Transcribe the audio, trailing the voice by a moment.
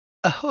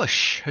A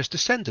hush has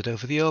descended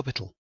over the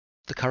orbital.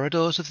 The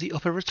corridors of the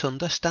upper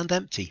rotunda stand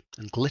empty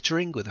and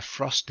glittering with a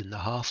frost in the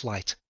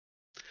half-light.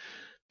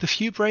 The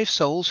few brave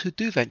souls who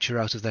do venture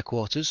out of their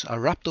quarters are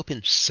wrapped up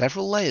in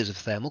several layers of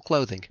thermal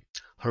clothing,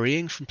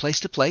 hurrying from place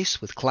to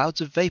place with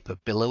clouds of vapour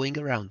billowing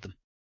around them.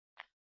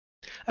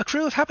 A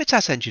crew of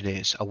habitat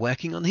engineers are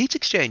working on heat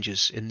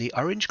exchangers in the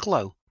orange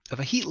glow of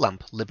a heat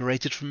lamp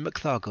liberated from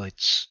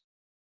McThargoids.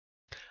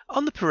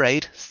 On the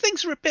parade,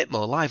 things are a bit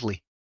more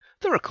lively.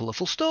 There are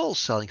colourful stalls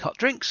selling hot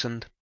drinks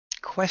and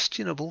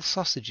questionable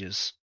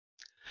sausages.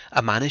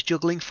 A man is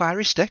juggling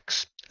fiery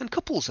sticks, and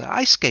couples are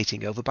ice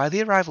skating over by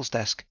the arrivals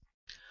desk.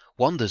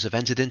 Wanders have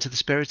entered into the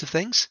spirit of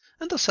things,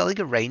 and are selling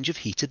a range of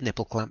heated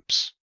nipple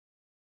clamps.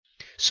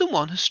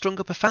 Someone has strung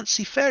up a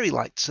fancy fairy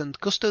lights, and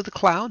Gusto the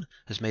Clown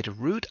has made a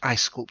rude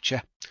ice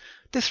sculpture.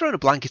 They've thrown a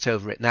blanket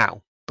over it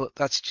now, but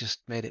that's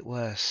just made it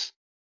worse.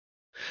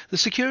 The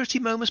security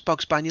Momus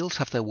Bog Spaniels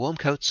have their warm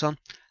coats on,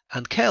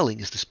 and curling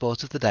is the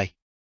sport of the day.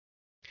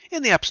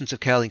 In the absence of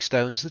curling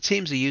stones, the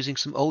teams are using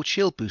some old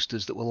shield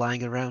boosters that were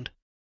lying around.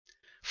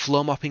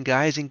 Floor mopping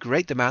guy is in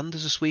great demand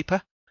as a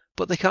sweeper,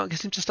 but they can't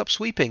get him to stop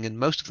sweeping, and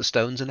most of the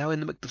stones are now in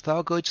the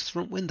McThargoids'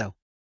 front window.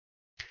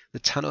 The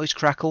tannoys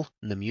crackle,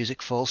 and the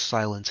music falls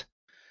silent.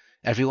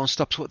 Everyone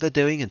stops what they're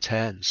doing and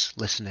turns,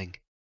 listening.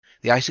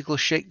 The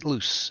icicles shake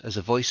loose as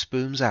a voice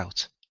booms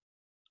out.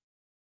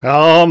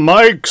 Our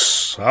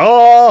mics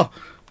are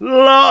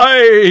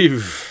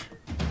live!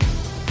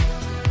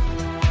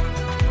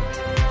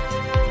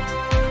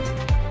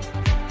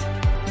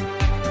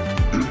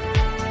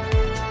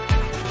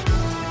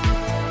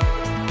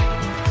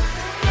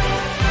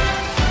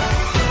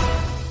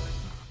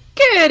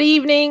 Good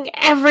evening,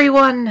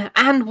 everyone,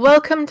 and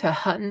welcome to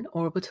Hutton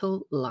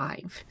Orbital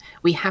Live.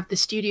 We have the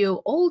studio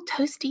all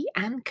toasty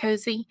and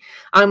cozy.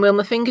 I'm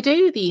Wilma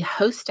Fingadoo, the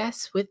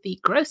hostess with the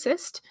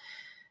grossest.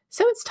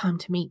 So it's time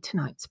to meet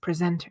tonight's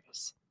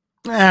presenters.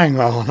 Hang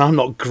on, I'm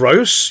not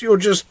gross. You're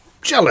just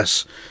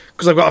jealous.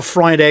 Because I've got a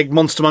fried egg,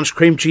 Monster Munch,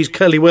 cream cheese,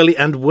 curly whirly,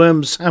 and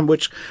worm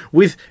sandwich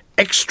with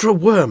extra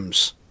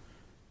worms.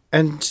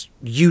 And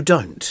you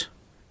don't.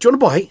 Do you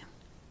want a bite?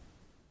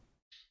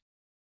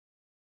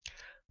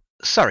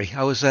 Sorry,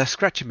 I was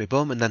scratching my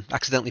bum and then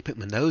accidentally picked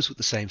my nose with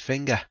the same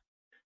finger.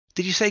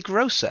 Did you say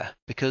grosser?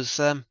 Because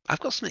I've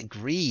got something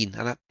green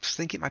and I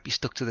think it might be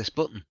stuck to this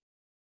button.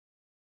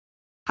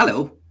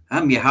 Hello,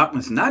 I'm your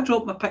Harkness and I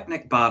dropped my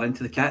picnic bar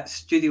into the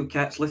Studio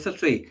Cat's litter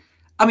tray.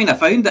 I mean, I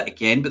found it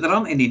again, but there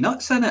aren't any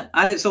nuts in it,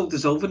 and it's all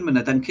dissolving when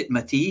I drink it in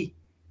my tea.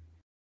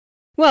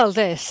 Well,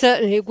 they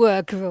certainly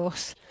were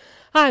gross.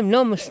 I'm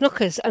Norma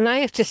Snookers, and I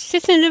have to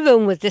sit in a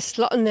room with this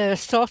lot and their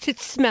assorted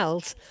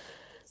smells.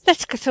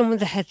 Let's get on with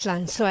the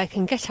headlines so I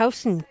can get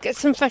out and get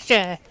some fresh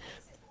air.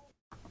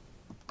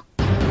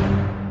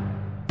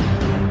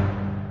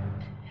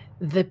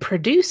 The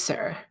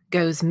producer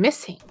goes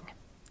missing.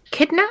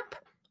 Kidnap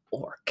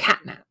or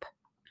catnap?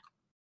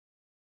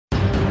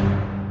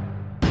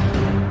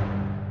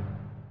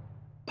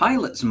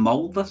 Pilots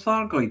mulled the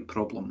Thargoid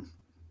problem.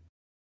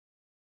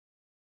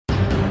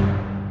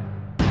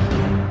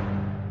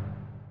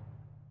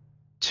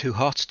 Too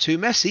hot, too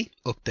messy.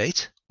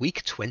 Update,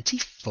 week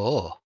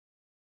 24.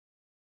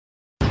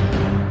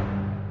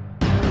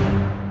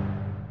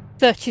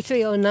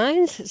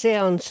 3309's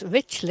Xeon's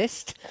rich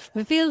list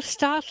reveals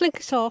startling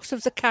source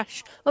of the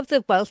cash of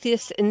the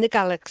wealthiest in the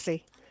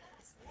galaxy.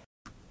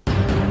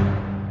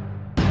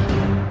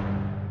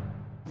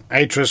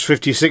 Atris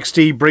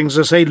 5060 brings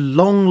us a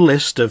long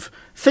list of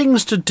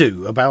things to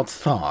do about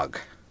Tharg.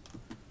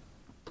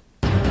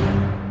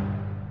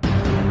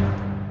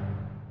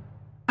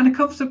 And a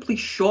comfortably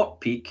short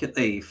peek at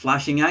the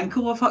flashing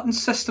ankle of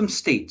Hutton's system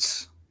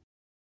states.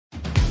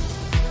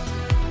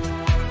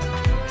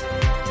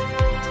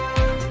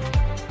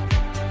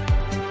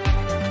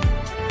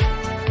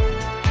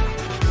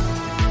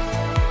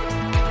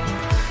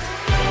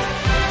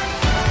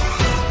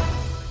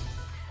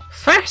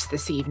 First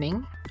this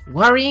evening,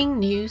 worrying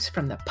news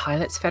from the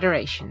Pilots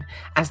Federation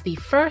as the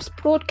first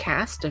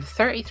broadcast of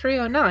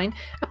 3309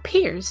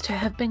 appears to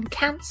have been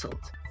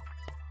cancelled.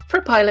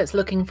 For pilots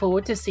looking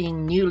forward to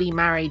seeing newly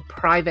married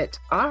Pirate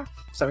Arf,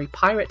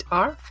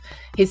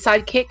 his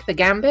sidekick the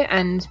Gambit,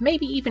 and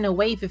maybe even a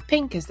wave of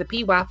pink as the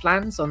PWAF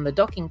lands on the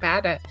docking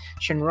pad at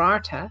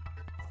Shinrarta,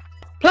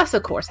 plus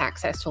of course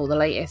access to all the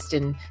latest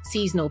in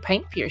seasonal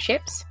paint for your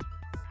ships,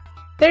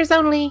 there's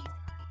only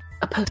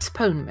a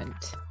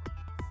postponement.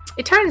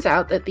 It turns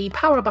out that the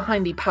power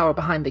behind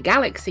the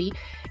galaxy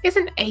is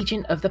an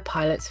agent of the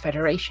Pilots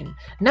Federation,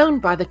 known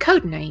by the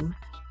codename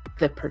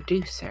The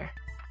Producer.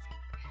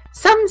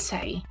 Some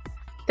say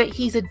that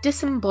he's a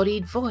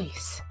disembodied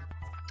voice.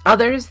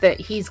 Others that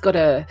he's got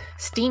a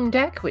Steam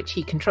Deck which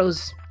he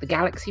controls the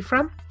galaxy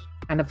from,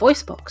 and a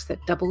voice box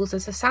that doubles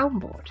as a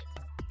soundboard.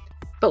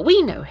 But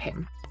we know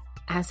him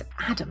as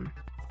Adam.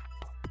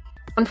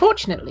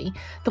 Unfortunately,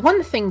 the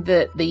one thing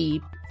that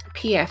the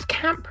PF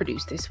can't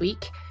produce this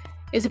week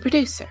is a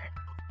producer.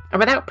 And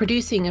without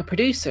producing a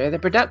producer, the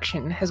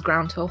production has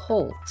ground to a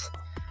halt.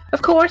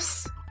 Of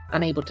course,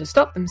 unable to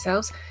stop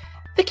themselves,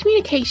 The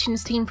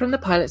communications team from the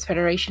Pilots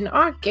Federation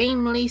are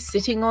gamely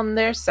sitting on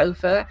their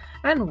sofa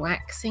and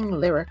waxing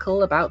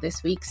lyrical about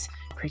this week's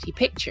pretty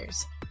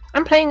pictures,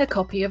 and playing a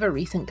copy of a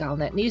recent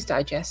Galnet News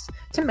Digest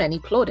to many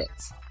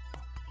plaudits.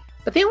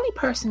 But the only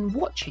person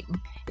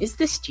watching is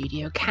the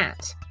studio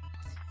cat.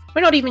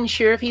 We're not even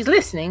sure if he's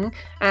listening,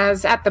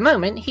 as at the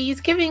moment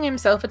he's giving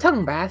himself a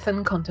tongue bath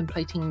and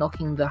contemplating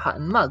knocking the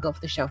Hutton mug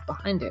off the shelf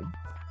behind him.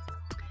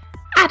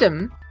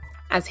 Adam,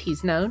 as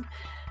he's known,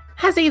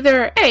 has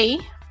either A,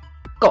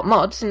 got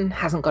mods and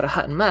hasn't got a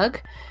Hutton mug,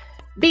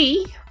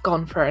 B,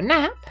 gone for a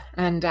nap,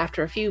 and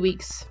after a few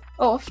weeks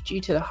off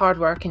due to the hard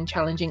work in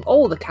changing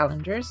all the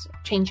calendars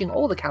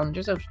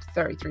over to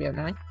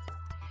 3309,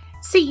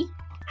 C,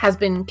 has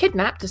been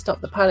kidnapped to stop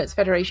the Pilots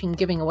Federation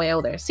giving away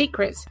all their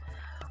secrets,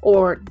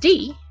 or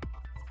D,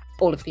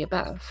 all of the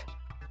above.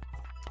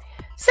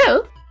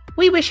 So,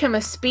 we wish him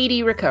a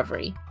speedy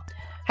recovery,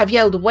 have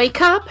yelled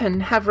wake up,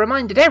 and have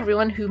reminded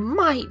everyone who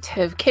might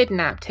have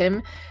kidnapped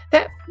him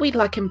that we'd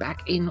like him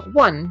back in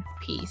one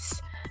piece,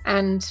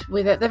 and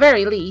with at the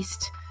very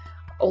least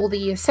all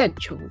the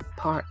essential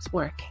parts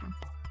working.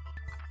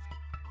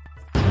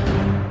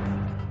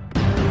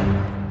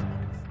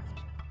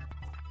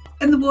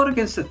 In the war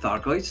against the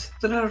Thargoids,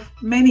 there are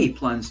many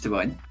plans to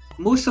win,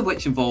 most of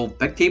which involve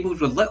big tables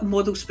with little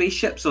model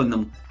spaceships on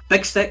them,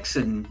 big sticks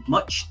and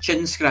much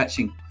chin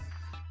scratching.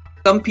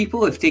 Some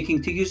people have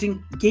taken to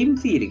using game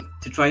theory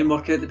to try and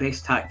work out the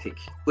best tactic,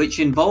 which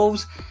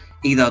involves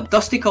either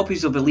dusty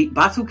copies of elite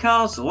battle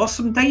cards or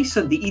some dice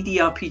and the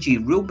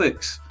EDRPG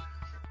rulebooks.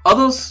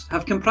 Others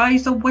have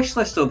comprised a wish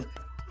list of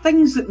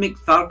things that make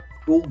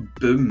Thargo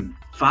boom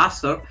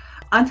faster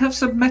and have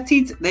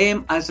submitted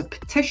them as a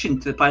petition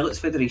to the Pilots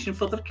Federation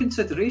for their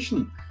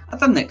consideration at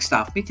their next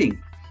staff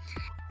meeting.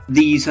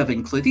 These have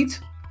included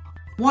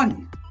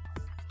 1.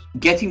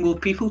 Getting more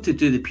people to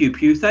do the pew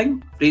pew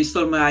thing.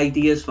 Brainstorming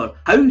ideas for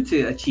how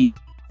to achieve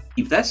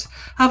this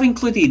have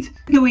included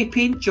giveaway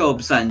paint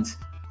jobs and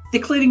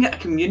declaring it a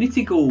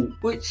community goal,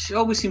 which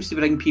always seems to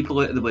bring people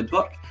out of the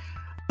woodwork.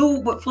 Though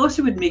what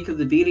Flossie would make of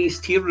the various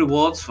tier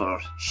rewards for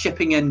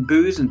shipping in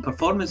booze and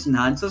performance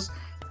enhancers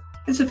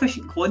in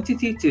sufficient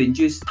quantity to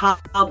induce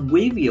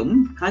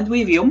handwavium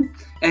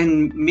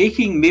and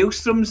making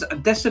maelstroms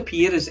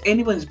disappear is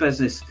anyone's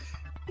business.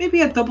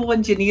 Maybe a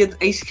double-engineered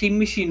ice cream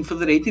machine for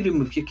the ready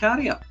room of your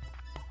carrier.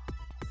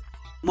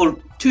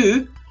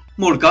 2.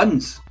 More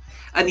guns.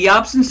 In the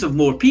absence of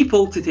more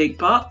people to take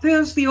part,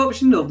 there's the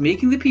option of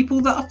making the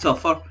people that are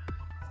tougher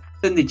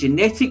than the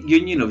genetic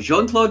union of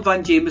Jean-Claude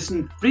Van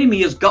Jameson, Ray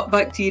Mears gut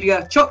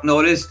bacteria, Chuck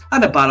Norris,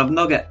 and a bar of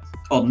nougat,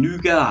 or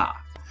nougat.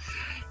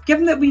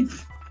 Given that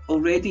we've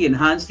already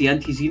enhanced the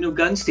anti-Xeno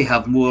guns to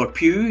have more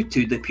pew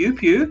to the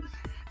pew-pew,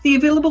 the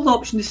available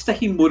option is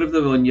sticking more of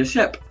them on your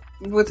ship,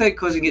 without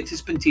causing it to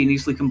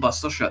spontaneously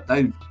combust or shut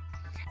down.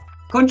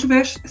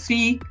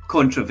 3.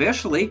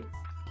 Controversially,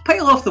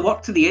 pile off the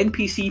work to the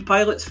NPC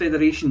Pilots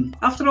Federation.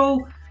 After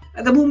all,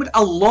 at the moment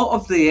a lot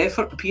of the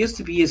effort appears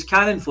to be as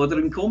cannon fodder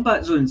in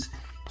combat zones,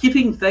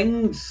 keeping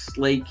things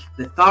like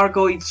the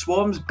Thargoid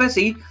swarms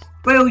busy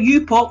while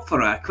you pop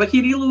for a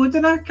quickie reload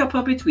and a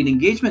cuppa between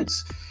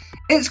engagements.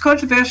 It's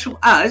controversial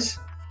as,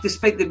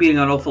 despite there being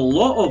an awful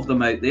lot of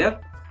them out there,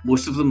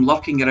 most of them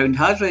lurking around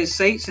Hazres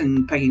sites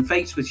and picking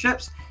fights with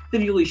ships, they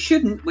really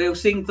shouldn't, while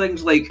saying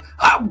things like,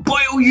 "I'll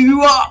boil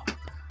you up!"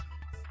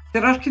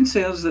 There are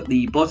concerns that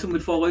the bottom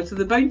would fall out of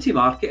the bounty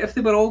market if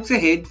they were all to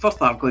head for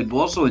Thargoid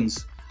war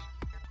zones.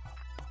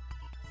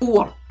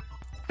 4.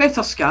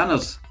 Better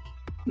scanners.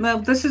 Well,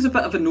 this is a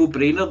bit of a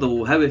no-brainer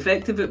though. How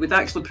effective it would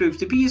actually prove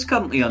to be is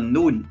currently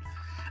unknown.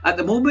 At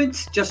the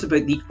moment, just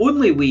about the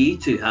only way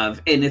to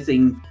have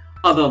anything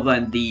other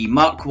than the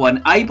Mark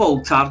I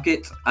eyeball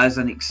target as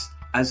an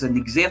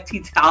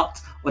exerted heart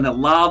on a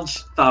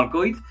large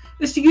Thargoid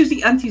is to use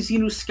the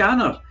anti-Xeno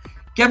scanner,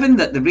 given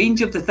that the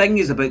range of the thing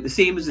is about the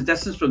same as the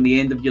distance from the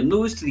end of your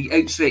nose to the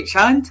outstretched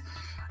hand,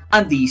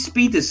 and the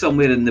speed is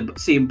somewhere in the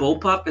same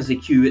ballpark as the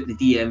queue at the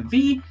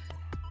DMV.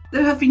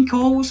 There have been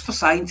calls for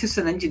scientists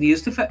and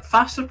engineers to fit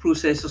faster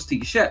processors to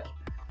your ship,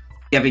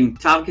 giving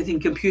targeting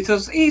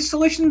computers a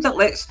solution that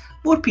lets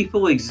more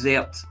people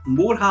exert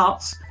more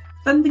hearts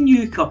than the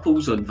new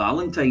couples on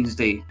Valentine's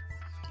Day.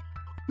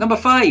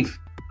 5.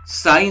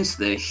 Science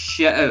the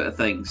shit out of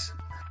things.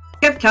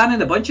 Give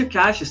Canon a bunch of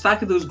cash, a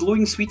stack of those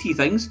glowing sweetie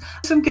things,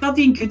 some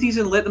Guardian goodies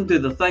and let them do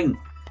their thing.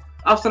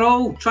 After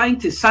all, trying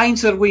to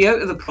science our way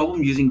out of the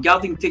problem using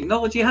Guardian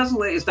technology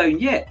hasn't let us down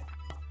yet,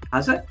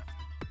 has it?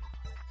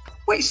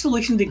 Which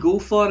solution they go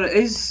for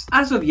is,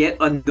 as of yet,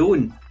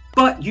 unknown,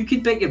 but you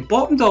could bet your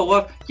bottom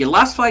dollar, your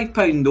last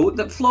 £5 note,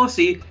 that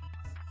Flossie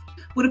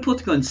will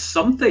report on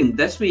something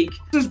this week.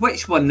 This is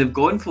which one they've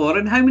gone for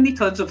and how many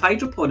tons of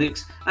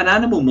hydroponics and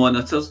animal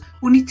monitors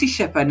will need to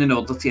ship in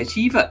order to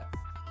achieve it.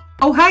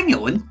 Oh, hang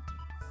on.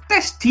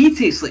 This tea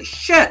tastes like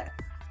shit.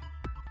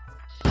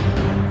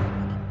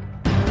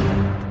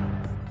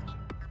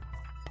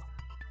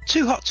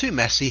 Too Hot Too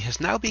Messy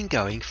has now been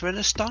going for an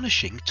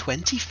astonishing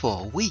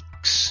 24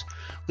 weeks,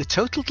 with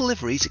total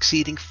deliveries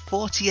exceeding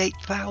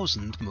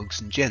 48,000 mugs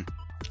and gin.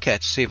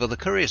 courtesy of other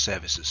courier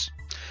services.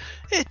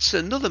 It's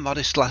another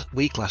modest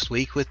week last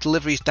week, with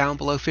deliveries down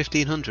below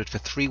 1,500 for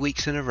 3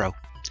 weeks in a row.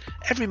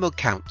 Every mug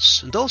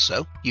counts, and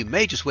also, you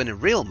may just win a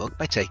real mug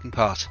by taking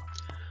part.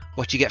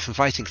 What do you get from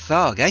fighting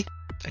Tharg, eh?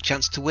 A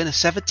chance to win a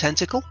severed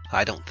tentacle?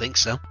 I don't think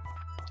so.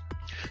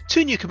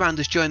 2 new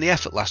commanders joined the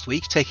effort last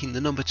week, taking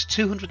the number to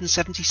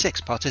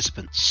 276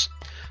 participants.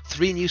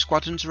 3 new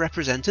squadrons are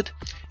represented,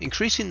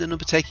 increasing the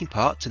number taking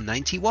part to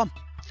 91.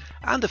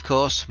 And of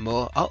course,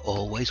 more are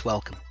always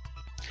welcome.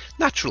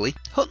 Naturally,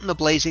 Hutton are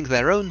blazing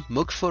their own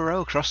mug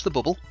furrow across the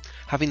bubble,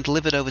 having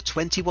delivered over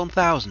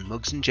 21,000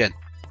 mugs and gin.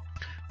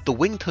 The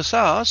Winged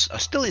Hussars are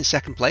still in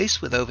second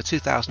place with over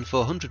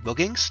 2,400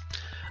 muggings,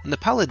 and the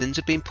Paladins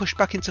have been pushed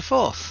back into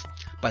fourth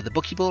by the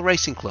Buckyball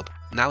Racing Club,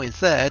 now in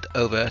third,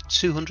 over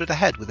 200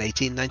 ahead with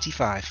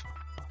 1895.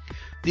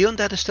 The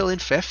Undead are still in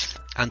fifth,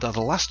 and are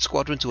the last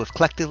squadron to have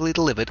collectively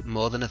delivered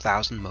more than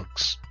 1,000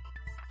 mugs.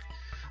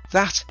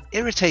 That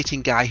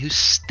irritating guy who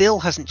still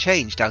hasn't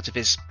changed out of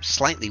his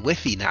slightly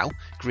whiffy now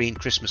green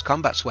Christmas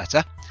combat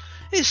sweater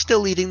is still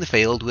leading the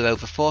field with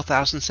over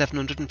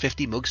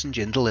 4,750 mugs and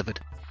gin delivered.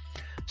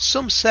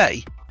 Some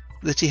say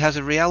that he has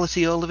a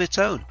reality all of its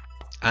own,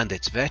 and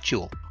it's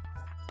virtual.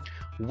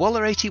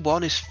 Waller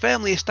 81 is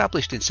firmly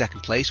established in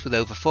second place with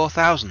over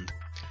 4,000,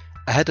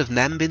 ahead of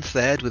Nemb in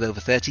third with over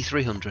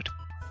 3,300.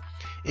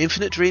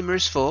 Infinite Dreamer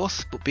is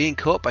fourth, but being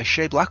caught by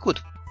Shay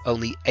Blackwood,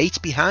 only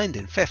 8 behind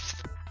in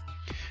fifth.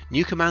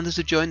 New commanders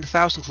have joined the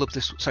 1,000 Club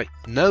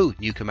no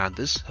new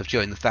commanders have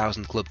joined the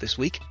 1,000 Club this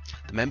week.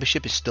 The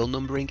membership is still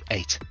numbering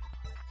 8.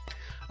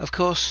 Of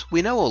course,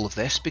 we know all of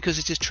this because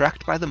it is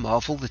tracked by the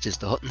marvel that is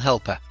the Hutton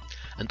Helper,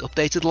 and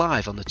updated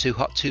live on the Too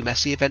Hot Too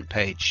Messy event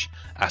page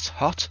at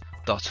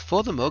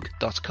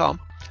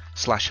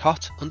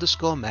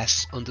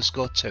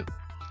hot.forthemug.com/hot_mess_2.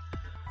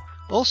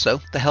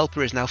 Also, the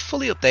Helper is now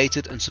fully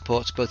updated and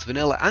supports both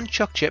vanilla and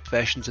choc chip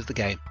versions of the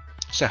game.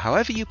 So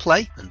however you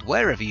play, and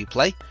wherever you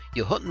play,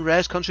 your Hutton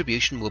Rares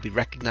contribution will be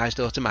recognised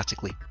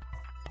automatically.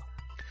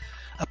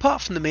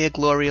 Apart from the mere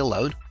glory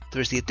alone,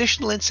 there is the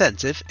additional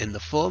incentive in the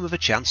form of a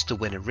chance to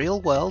win a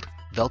real-world,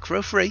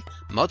 Velcro-free,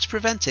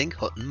 mods-preventing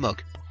Hutton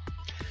mug.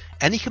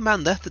 Any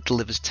commander that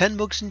delivers 10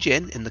 mugs and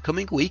gin in the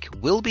coming week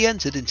will be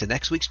entered into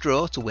next week's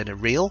draw to win a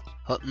real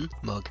Hutton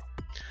mug.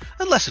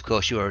 Unless of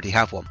course you already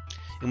have one,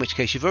 in which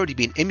case you've already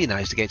been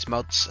immunised against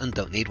mods and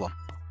don't need one.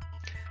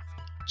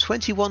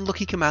 21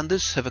 lucky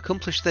commanders have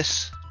accomplished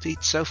this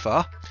feat so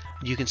far,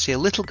 and you can see a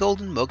little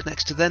golden mug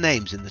next to their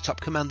names in the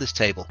top commanders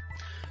table.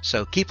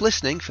 So keep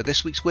listening for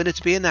this week's winner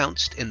to be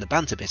announced in the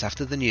banter bit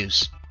after the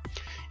news.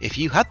 If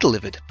you had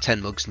delivered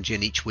 10 mugs and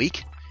gin each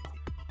week,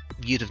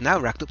 you'd have now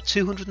racked up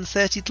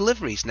 230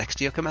 deliveries next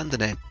to your commander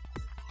name.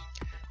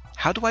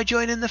 How do I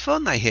join in the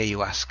fun, I hear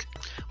you ask?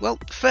 Well,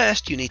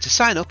 first you need to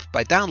sign up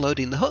by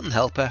downloading the Hutton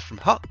Helper from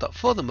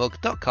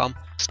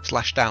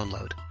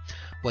hot.forthemug.com/download,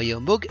 where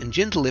your mug and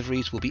gin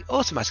deliveries will be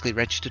automatically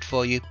registered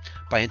for you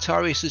by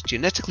Antarius'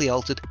 genetically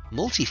altered,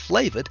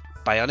 multi-flavoured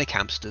bionic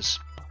hamsters.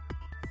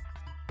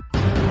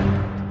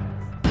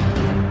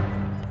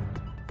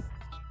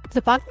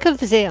 The Bank of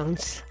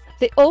Zeons,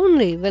 the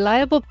only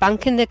reliable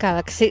bank in the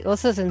galaxy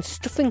other than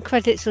stuffing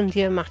credits under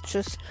your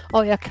mattress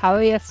or your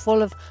carrier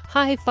full of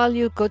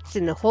high-value goods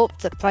in the hope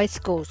the price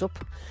goes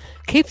up,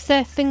 keeps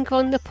their finger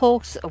on the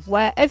pulse of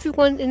where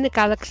everyone in the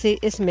galaxy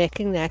is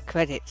making their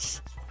credits.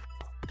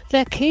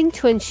 They're keen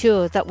to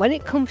ensure that when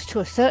it comes to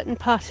a certain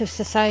part of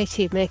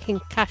society making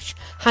cash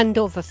hand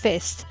over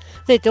fist,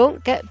 they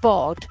don't get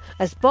bored,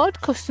 as bored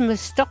customers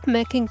stop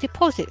making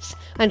deposits,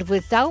 and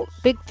without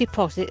big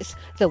deposits,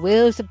 the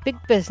wheels of big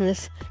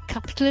business,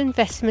 capital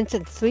investment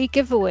and free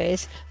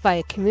giveaways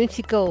via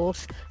community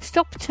goals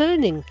stop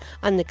turning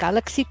and the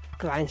galaxy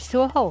grinds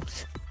to a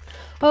halt.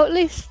 Or at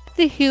least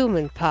the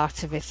human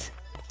part of it.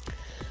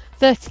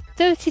 The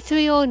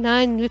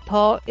 3309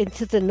 report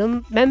into the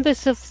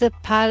members of the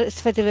Pilots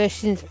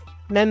Federation's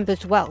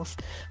members' wealth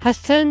has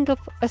turned up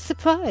a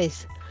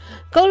surprise.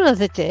 Gone are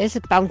the days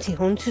of bounty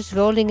hunters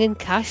rolling in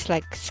cash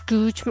like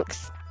Scrooge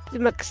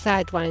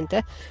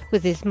McSidewinder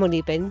with his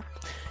money bin.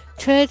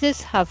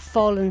 Traders have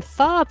fallen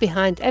far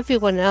behind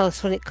everyone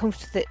else when it comes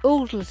to the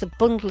oodles of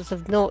bundles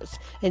of notes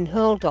in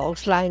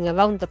holdalls lying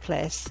around the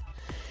place.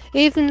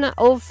 Even that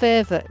old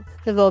favourite,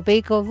 the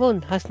Robigo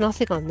Run, has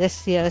nothing on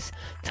this year's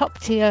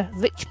top-tier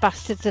rich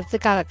bastards of the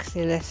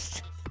galaxy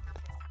list.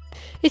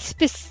 It's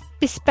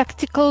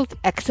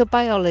bespectacled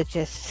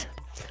exobiologists.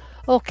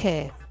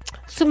 Okay,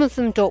 some of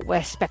them don't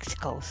wear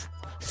spectacles.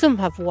 Some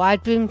have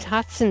wide-brimmed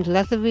hats and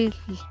leathery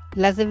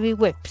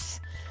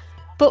whips.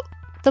 But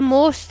the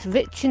most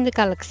rich in the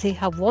galaxy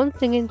have one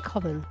thing in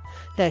common.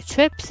 They're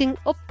traipsing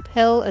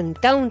uphill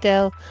and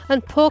down-dale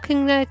and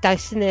poking their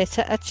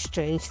dicinator at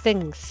strange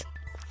things.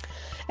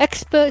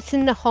 Experts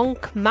in the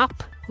honk,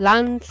 map,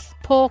 lands,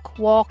 poke,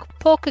 walk,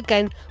 poke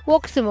again,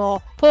 walk some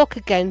more, poke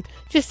again,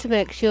 just to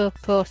make sure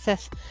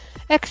process.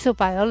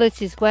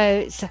 Exobiology is where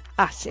it's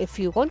at if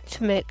you want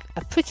to make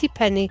a pretty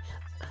penny,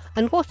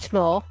 and what's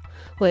more,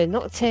 we're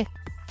not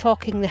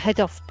taking the head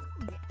off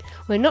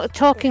We're not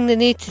talking the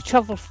need to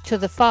travel to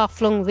the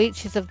far-flung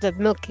reaches of the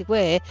Milky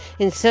Way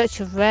in search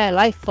of rare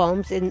life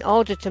forms in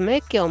order to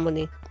make your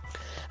money.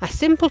 A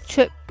simple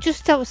trip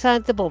just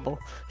outside the bubble,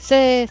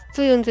 say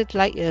 300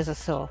 light years or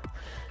so.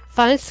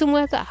 Find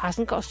somewhere that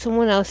hasn't got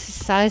someone else's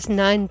size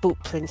 9 boot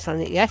prints on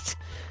it yet,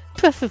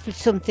 preferably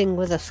something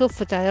with a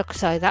sulfur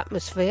dioxide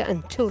atmosphere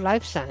and 2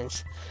 life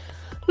signs.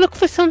 Look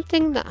for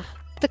something that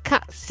the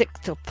cat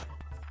sicked up.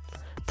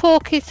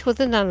 Poke it with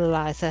an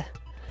analyzer.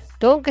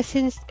 Don't get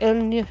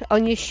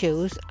on your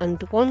shoes,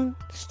 and 1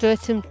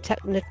 stratum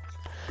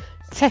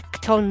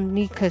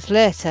tectonicas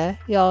later,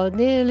 you're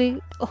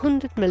nearly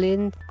 100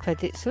 million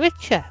credits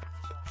richer.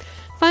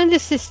 Find a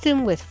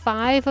system with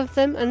 5 of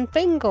them and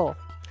bingo.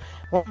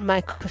 1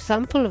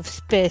 microsample of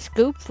space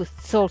goop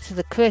sold to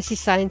the crazy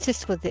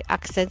scientist with the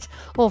accent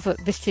over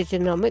at Vista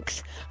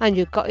Genomics, and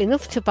you've got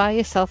enough to buy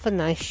yourself a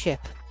nice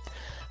ship.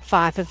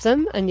 5 of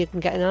them and you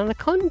can get an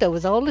Anaconda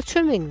with all the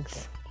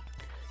trimmings.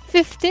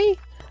 50?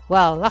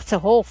 Well, that's a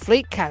whole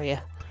fleet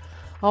carrier.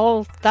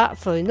 All that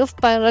for enough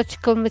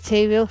biological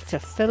material to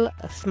fill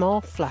a small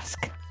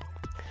flask.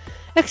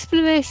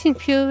 Exploration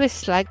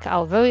purists like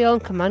our very own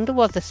Commander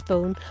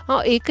Wotherspoon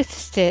are eager to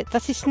state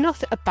that it's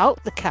not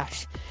about the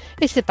cash,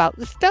 it's about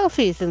the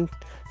stealthies and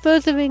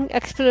furthering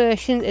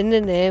exploration in the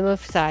name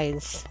of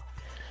science.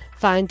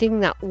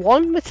 Finding that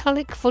 1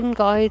 metallic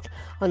fungoid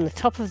on the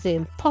top of the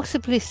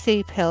impossibly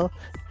steep hill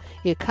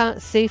you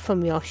can't see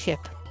from your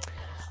ship.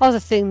 Or the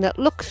thing that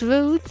looks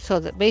rude so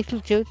that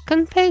Beetlejuice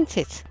can paint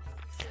it.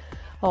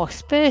 Or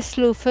space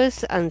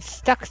loofers and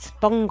stacked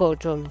bongo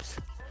drums.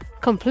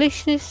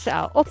 Completionists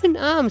are up in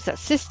arms that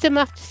system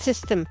after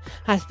system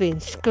has been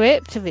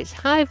scraped of its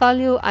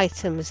high-value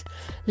items,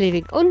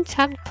 leaving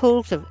untagged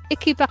pools of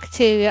icky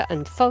bacteria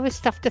and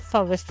forest after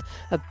forest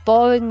of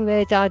boring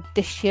radar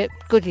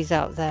dish-shaped goodies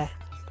out there.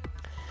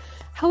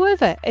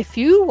 However, if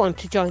you want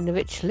to join the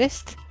rich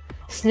list,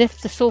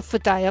 sniff the sulfur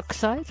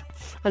dioxide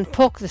and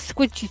poke the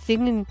squidgy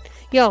thing, and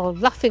you're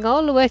laughing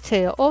all the way to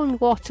your own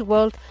water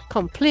world,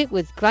 complete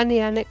with granny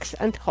annex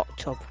and hot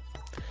tub.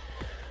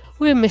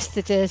 We miss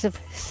the days of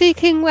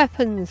seeking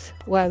weapons,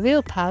 where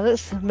real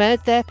pilots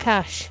made their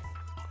cash.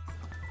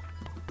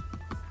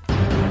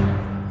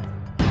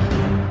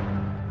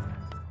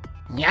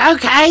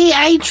 Okay,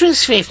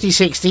 Atris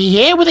 5060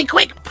 here with a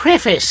quick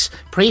preface.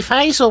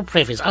 Preface or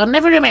preface? I'll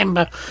never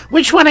remember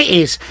which one it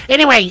is.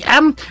 Anyway,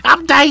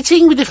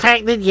 updating with the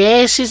fact that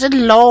yes, it's a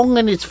long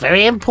and it's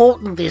very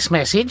important, this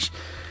message.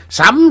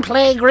 Some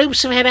player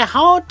groups have had a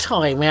hard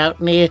time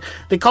out near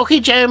the Cocky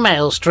Joe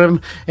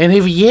Maelstrom and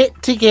have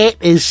yet to get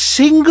a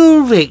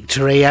single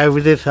victory over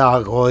the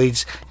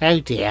Thargoids. Oh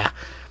dear.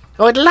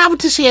 I'd love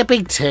to see a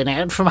big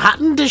turnout from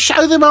Hutton to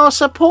show them our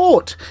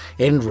support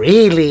and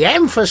really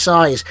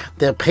emphasise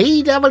the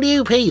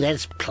PWP,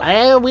 that's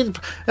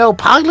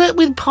pilot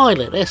with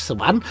pilot, that's the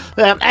one,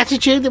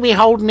 attitude that we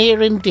hold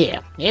near and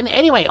dear. And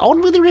anyway,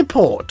 on with the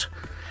report.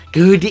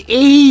 Good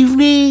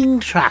evening,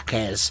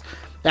 truckers.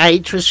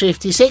 Atris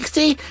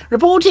 5060,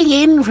 reporting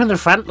in from the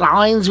front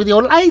lines with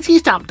your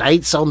latest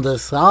updates on the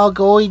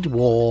Thargoid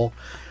War.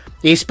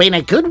 It's been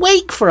a good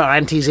week for our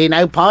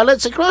anti-Xeno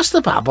pilots across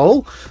the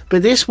bubble,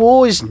 but this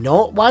war is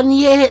not won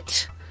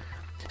yet.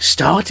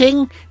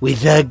 Starting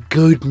with the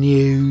good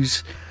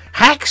news.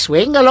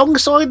 Hackswing,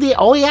 alongside the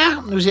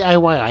Oya, was it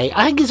OYA?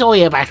 I think it's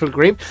Oya battle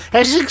group,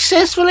 has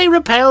successfully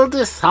repelled the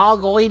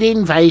Thargoid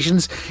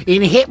invasions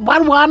in hit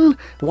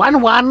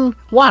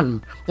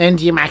 11111 and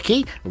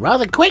Yamaki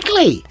rather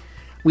quickly.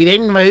 We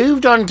then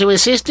moved on to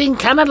assisting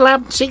Canada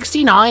Lab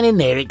 69 in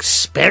their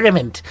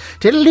experiment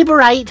to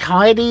liberate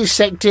Heidi's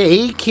sector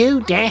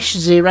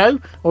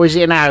EQ-0, or is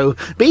it an O?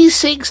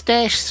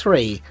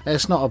 B6-3,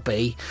 that's not a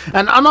B,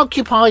 an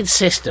unoccupied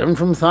system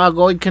from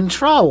Thargoid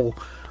control.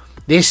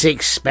 This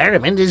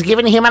experiment has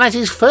given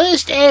humanity's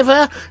first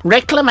ever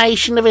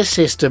reclamation of a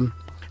system,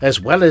 as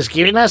well as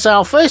giving us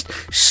our first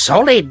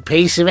solid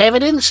piece of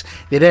evidence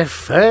that the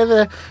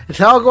further the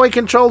Thargoid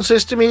control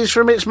system is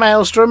from its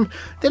maelstrom,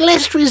 the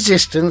less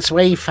resistance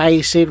we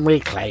face in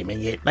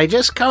reclaiming it. They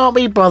just can't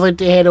be bothered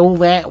to head all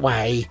that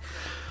way.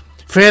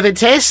 Further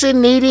tests are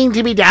needing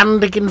to be done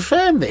to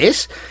confirm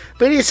this,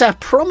 but it's a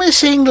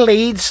promising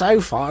lead so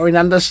far in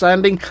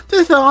understanding the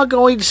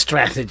Thargoid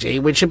strategy,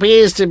 which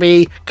appears to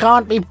be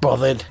can't be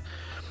bothered.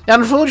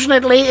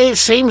 Unfortunately, it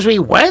seems we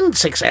weren't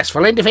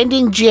successful in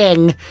defending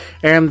Jeng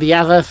and the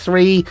other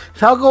 3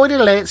 Thargoid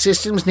alert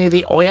systems near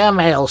the Oya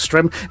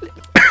Maelstrom.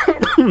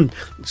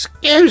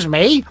 Excuse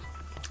me.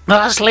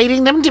 Thus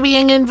leading them to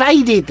being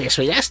invaded this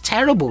week. That's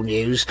terrible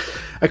news.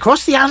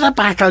 Across the other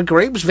battle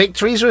groups,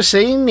 victories were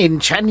seen in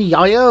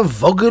Chanyaya,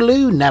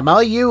 Vogalu,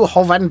 Namayu,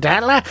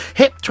 Hovandala,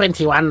 HIP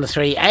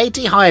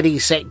 21380, Heidi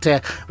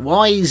Sector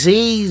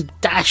YZ-O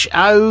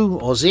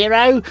or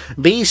 0,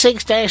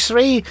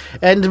 B6-3,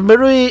 and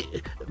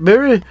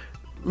Murudugis.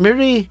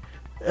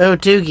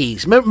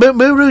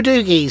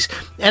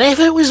 An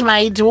effort was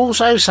made to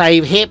also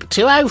save HIP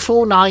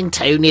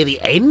 20492 near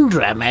the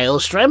Endra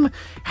Maelstrom.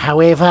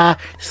 However,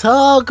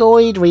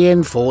 Thargoid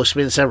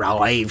reinforcements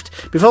arrived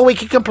before we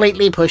could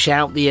completely push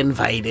out the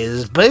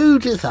invaders. Boo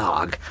to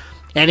Tharg.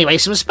 Anyway,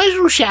 some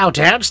special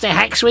shout-outs to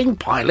Hackswing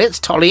pilots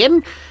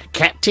Tollian,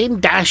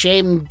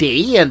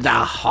 Captain-MD and the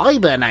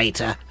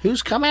Hibernator,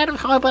 who's come out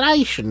of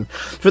hibernation,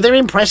 for their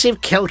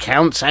impressive kill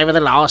counts over the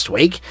last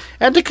week,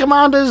 and to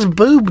Commanders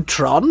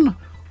Boobtron,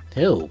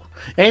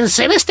 and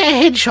Sinister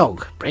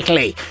Hedgehog,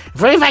 Brickley,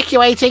 for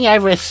evacuating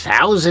over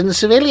 1,000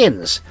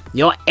 civilians.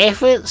 Your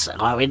efforts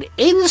are an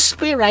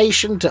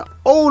inspiration to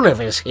all of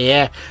us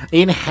here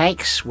in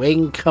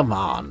Hackswing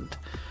Command.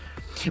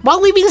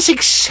 While we've been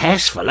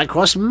successful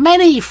across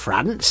many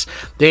fronts,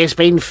 there's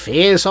been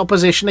fierce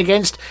opposition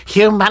against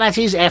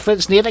humanity's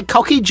efforts near the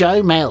Cocky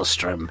Joe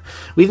Maelstrom,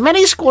 with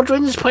many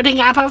squadrons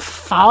putting up a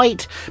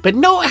fight, but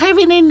not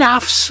having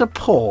enough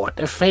support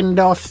to fend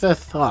off the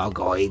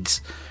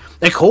Thargoids.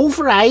 A call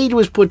for aid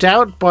was put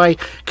out by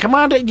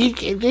Commander...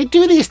 They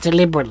do this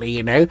deliberately,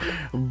 you know.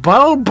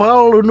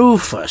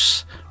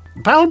 Bulbulnufus.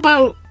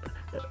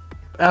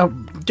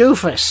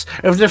 Doofus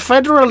of the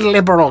Federal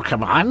Liberal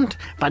Command,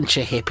 bunch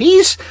of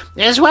hippies,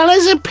 as well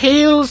as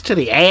appeals to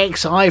the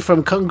AXI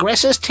from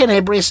Congressus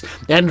Tenebris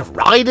and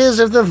Riders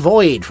of the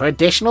Void for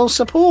additional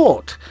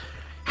support.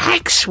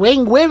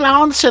 Hackswing will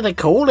answer the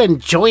call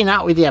and join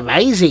up with the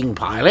amazing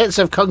pilots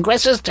of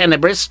Congressus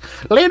Tenebris,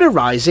 Lunar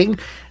Rising,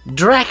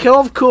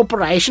 Drakov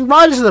Corporation,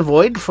 Riders of the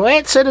Void,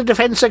 Fuerza de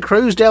Defensa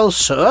Cruz del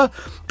Sur,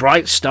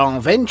 Bright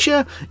Star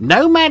Venture,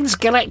 Nomads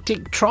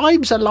Galactic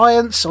Tribes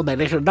Alliance on their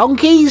little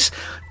donkeys,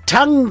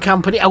 Torg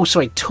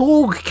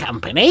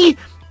Company,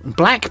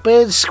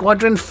 Blackbird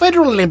Squadron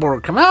Federal Liberal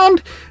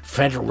Command,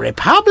 Federal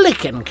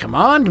Republican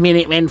Command,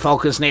 Minutemen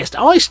Falcon's Nest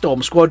Ice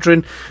Storm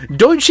Squadron,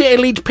 Deutsche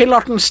Elite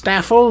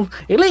Pilotenstaffel,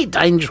 Elite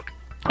Danger...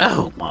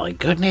 Oh my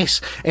goodness,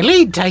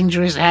 Elite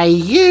Dangerous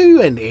AU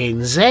and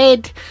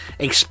NZ,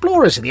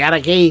 Explorers of the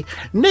Anarchy,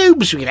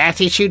 Noobs with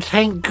Attitude,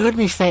 thank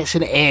goodness that's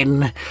an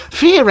N,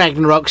 Fear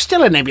Ragnarok,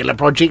 Stellar Nebula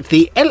Project,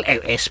 the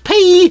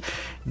LOSP,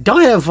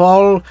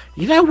 Diavol,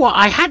 you know what,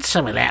 I had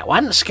some of that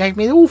once, gave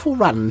me awful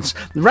runs,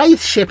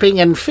 Wraith Shipping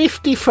and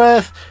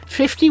 51st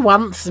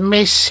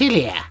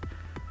Missilia.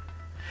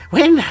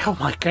 Oh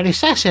my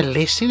goodness, that's a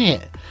list, isn't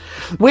it?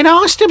 When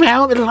asked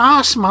about the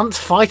last month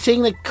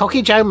fighting the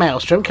Cocky Joe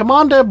Maelstrom,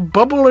 Commander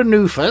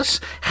Bulbulnufus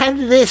had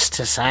this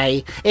to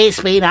say: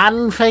 "It's been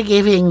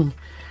unforgiving.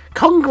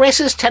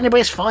 Congressus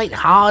Tenebris fight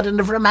hard and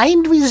have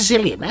remained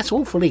resilient." That's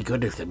awfully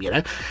good of them, you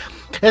know.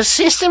 As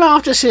system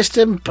after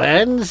system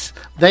burns,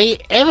 they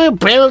ever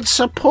build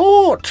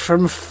support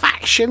from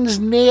factions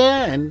near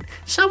and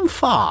some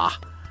far.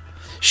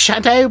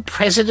 Shadow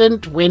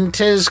President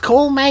Winter's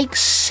call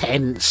makes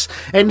sense,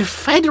 and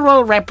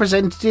federal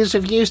representatives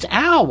have used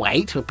our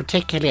weight,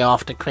 particularly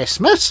after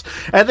Christmas,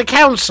 at the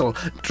council,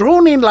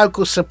 drawn in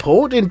local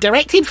support and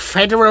directed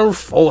federal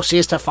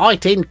forces to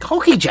fight in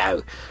Cocky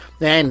Joe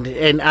and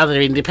in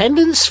other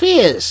independent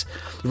spheres.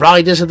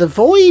 Riders of the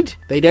Void,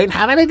 they don't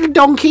have a little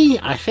donkey,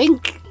 I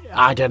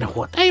don't know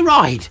what they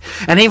ride.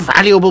 An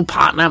invaluable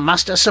partner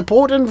muster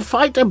support and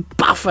fight to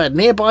buffer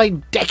nearby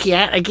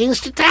Dekiat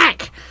against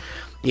attack.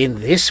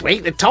 In this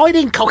week, the tide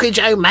in Cocky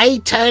Joe may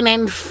turn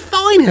and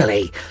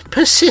finally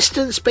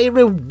persistence be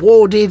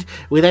rewarded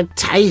with a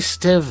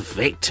taste of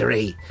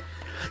victory.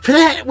 For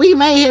that, we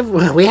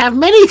have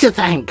many to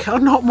thank. Oh,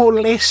 not more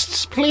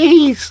lists,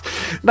 please.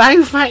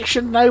 No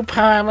faction, no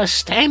power must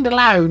stand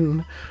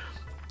alone.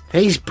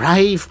 These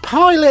brave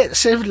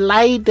pilots have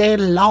laid their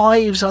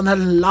lives on the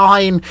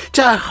line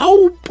to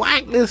hold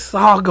back the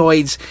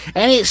Thargoids,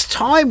 and it's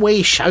time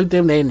we showed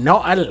them they're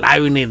not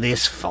alone in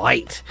this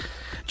fight.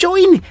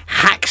 Join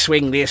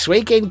Hackswing this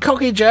week in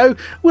Cocky Joe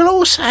will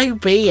also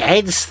be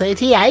Heads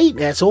 38,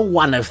 that's all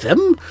one of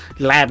them,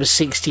 Lab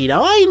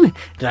 69,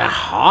 The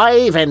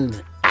Hive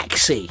and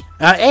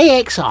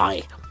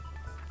AXI.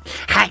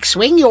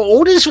 Hackswing, your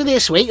orders for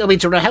this week will be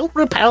to help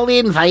repel the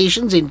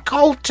invasions in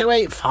Cold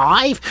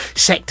 285,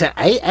 Sector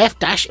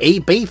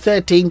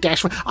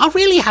AF-EB13-1. I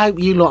really hope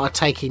you lot are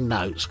taking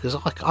notes, because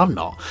I'm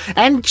not.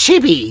 And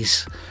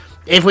Chibbies.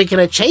 If we can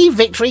achieve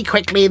victory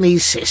quickly in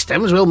these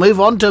systems, we'll move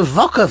on to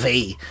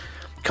Vokovi.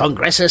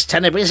 Congressus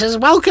Tenebris has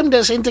welcomed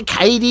us into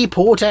KD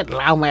Port at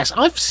Laumas.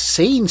 I've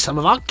seen some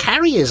of our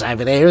carriers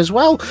over there as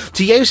well,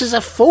 to use as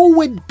a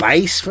forward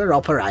base for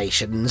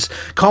operations.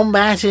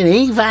 Combat and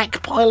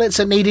evac pilots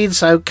are needed,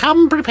 so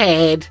come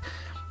prepared.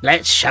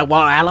 Let's show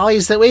our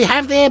allies that we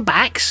have their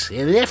backs,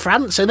 their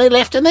fronts and their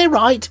left and their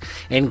right,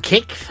 and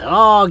kick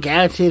Tharg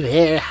out of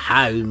their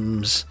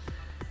homes.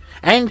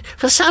 And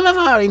for some of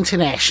our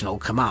international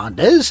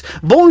commanders,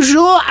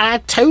 bonjour à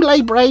tous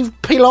les braves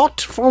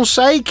pilotes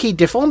français qui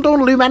défendent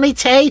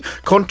l'humanité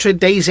contre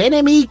des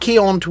ennemis qui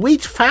ont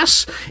 8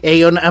 faces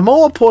et un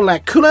amour pour la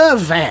couleur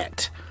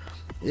verte.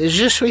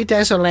 Je suis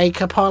désolé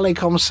que parler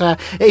comme ça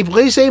et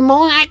briser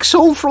mon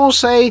accent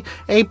français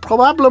et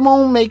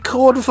probablement mes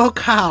cordes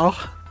vocales.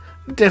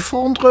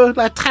 Défendre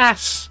la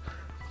trace.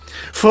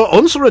 Für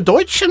unsere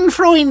deutschen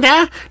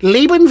Freunde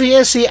lieben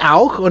wir sie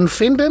auch und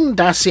finden,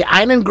 dass sie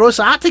einen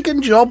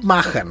großartigen Job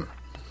machen.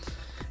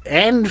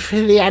 And for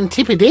the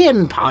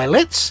Antipodean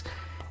pilots,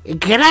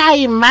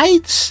 G'day,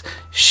 mates.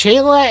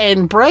 Sheila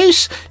and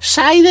Bruce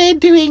say they're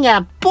doing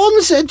a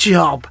bonza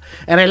job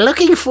and are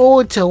looking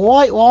forward to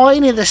white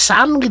wine in the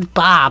sun with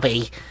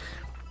Barbie.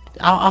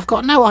 I've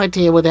got no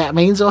idea what that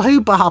means or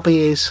who Barbie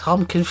is.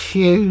 I'm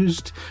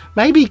confused.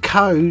 Maybe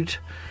code.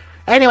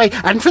 Anyway,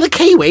 and for the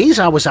Kiwis,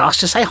 I was asked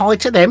to say hi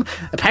to them.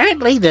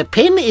 Apparently, the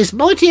pin is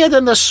mightier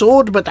than the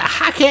sword, but the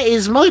hacker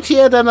is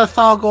mightier than the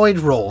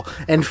Thargoid Raw.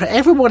 And for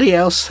everybody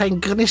else,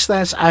 thank goodness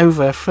that's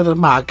over for the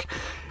mug.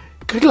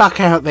 Good luck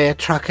out there,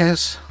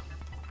 truckers.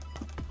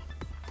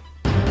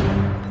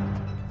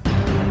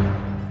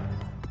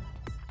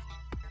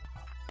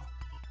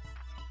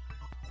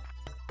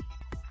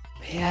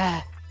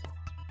 Yeah.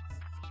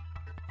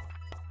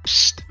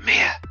 Psst,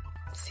 Mia.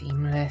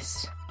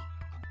 Seamless.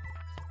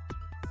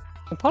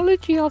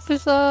 Apology,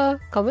 officer.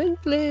 Come in,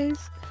 please.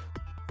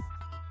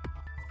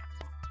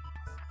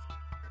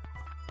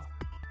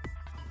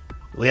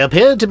 We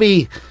appear to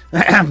be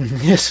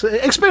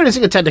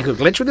experiencing a technical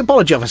glitch with the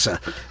apology officer.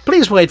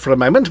 Please wait for a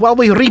moment while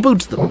we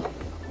reboot them.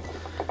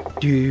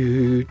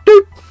 Doo.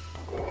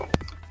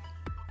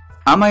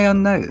 Am I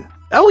on now?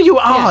 Oh, you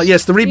are.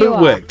 Yes, the you reboot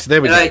are. worked.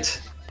 There we go.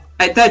 Right.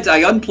 It did.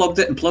 I unplugged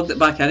it and plugged it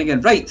back in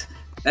again. Right.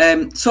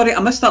 Sorry,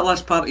 I missed that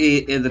last part of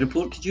the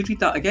report. Could you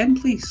read that again,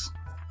 please?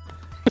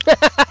 Of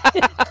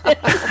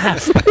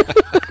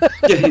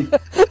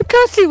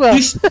course you will.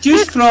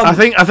 Just from. I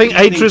think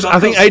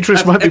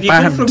Atris might be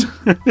banned.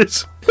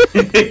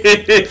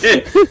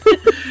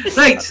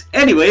 Right.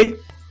 Anyway,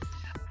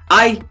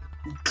 I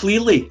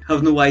clearly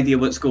have no idea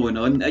what's going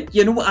on.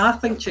 You know what? I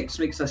think Chicks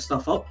makes this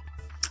stuff up.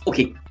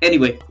 Okay.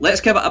 Anyway, let's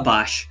give it a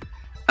bash.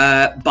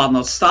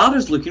 Barnard Star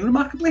is looking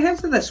remarkably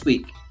healthy this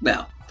week.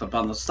 Well, for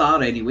Barnard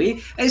Star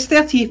anyway, it's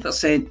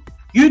 38%.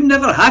 You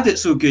never had it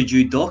so good,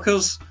 you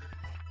dockers.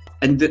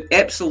 And the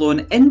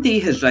Epsilon Indy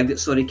has dragged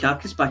its sorry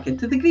carcass back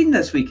into the green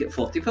this week at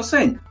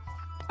 40%.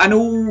 I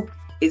know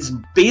it's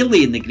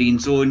barely in the green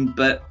zone,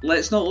 but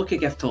let's not look a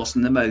gift horse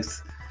in the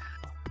mouth.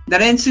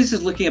 Narensis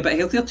is looking a bit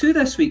healthier too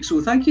this week, so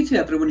thank you to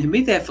everyone who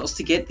made efforts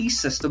to get these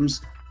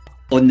systems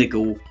on the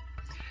go.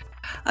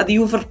 At the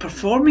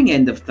overperforming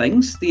end of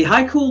things, the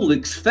Hackle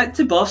looks fit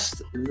to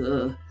bust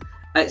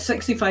at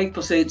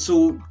 65%,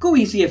 so go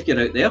easy if you're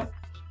out there.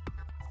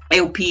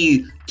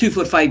 LP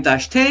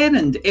 245-10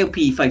 and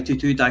LP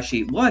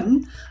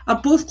 522-81 are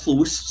both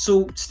close,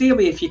 so stay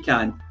away if you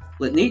can.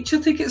 Let nature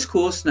take its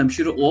course, and I'm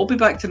sure it will all be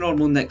back to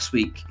normal next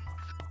week.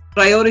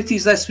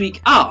 Priorities this week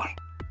are,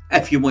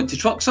 if you want to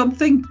truck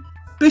something,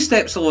 boost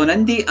Epsilon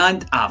Indy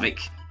and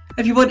Avic.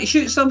 If you want to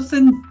shoot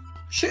something,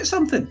 shoot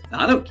something.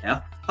 I don't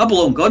care. I'll be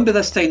long gone by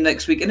this time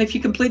next week, and if you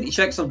complain to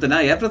chicks, I'll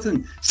deny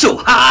everything. So,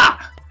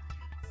 ha!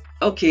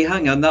 Okay,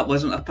 hang on, that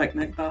wasn't a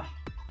picnic bar.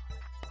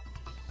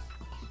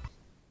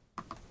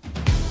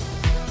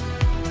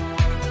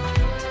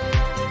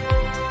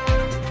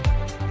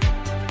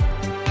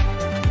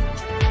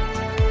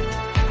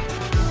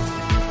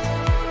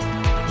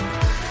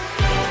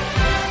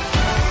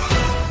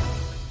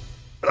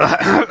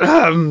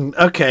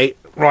 Okay,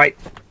 right.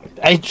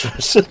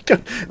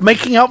 Atris,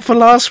 making up for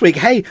last week.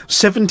 Hey,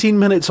 17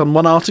 minutes on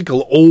one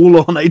article, all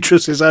on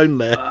Atris's own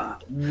there.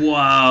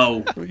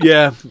 Wow.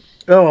 Yeah.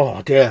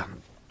 Oh, dear.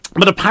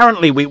 But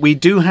apparently we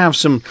do have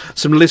some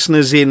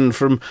listeners in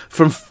from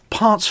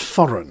parts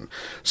foreign.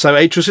 So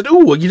Atris said,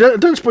 "Oh, you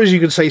don't suppose you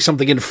could say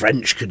something in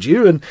French, could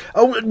you?" And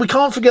we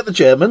can't forget the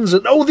Germans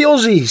and the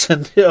Aussies.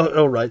 And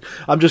all right,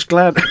 I'm just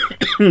glad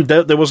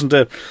there wasn't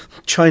a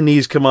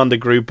Chinese commander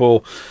group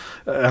or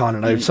I don't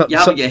know. You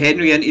haven't get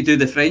Henry in to do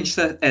the French,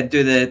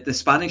 do the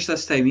Spanish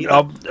this time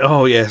either.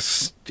 Oh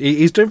yes,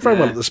 he's doing very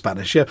well at the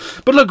Spanish. Yeah,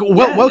 but look,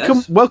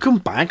 welcome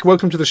back,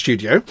 welcome to the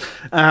studio.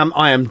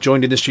 I am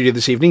joined in the studio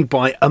this evening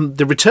by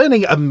the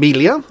returning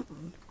Amelia,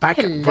 back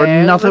for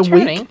another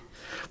week.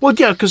 Well,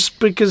 yeah,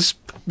 because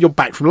you're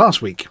back from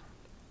last week.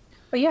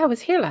 Oh yeah, I was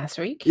here last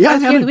week. Yeah, I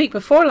was here the week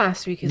before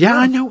last week as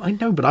well. Yeah, I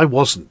know, but I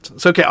wasn't.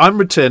 It's okay. I'm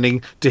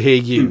returning to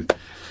hear you.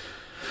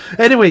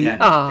 Anyway,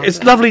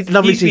 it's lovely to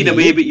hear. He's been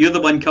away, but you're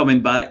the one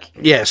coming back.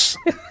 Yes.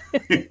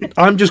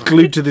 I'm just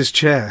glued to this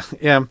chair.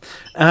 Yeah.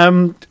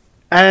 And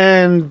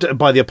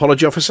by the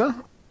apology officer.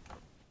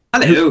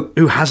 Hello.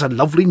 Who has a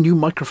lovely new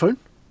microphone.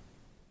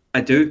 I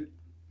do.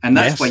 And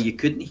that's why you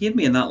couldn't hear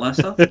me in that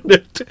last article.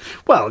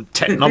 Well,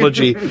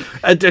 technology.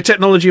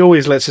 Technology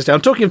always lets us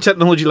down. Talking of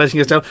technology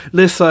letting us down,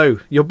 Litho,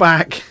 you're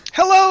back.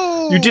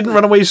 Hello! You didn't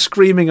run away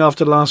screaming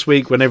after last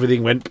week when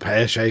everything went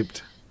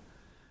pear-shaped.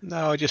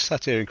 No, I just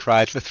sat here and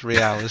cried for 3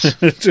 hours.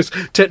 Just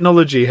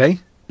technology, hey?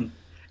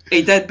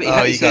 He did, but he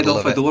hit his head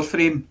off a door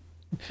frame,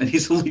 and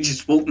he's only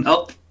just woken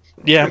up.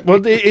 Yeah,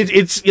 well,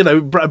 it's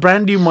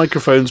brand new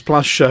microphones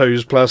plus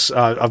shows plus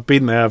I've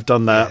been there, I've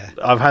done that,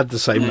 I've had the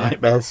same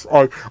nightmares.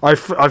 I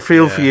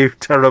feel for you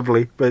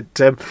terribly, but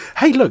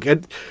hey, look,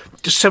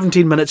 just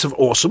 17 minutes of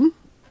awesome.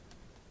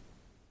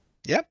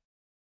 Yep.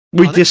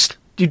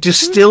 You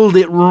distilled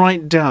it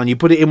right down. You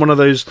put it in one of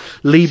those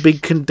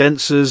Liebig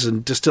condensers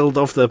and distilled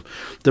off the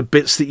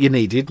bits that you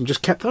needed and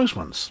just kept those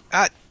ones.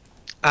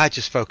 I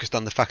just focused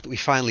on the fact that we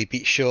finally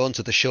beat Sean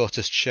to the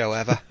shortest show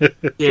ever.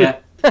 Yeah.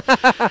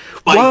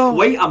 By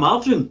quite a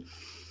margin.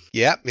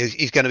 Yeah,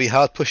 he's going to be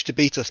hard pushed to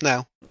beat us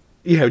now.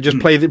 Yeah, just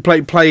play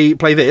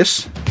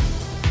this.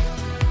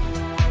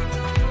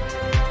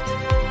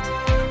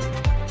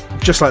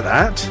 Just like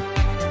that.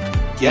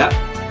 Yeah.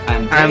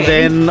 And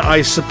then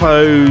I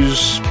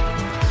suppose...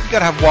 You've got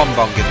to have one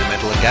bong in the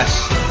middle, I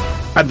guess.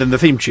 And then the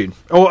theme tune.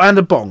 And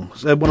a bong.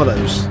 One of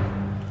those.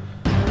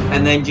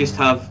 And then just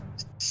have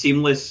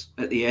Seamless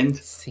at the end.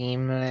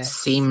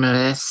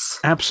 Seamless.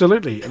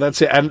 Absolutely.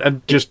 That's it.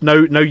 And just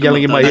no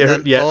yelling in my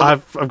ear. Yeah,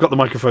 I've got the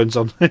microphones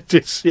on.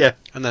 Just, yeah.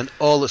 And then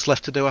all that's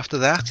left to do after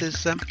that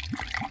is...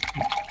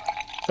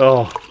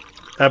 Oh,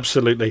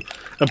 absolutely.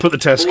 And put the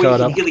test card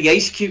up. You can hear the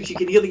ice cubes. You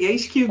can hear the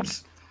ice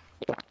cubes.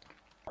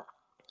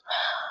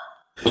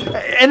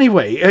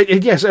 Anyway,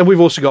 yes, and we've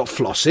also got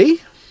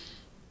Flossie.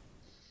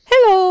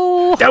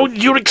 Hello. Oh,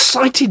 you're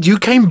excited. You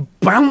came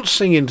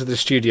bouncing into the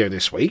studio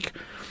this week.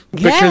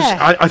 Because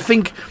I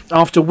think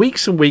after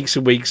weeks and weeks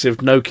and weeks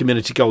of no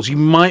community goals, you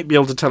might be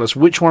able to tell us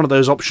which one of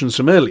those options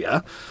from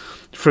earlier,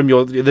 from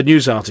the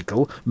news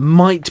article,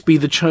 might be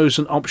the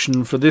chosen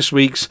option for this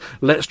week's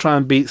Let's Try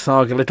and Beat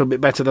Tharg a little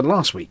bit better than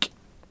last week.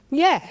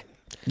 Yeah.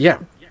 Yeah.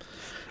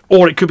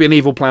 Or it could be an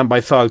evil plan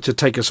by Tharg to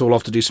take us all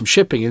off to do some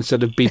shipping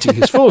instead of beating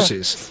his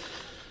forces,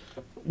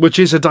 which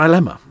is a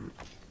dilemma.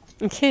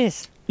 It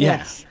is. Yeah.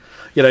 Yes.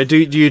 You know, do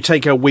you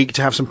take a week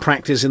to have some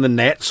practice in the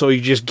nets, or you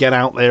just get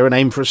out there and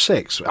aim for a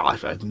 6? Well, I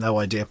have no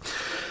idea.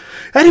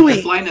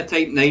 Anyway, flying a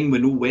Type 9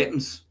 with no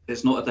weapons,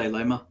 it's not a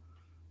dilemma.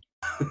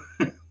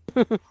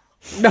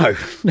 No.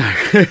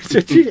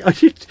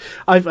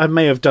 I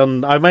may have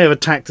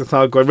attacked the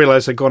Tharg. I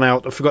realised I'd gone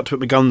out. I forgot to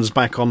put my guns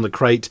back on the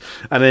crate,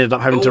 and ended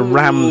up having to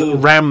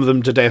ram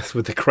them to death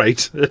with the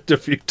crate a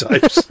few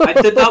times.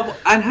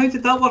 And how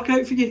did that work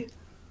out for you?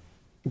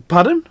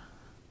 Pardon?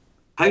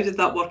 How did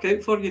that work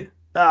out for you?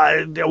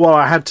 Well,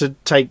 I had to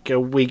take a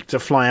week to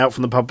fly out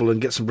from the bubble and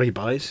get some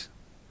rebuys.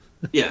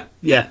 Yeah.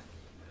 Yeah.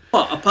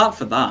 But apart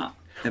from that...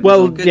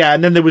 Well, yeah,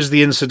 and then there was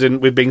the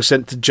incident with being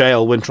sent to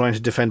jail when trying to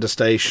defend a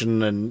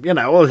station, and Yeah.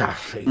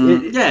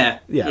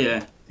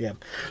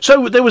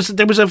 So there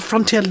was a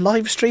Frontier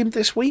live stream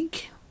this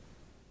week.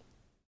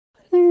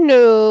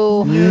 No.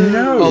 Oh,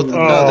 no,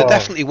 there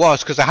definitely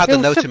was, because I had the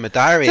note in my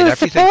diary and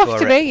everything supposed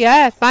for to it. be,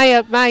 yeah.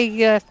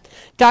 My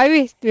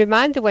diary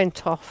reminder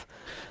went off.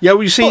 Yeah,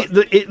 well, you see,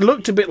 it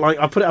looked a bit like...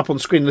 I put it up on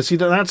screen. Let's see,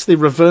 that's the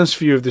reverse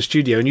view of the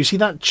studio, and you see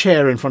that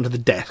chair in front of the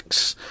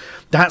desks.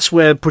 That's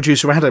where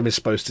Producer Adam is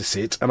supposed to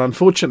sit, and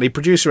unfortunately,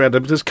 Producer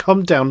Adam has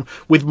come down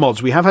with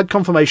mods. We have had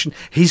confirmation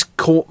he's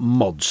caught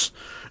mods,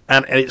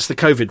 and it's the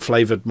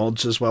COVID-flavoured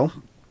mods as well.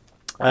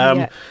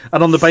 And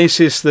on the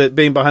basis that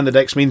being behind the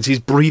decks means he's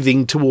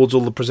breathing towards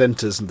all the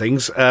presenters and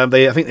things, I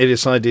think they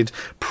decided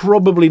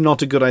probably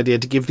not a good idea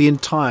to give the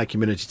entire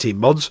community team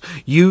mods.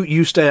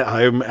 You stay at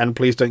home and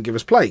please don't give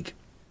us plague.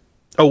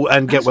 Oh,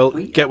 and get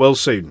well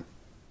soon.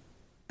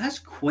 That's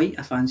quite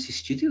a fancy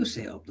studio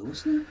setup, though,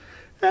 isn't it?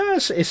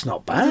 It's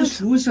not bad.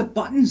 Those rows of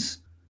buttons.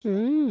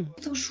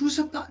 Those rows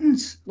of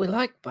buttons. We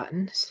like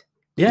buttons.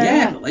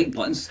 Yeah, I like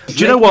buttons. Do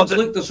you know what?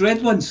 Look, there's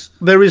red ones.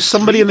 There is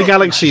somebody in the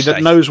galaxy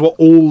that knows what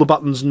all the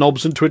buttons,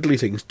 knobs, and twiddly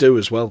things do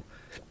as well.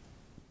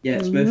 Yeah,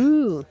 it's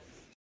smooth.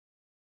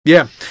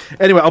 Yeah.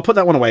 Anyway, I'll put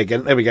that one away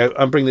again. There we go.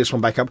 I'll bring this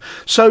one back up.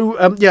 So,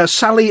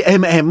 Sally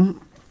MM,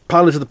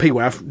 pilot of the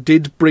PWAF,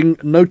 did bring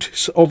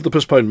notice of the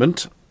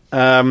postponement.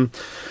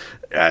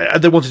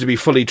 They wanted to be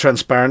fully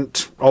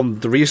transparent on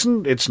the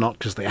reason. It's not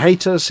because they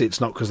hate us.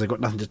 It's not because they've got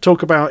nothing to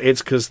talk about.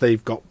 It's because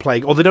they've got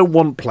plague, or they don't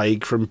want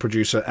plague from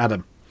producer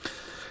Adam.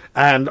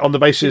 And on the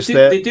basis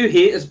they do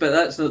hate us, but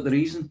that's not the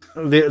reason.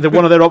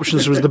 One of their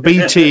options was the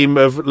B team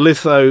of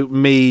Litho,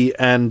 me,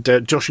 and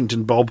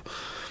Joshington Bob.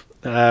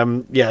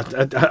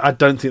 I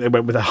don't think they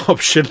went with that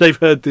option. They've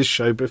heard this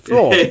show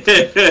before.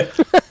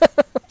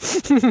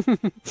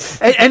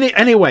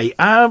 Anyway,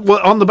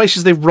 on the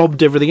basis they've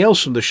robbed everything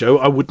else from the show,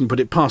 I wouldn't put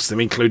it past them,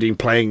 including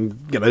playing,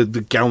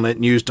 the Galnet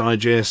News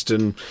Digest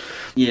and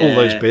all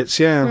those bits.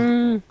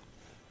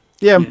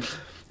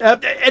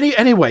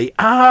 Anyway,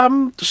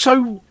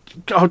 so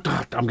I'm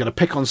going to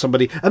pick on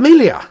somebody.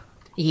 Amelia.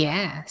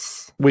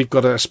 Yes. We've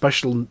got a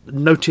special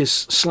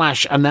notice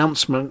 /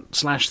 announcement /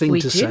 thing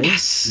to say.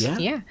 Yes.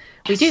 Yeah,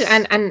 we do.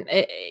 And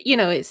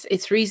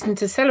it's reason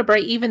to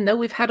celebrate, even though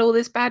we've had all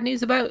this bad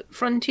news about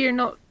Frontier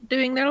not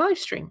doing their live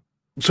stream.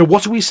 So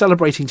what are we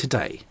celebrating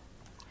today?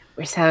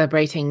 We're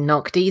celebrating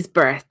Nocti's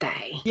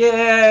birthday.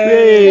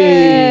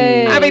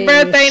 Yay! Happy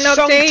birthday,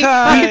 Nocti!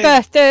 Happy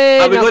birthday,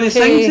 Are we going to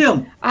sing to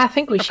him? I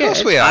think we should. Of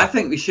course we are. I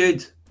think we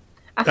should.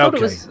 I thought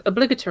it was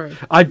obligatory.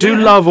 I do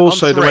love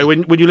also the way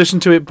when you listen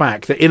to it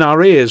back that in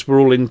our ears we're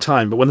all in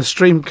time, but when the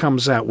stream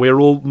comes out we're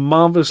all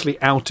marvellously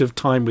out of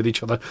time with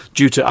each other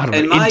due to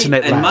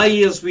internet lag. In my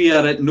ears we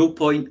are at no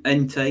point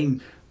in time.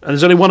 And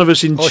there's only one of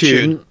us in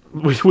tune.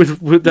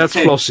 With that's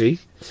Flossie.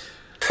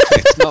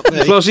 It's not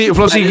me.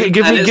 Flossie,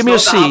 give me a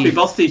C. Happy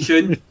birthday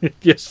tune.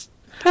 Yes.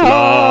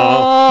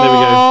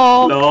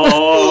 Oh. There we go.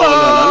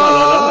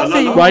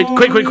 Right,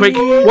 quick.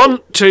 1,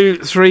 2,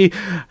 3.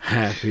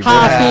 Happy birthday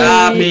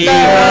Happy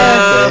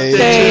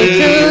birthday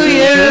to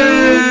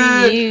you.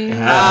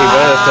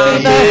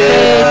 Happy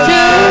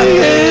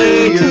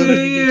birthday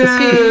to you.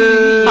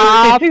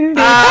 Happy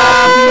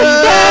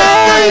birthday.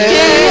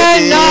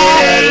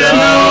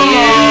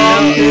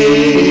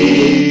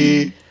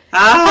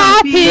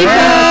 Happy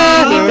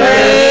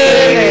birthday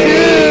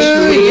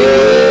to you.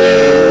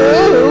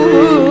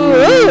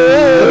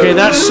 Okay,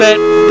 that has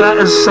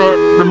set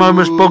the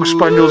Momus Bog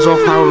Spaniels off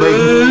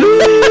howling.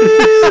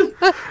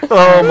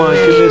 Oh my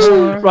goodness.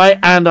 Right,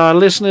 and our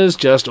listeners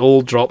just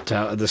all dropped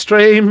out of the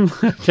stream.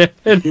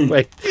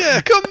 Anyway. Yeah,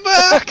 come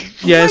back!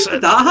 Yes. How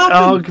did that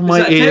happen? Oh, my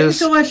Is that a ears.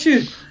 technical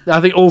issue? I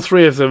think all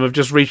three of them have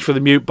just reached for the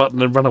mute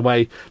button and run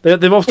away.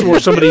 They've often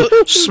watched somebody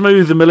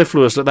smooth the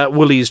mellifluous like that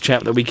Woolies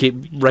chap that we keep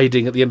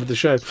raiding at the end of the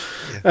show.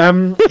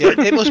 Yeah,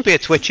 it must be a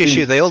Twitch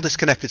issue. They all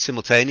disconnected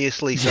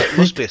simultaneously, so it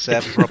must be a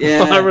server problem.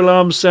 Yeah. Fire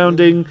alarm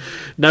sounding.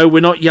 No,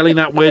 we're not yelling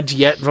that word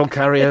yet,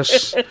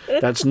 Volcarius.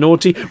 That's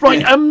naughty.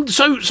 Right,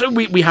 so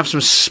we have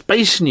some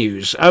space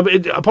news.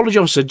 Apology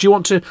officer, do you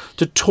want to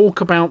talk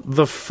about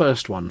the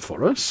first one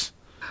for us?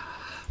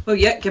 Well,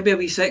 yeah, give me a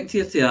wee second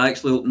here to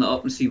actually open it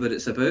up and see what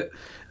it's about.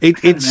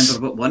 It's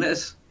Remember what one it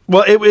is?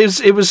 well, it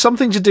was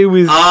something to do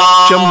with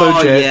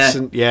jumbo jets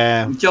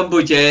and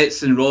Jumbo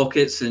jets and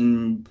rockets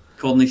and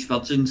Cornish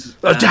virgins.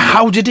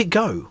 How did it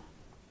go?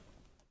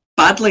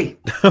 Badly.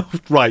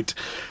 Right.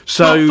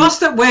 So Well,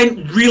 first it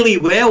went really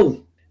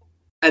well,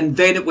 and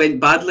then it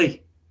went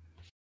badly.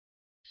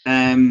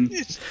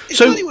 It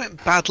So- only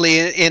went badly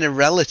in a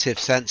relative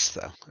sense,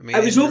 though. I mean,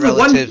 It was in a over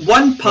relative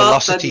one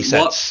part velocity didn't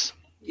work. sense.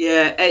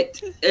 Yeah,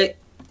 it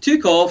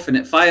took off and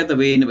it fired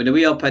away and it went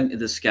away up into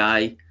the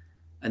sky,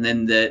 and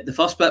then the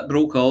first bit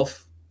broke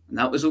off, and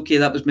that was okay.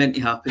 That was meant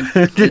to happen.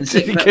 Then the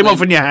second it bit came went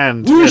off in your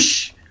hand.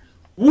 whoosh,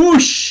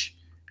 whoosh,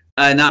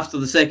 and after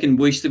the second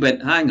whoosh, they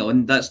went, "Hang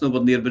on, that's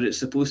nowhere near where it's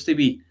supposed to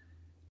be."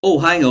 Oh,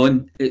 hang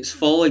on, it's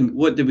falling.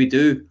 What do we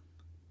do?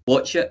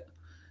 Watch it.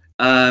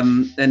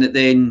 And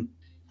then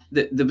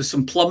there was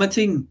some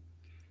plummeting,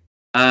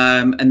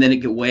 and then it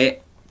got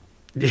wet.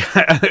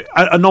 Yeah,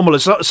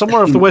 anomalous.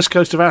 Somewhere off the west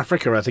coast of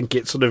Africa, I think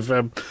it sort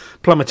of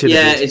plummeted.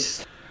 Yeah, a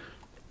bit.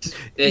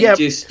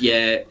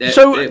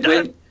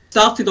 it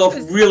started off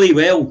really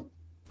well.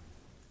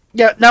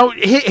 Yeah. Now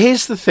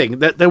here's the thing: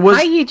 that there was.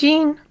 Hi,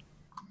 Eugene.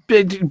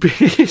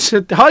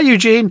 Hi,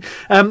 Eugene.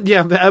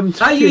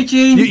 Hi,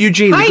 Eugene.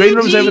 Eugene, Hi, the green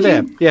room's over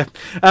there. Eugene. Yeah.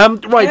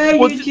 Right. Hey,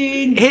 well,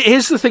 Eugene.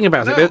 Here's the thing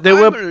about No, it. There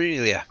I'm were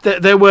Aurelia.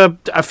 there were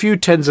a few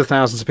tens of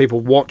thousands of people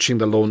watching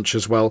the launch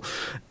as well,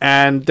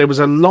 and there was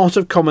a lot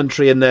of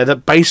commentary in there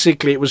that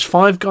basically it was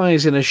five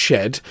guys in a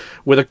shed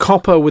with a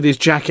copper with his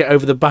jacket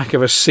over the back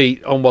of a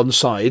seat on one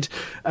side,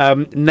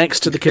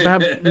 next to the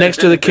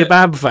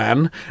kebab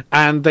van,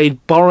 and they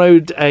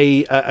borrowed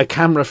a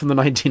camera from the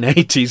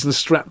 1980s and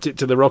strapped it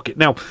to the rocket.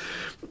 Now,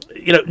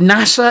 you know,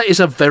 NASA is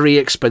a very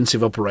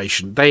expensive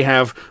operation. They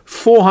have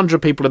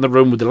 400 people in the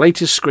room with the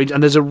latest screens,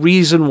 and there's a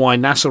reason why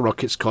NASA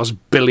rockets cost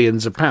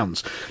billions of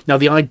pounds. Now,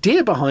 the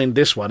idea behind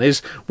this one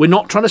is we're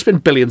not trying to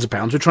spend billions of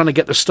pounds, we're trying to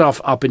get the stuff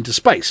up into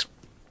space,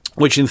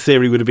 which in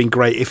theory would have been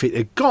great if it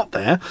had got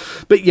there.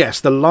 But yes,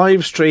 the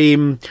live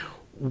stream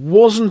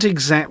wasn't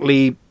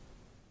exactly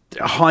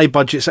high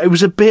budget. So it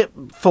was a bit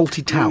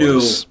faulty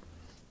towers.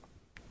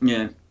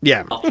 Yeah.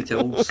 Yeah.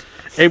 Architects.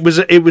 It was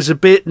a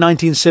bit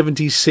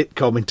 1970s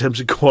sitcom in terms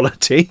of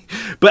quality,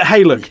 but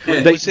hey, look,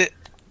 they,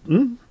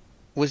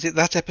 Was it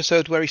that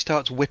episode where he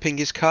starts whipping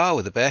his car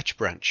with a birch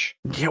branch?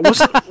 yeah,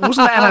 wasn't that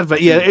an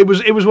advert? Yeah, it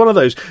was one of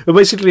those. But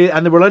basically,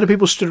 and there were a load of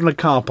people stood in a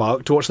car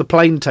park to watch the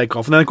plane take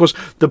off, and then of course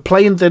the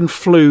plane then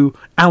flew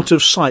out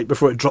of sight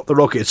before it dropped the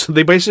rockets. So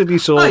they basically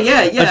saw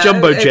a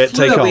jumbo jet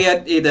flew take away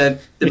off. into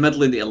the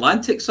middle of the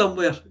Atlantic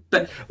somewhere.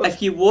 But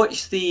if you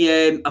watch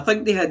the, I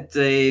think they had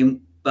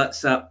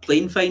that's that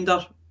plane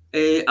finder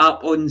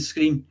app on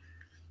screen.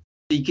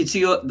 You could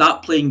see that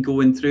plane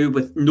going through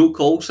with no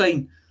call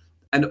sign,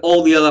 and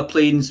all the other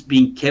planes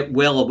being kept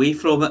well away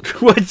from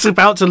it. Well, it's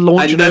about to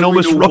launch And an now we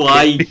enormous know rocket.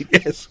 why.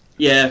 Yes.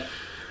 Yeah.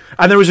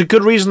 And there was a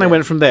good reason they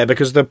went from there,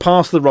 because the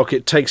path of the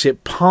rocket takes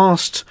it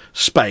past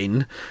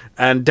Spain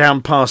and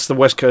down past the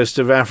west coast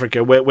of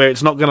Africa, where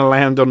it's not going to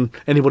land on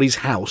anybody's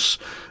house.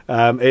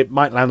 It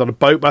might land on a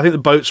boat, but I think the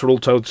boats are all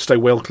told to stay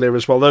well clear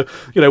as well. Though,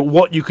 you know,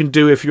 what you can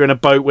do if you're in a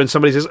boat when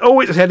somebody says, "Oh,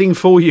 it's heading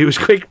for you," is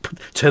quick,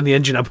 turn the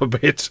engine up a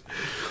bit.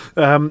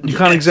 You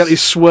can't exactly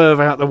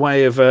swerve out the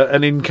way of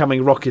an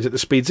incoming rocket at the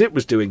speeds it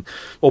was doing,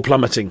 or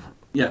plummeting.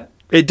 Yeah.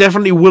 It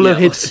definitely will have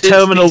hit it's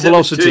terminal speeds it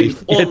was velocity.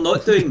 doing, or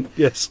not doing.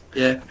 Yes.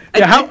 Yeah. Yeah,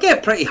 It how- did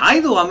get pretty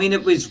high though. I mean,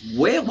 it was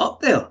well up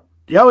there.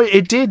 Yeah,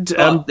 it did.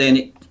 But then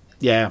it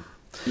Yeah.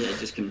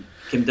 just came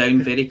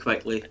down very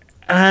quickly.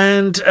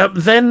 And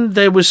then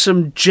there was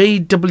some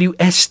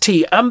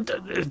JWST.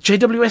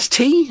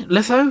 JWST,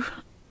 Litho?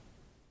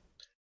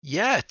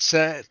 Yeah, it's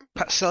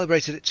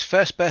celebrated its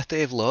first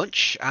birthday of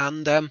launch,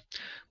 and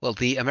well,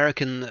 the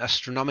American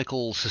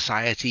Astronomical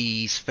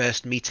Society's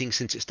first meeting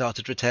since it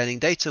started returning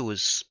data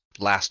was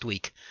last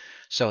week.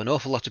 So an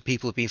awful lot of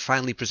people have been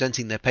finally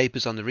presenting their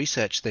papers on the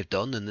research they've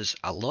done, and there's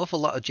an awful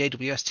lot of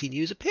JWST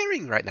news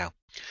appearing right now.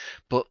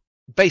 But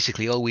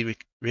basically all we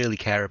really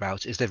care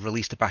about is they've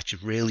released a batch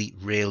of really,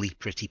 really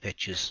pretty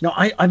pictures. No,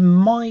 I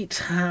might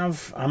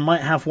have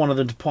one of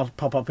them to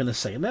pop up in a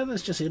second. No,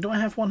 let's just see. Do I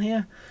have one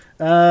here?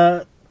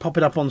 Pop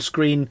it up on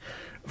screen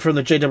from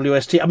the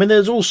JWST. I mean,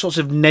 there's all sorts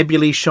of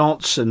nebulae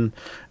shots, and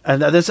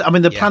there's. I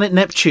mean, the planet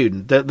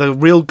Neptune, the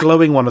real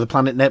glowing one of the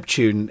planet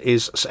Neptune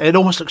it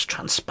almost looks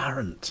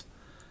transparent.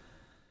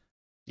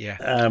 Yeah,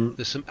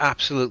 there's some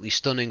absolutely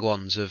stunning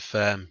ones of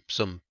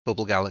some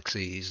bubble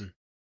galaxies, and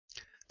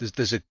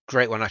there's a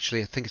great one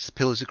actually. I think it's the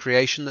Pillars of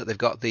Creation that they've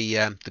got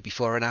the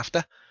before and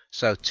after.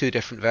 So 2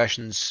 different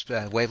versions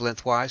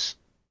wavelength wise.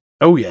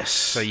 Oh yes.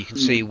 So you can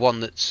see one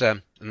that's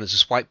and there's a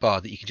swipe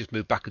bar that you can just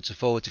move backwards and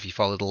forwards if you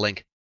follow the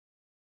link.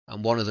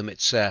 And one of them,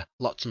 it's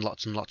lots and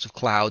lots and lots of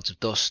clouds of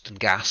dust and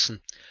gas, and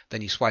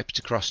then you swipe it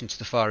across into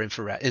the far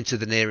infrared, into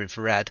the near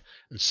infrared,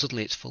 and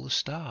suddenly it's full of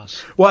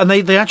stars. Well, and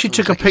they actually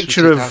took a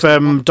picture of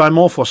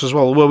Dimorphos as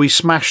well, where we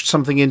smashed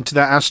something into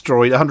that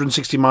asteroid,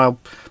 160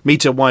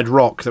 meter wide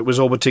rock that was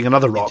orbiting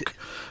another rock,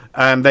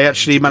 and they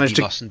actually managed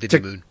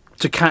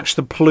to catch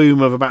the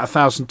plume of about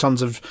 1,000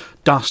 tons of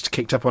dust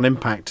kicked up on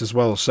impact as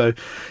well. So,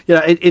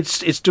 yeah,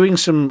 it's doing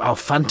some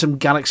Phantom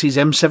Galaxies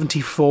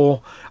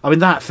M74. I mean,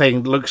 that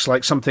thing looks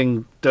like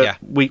something that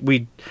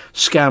we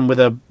scan with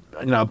a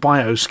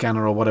bioscanner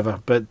or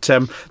whatever. But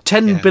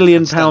 £10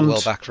 billion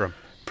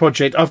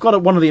project. I've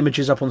got one of the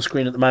images up on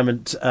screen at the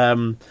moment. I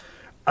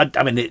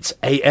mean, it's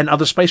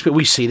another space, but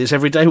we see this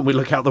every day when we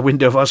look out the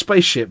window of our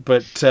spaceship.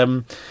 But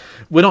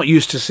we're not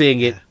used to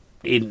seeing it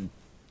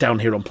down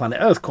here on planet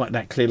Earth quite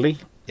that clearly.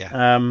 Yeah.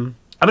 I mean,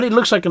 it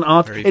looks like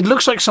it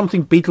looks like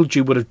something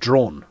Betelgeuse would have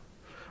drawn,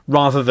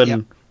 rather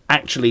than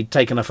actually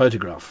taken a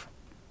photograph.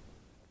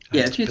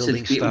 Yeah, if you'd said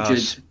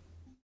Betelgeuse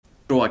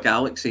draw a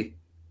galaxy,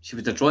 she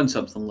would have drawn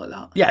something like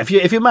that. Yeah, if you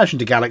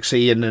imagined a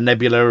galaxy and a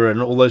nebula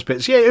and all those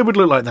bits, yeah, it would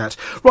look like that.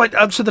 Right.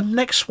 So the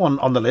next one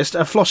on the list,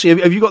 Flossie,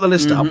 have you got the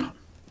list up?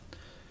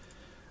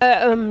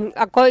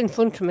 I've got it in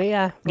front of me.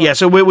 Yeah. Yeah.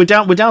 So we're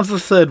down to the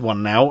third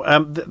one now.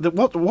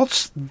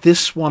 What's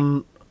this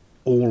one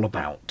all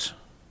about?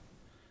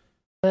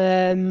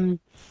 Let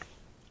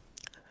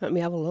me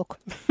have a look.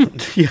 Do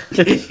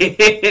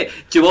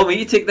you want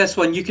me to take this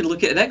one? You can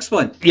look at the next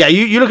one. Yeah,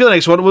 you look at the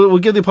next one. We'll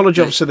give the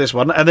apology officer this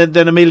one, and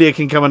then Amelia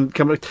can come.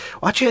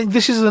 Actually,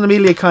 this is an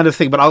Amelia kind of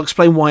thing, but I'll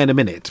explain why in a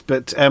minute.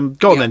 But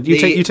go on then. You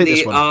take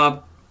this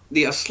one.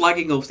 They are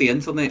slagging off the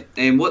internet,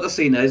 and what they're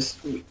saying is,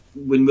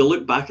 when we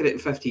look back at it in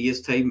 50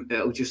 years' time,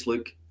 it'll just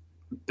look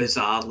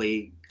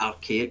bizarrely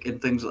archaic and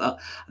things like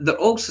that. They're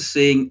also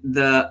saying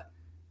that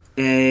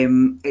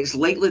it's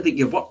likely that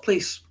your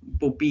workplace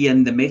will be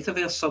in the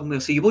metaverse somewhere,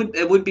 so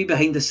it won't be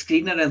behind the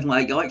screen or anything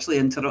like that. You'll actually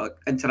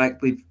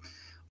interact with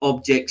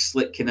objects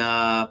like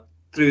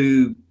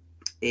through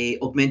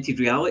augmented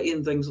reality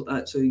and things like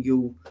that. So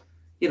you'll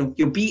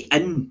be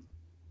in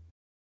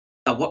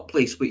a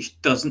workplace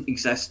which doesn't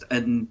exist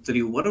in the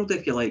real world,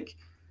 if you like.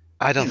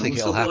 I don't think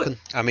it'll happen.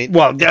 I mean,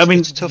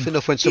 it's tough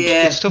enough when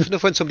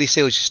somebody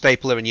steals your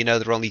stapler and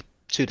they're only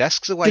 2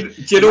 desks away.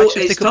 Do you know,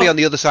 they could be on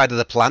the other side of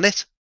the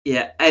planet.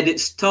 Yeah, and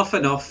it's tough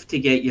enough to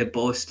get your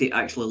boss to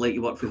actually let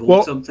you work from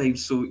home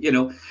sometimes. So,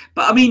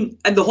 but I mean,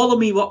 in the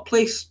HoloMe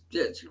workplace,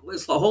 it's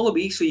like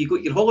HoloMe. So you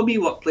got your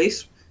HoloMe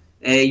workplace,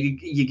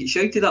 you get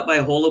shouted at by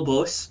a Holo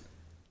boss,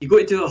 you go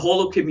to do a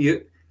Holo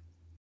commute,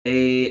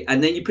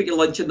 and then you put your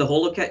lunch in the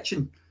Holo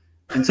kitchen,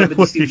 and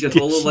somebody steals your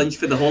Holo lunch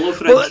for the Holo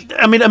fridge. Well,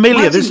 I mean,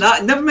 Amelia,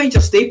 never mind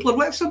your stapler.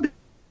 What if somebody?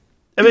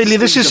 Amelia,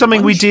 this is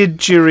something we did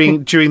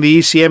during the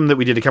ECM that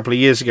we did a couple of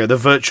years ago, the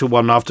virtual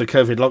one after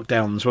COVID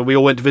lockdowns, where we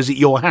all went to visit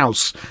your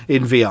house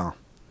in VR.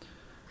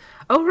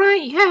 Oh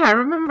right, yeah, I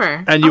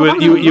remember. And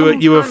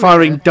you were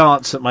firing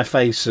darts at my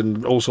face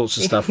and all sorts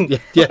of stuff.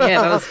 Yeah,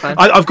 that was fun.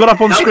 I've got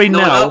up on screen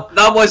now.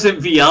 That wasn't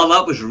VR.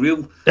 That was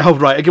real. Oh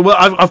right. Okay, well,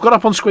 I've got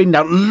up on screen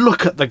now.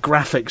 Look at the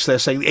graphics. They're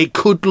saying it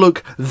could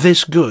look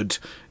this good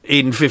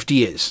in 50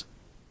 years.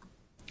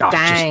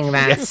 Dang,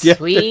 that's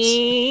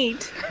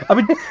sweet. I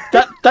mean,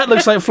 that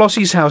looks like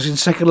Flossie's house in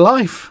Second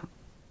Life.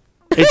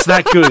 It's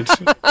that good.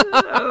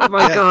 Oh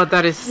my god,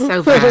 that is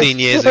so bad. 15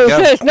 years ago.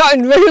 It's not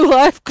in real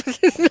life.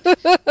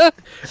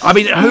 I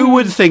mean, who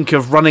would think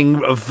of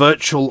running a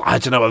virtual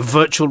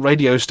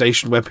radio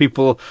station where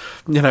people,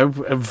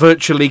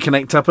 virtually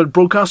connect up and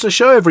broadcast a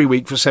show every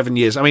week for 7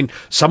 years? I mean,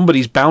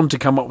 somebody's bound to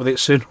come up with it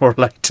sooner or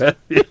later.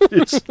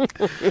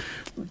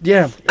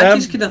 Yeah. I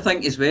just kind of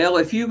think as well,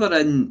 if you were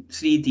in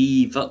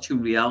 3D virtual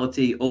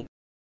reality or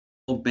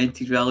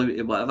augmented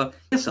reality or whatever,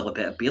 you'd still a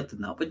better beard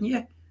than that, wouldn't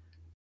you?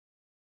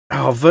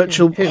 Oh,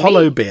 virtual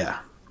Holo beer.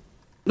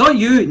 Not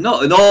you,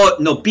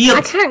 no beard.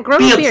 I can't grow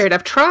a beard.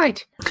 I've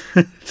tried.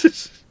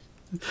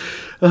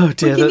 Oh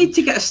dear. Well, you need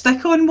to get a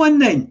stick-on one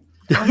then.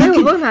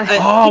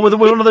 With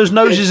one of those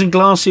noses and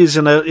glasses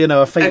and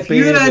a fake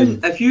beard.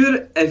 If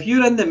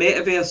you're in the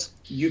metaverse,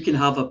 you can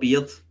have a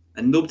beard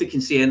and nobody can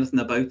say anything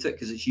about it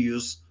because it's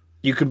yours.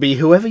 You can be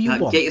whoever you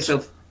want.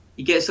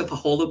 You get yourself a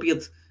Holo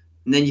beard,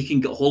 and then you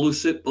can get Holo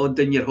soup on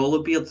your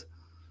Holo beard.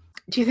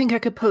 Do you think I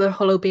could pull a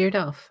Holo beard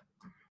off?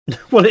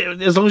 Well,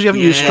 as long as you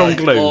haven't used strong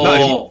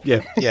glue.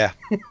 Yeah.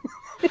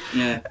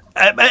 Yeah.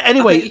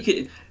 Anyway, I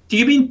think do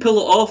you mean pull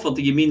it off, or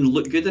do you mean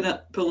look good in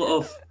it? Pull it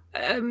off.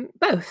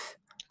 Both.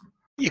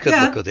 You could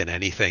Yeah. look good in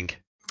anything.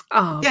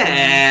 Oh,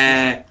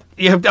 Yeah.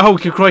 yeah. Oh,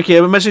 crikey!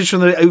 A message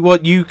from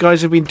what you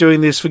guys have been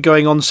doing this for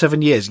going on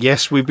 7 years.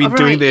 Yes, we've been All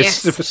doing right,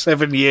 this yes. for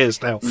 7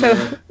 years now. So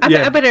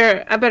Yeah.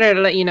 I better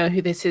let you know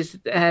who this is.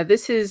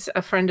 This is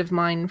a friend of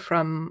mine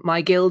from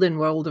my guild in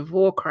World of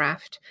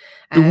Warcraft.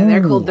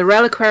 They're called the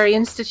Reliquary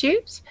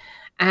Institute,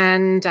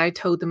 and I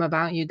told them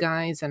about you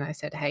guys, and I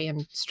said, "Hey,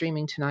 I'm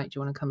streaming tonight. Do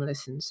you want to come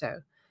listen?"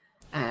 So,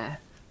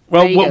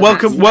 Well, there you go.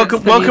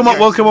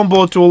 welcome on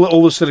board to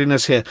all the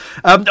silliness here.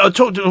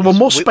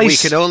 More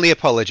space. We can only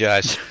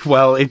apologise.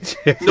 Well,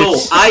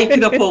 No, I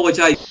can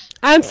apologise.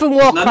 I'm from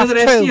Warcraft None of the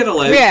rest of you are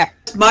allowed. Yeah.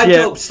 It's my Yeah.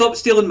 job. Stop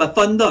stealing my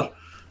thunder.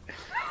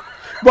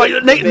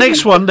 Right,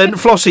 next one then,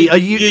 Flossie. Are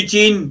you?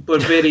 Eugene, we're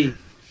very,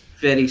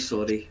 very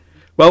sorry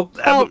Well,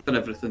 for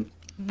everything.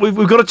 we've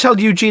got to tell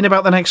Eugene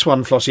about the next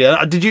one, Flossie.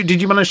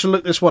 Did you manage to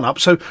look this one up?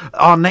 So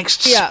our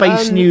next Yeah,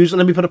 space news.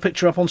 Let me put a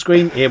picture up on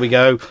screen. Here we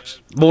go.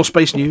 More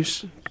space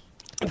news.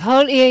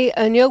 Apparently,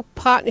 a new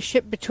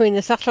partnership between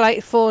the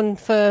satellite phone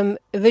firm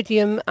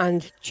Iridium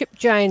and chip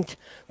giant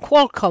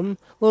Qualcomm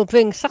will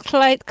bring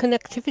satellite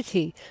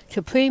connectivity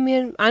to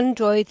premium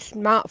Android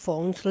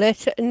smartphones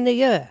later in the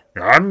year.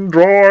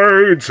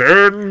 Androids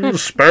in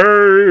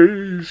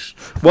space.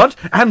 What?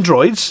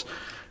 Androids?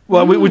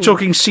 Well, we're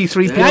talking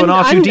C3PO and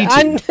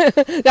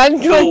R2D2.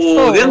 Android Oh,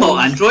 phones. they're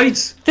not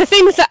androids. The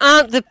things that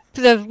aren't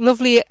the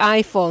lovely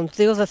iPhones,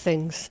 the other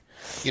things.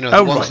 You know, Oh,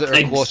 the ones right.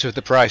 that are a quarter of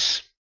the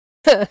price.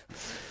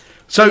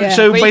 So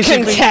Yeah, we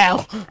can basically,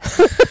 tell.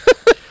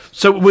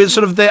 so we're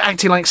sort of they're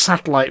acting like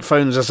satellite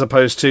phones as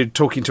opposed to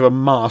talking to a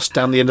mast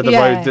down the end of the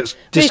Yeah. road that's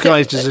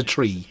disguised as a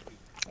tree.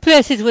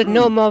 Places with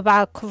no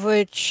mobile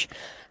coverage,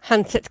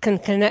 handsets can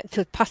connect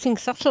with passing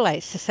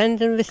satellites to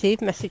send and receive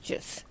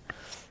messages.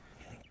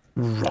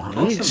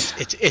 Right.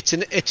 It's I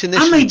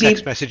initially might be-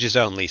 text messages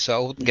only, so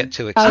I wouldn't get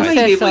too I I excited. would might,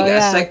 say be able so, to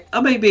get yeah.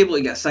 I might be able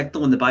to get a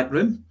signal in the back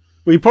room.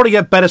 Well, you probably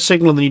get better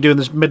signal than you do in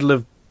the middle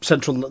of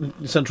central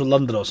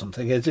London or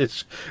something.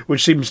 It's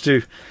which seems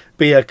to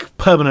be a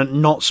permanent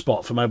not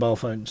spot for mobile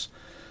phones.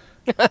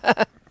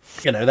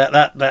 You know,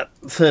 that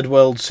third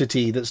world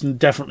city that's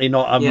definitely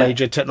not a Yeah.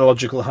 major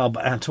technological hub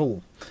at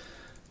all.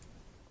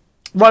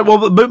 Right,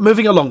 well,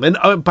 moving along then,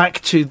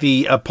 back to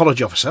the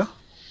apology officer.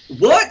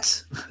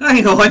 What?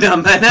 Hang on a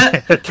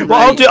minute.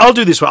 Well, I'll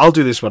do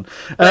this one.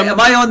 Right, am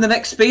I on the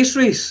next space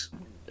race?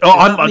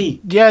 Oh, Is that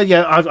me?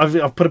 yeah.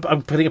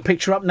 I'm putting a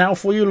picture up now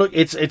for you. Look,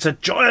 it's a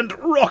giant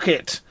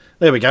rocket.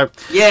 There we go.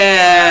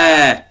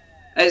 Yeah,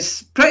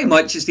 it's pretty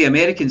much it's the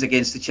Americans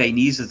against the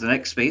Chinese as the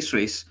next space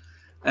race,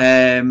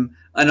 and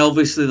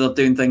obviously they're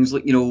doing things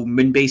like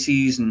moon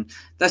bases, and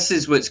this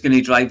is what's going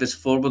to drive us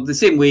forward. The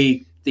same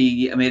way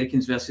the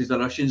Americans versus the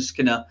Russians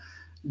kind of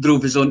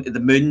drove us onto the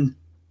moon.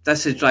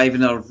 This is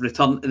driving our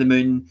return to the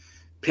moon,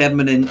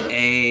 permanent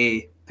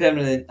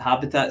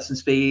habitats in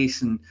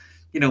space, and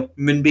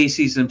moon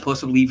bases, and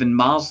possibly even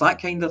Mars,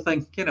 that kind of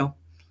thing.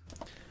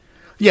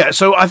 Yeah,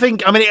 so I mean,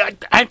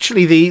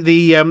 actually,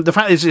 the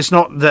fact is, it's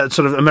not that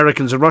sort of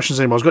Americans and Russians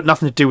anymore. It's got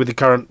nothing to do with the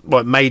current,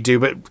 well, it may do,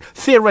 but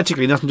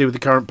theoretically nothing to do with the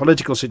current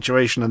political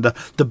situation and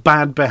the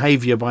bad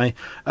behaviour by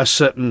a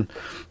certain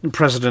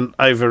president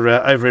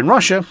over in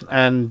Russia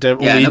and all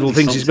the evil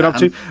things he's been up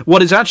to.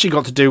 What it's actually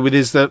got to do with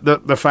is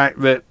the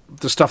fact that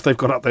the stuff they've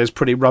got up there is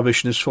pretty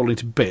rubbish and is falling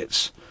to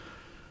bits.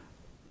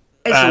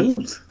 It's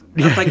old.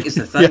 I think it's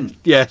the thing.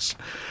 Yes.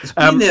 It's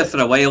been there for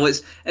a while.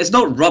 It's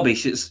not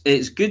rubbish.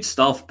 It's good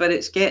stuff, but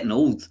it's getting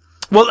old.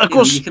 Well, of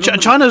course, you can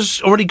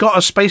China's already got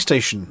a space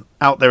station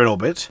out there in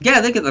orbit. Yeah,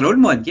 they get their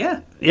own one. Yeah,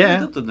 Yeah.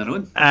 they've done their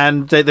own.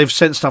 And they've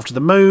sent stuff to the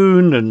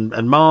moon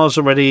and Mars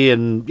already,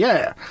 and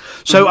yeah.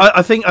 So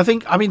I think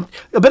I mean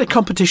a bit of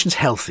competition's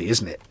healthy,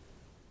 isn't it?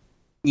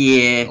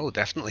 Yeah. Oh,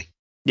 definitely.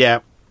 Yeah,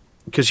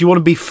 because you want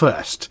to be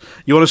first.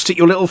 You want to stick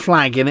your little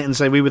flag in it and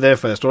say we were there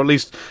first, or at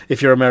least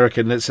if you're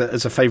American, it's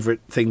a favourite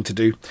thing to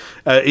do.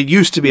 It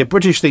used to be a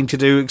British thing to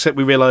do, except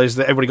we realised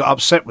that everybody got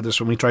upset with us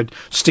when we tried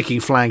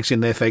sticking flags in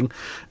their thing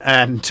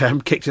and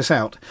kicked us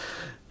out.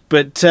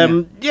 But I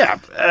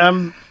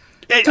mean,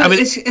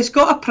 It's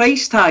got a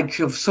price tag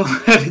of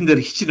somewhere in the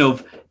region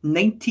of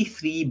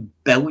 $93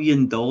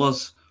 billion,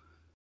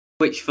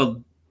 which for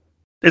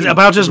it's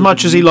about as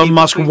much as Elon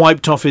Musk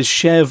wiped off his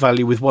share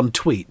value with one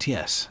tweet.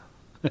 Yes.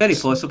 very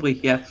possibly,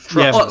 yeah.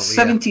 Yeah. Oh,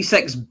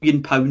 £76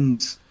 billion.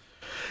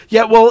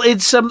 Yeah, well,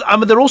 it's. I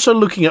mean, they're also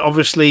looking at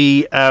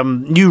obviously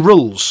new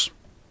rules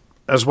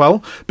as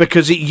well,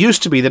 because it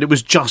used to be that it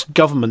was just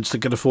governments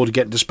that could afford to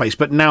get into space,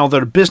 but now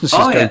there are businesses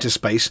going to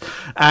space,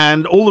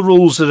 and all the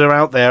rules that are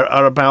out there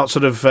are about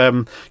sort of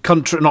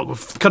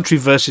country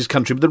versus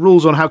country, but the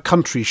rules on how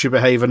countries should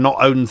behave and not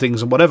own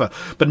things and whatever.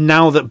 But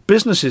now that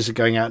businesses are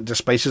going out into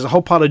space, there's a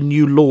whole pile of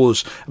new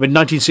laws. I mean,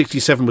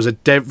 1967 was a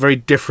very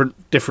different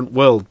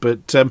world,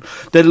 but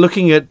they're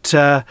looking at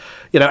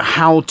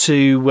how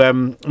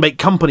to make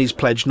companies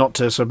pledge not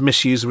to sort of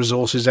misuse the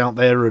resources out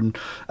there and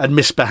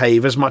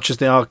misbehave as much as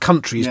they are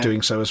countries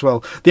doing so as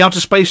well. The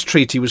Outer Space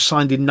Treaty was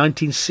signed in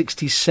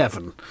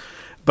 1967.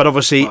 but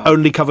obviously Wow.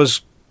 only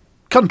covers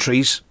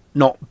countries,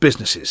 not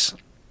businesses.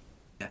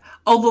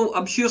 Although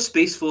I'm sure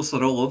Space Force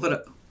are all over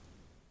it.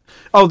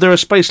 Oh, there are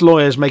space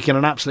lawyers making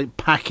an absolute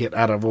packet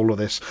out of all of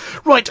this.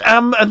 Right,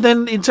 and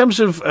then in terms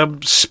of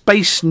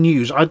space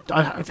news, I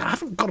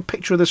haven't got a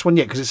picture of this one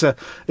yet because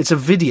it's a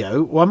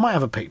video. Well, I might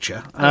have a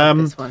picture.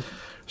 This one.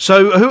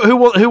 So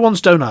who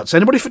wants donuts?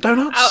 Anybody for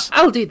donuts?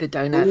 I'll do the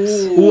donuts.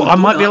 Ooh, I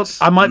might be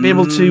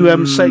able to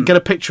Mm. get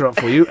a picture up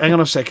for you. Hang on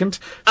a second.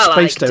 I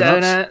Space like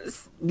donuts.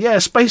 donuts. Yeah,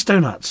 space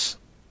donuts.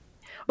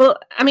 Well,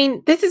 I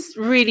mean, this is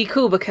really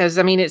cool because,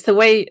 I mean, it's the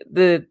way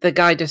the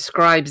guy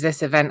describes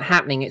this event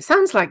happening. It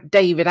sounds like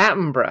David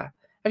Attenborough.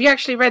 Have you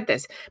actually read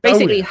this?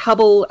 Basically, yeah.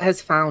 Hubble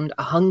has found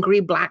a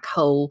hungry black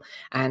hole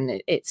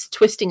and it's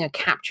twisting a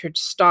captured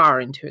star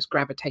into its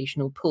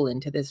gravitational pull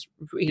into this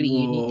really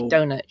unique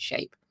donut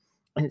shape.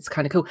 And it's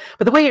kind of cool.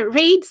 But the way it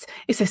reads,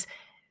 it says,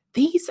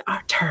 these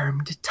are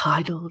termed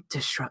tidal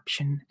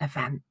disruption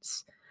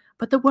events.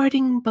 But the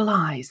wording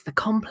belies the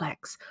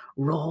complex,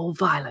 raw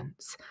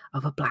violence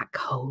of a black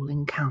hole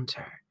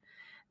encounter.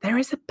 There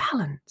is a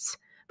balance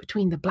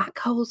between the black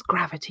hole's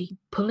gravity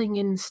pulling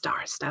in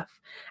star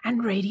stuff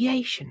and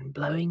radiation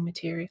blowing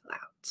material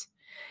out.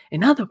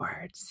 In other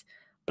words,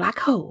 black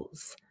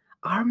holes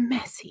are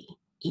messy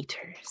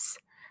eaters.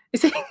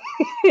 It's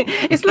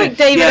like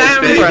David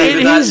Attenborough.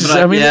 It is.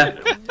 I mean,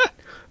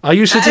 are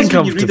you sitting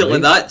When you read it comfortably?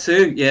 like that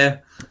too, yeah.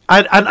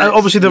 And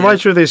obviously, the yeah.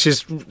 writer of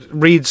this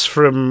reads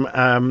from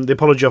the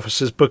Apology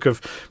Officer's book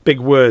of big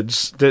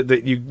words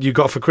that you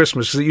got for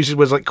Christmas, because it uses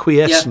words like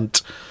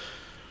quiescent.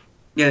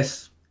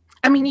 Yes.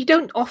 I mean, you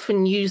don't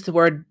often use the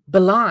word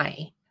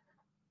belie.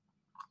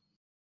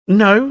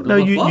 No,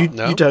 What? you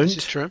No, you this is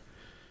don't. true.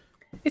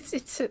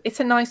 It's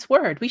a nice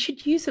word. We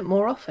should use it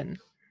more often.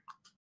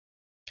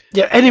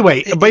 Yeah.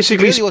 Anyway, If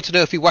basically, you really want to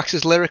know if he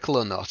waxes lyrical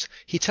or not,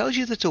 he tells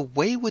you that a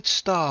wayward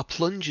star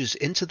plunges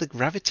into the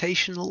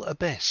gravitational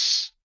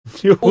abyss.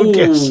 your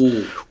guess.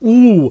 Ooh.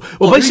 Ooh.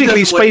 Well, Who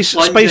basically, doesn't like space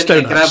plunge into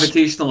a donuts.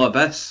 gravitational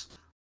abyss.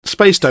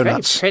 Space Very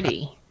donuts.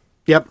 pretty.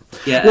 Yep.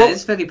 Yeah, Well,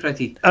 it's very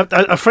pretty.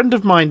 A friend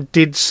of mine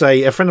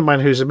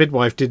who's a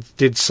midwife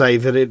did say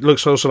that it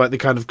looks also like the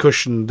kind of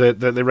cushion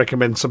that they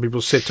recommend some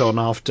people sit on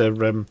after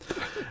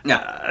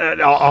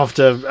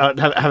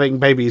having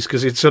babies,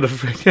 because it sort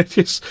of it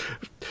just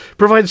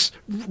provides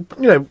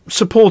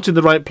support in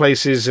the right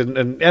places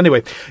and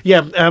anyway,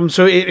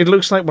 so it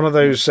looks like one of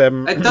those.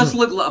 It does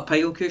look like a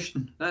pile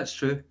cushion. That's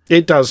true.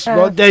 It does.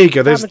 Well, there you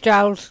go. There's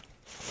Jowls.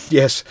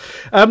 Yes.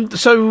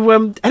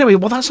 Anyway,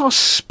 well, that's our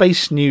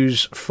space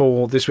news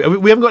for this week.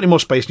 We haven't got any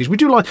more space news. We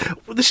do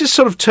this has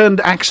sort of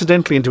turned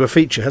accidentally into a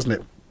feature, hasn't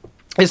it?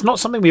 It's not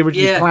something we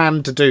originally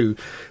planned to do,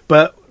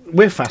 but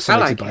we're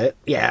fascinated by it.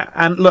 Yeah.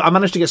 And look, I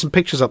managed to get some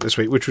pictures up this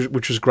week, which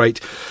was great.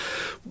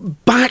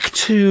 Back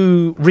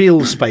to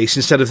real space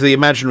instead of the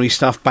imaginary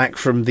stuff back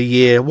from the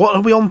year. What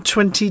are we on?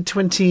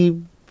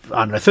 2020.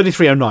 I don't know,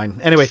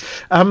 3309. Anyway,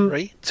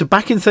 so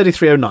back in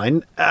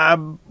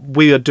 3309,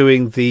 we are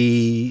doing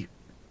the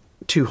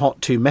Too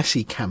Hot, Too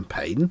Messy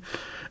campaign.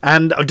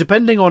 And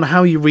depending on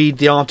how you read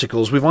the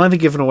articles, we've either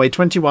given away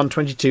 21,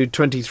 22,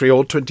 23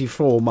 or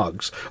 24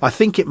 mugs. I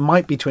think it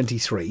might be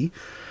 23.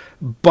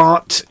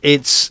 But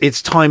it's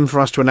time for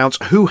us to announce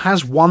who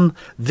has won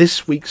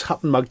this week's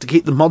Hutton mug to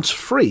keep the mods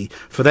free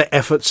for their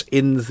efforts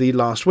in the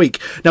last week.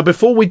 Now,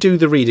 before we do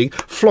the reading,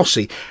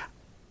 Flossie,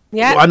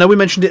 Yeah. I know we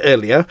mentioned it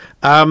earlier.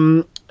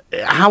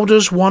 How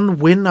does one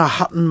win a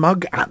Hutton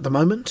mug at the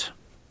moment?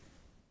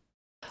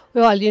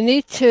 Well, you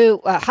need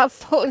to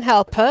have Hutton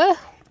Helper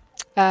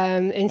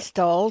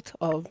installed,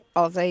 or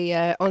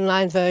the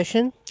online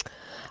version,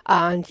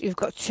 and you've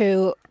got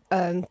to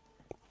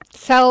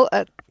sell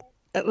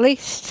at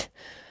least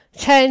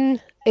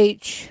 10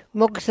 each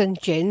mugs and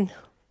gin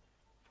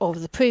over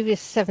the previous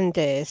 7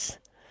 days,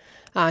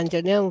 and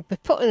your name will be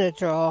put in a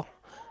draw,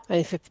 and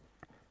if you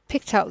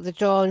picked out the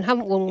draw and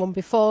haven't won one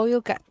before,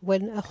 you'll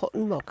win a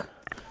Hutton mug.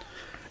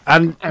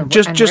 And And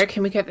just where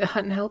can we get the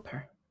Hutton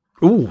Helper?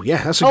 oh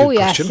yeah, that's a good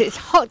question. Yes, it's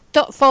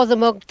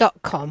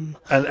hot.forthemug.com.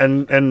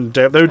 And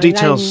there are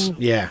details. then-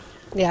 Yeah.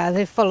 Yeah,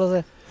 they follow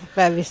the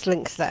various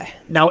links there.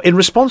 Now, in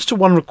response to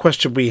one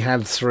question we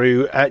had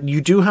through,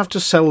 you do have to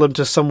sell them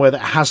to somewhere that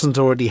hasn't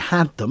already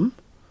had them.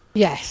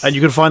 Yes. And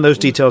you can find those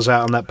details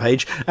out on that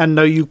page. And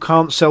no, you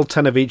can't sell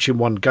 10 of each in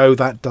one go.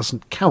 That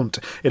doesn't count.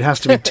 It has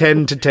to be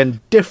 10 to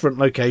 10 different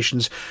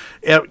locations.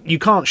 You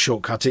can't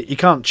shortcut it. You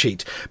can't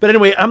cheat. But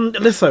anyway,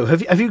 Litho,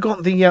 have you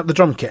got the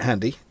drum kit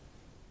handy?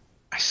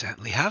 I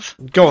certainly have.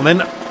 Go on then.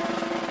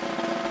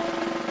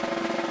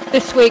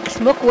 This week's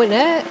mug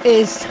winner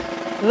is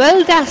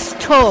Reldas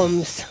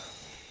Tomes.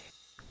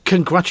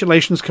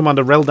 Congratulations,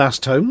 Commander Reldas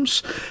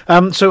Tomes.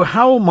 So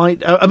how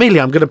might...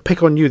 Amelia, I'm going to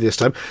pick on you this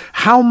time.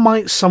 How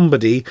might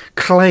somebody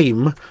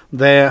claim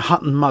their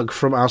Hutton mug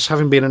from us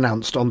having been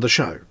announced on the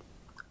show?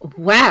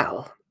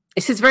 Well,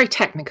 this is very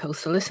technical,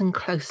 so listen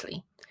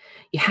closely.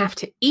 You have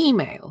to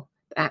email,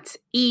 that's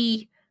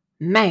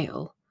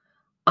email,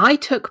 I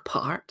took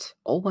part,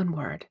 all one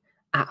word,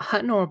 at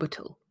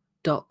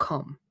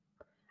huttonorbital.com.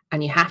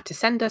 And you have to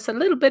send us a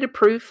little bit of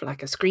proof,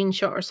 like a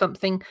screenshot or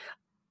something,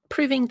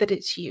 proving that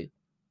it's you.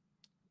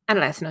 And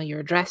let us know your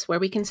address where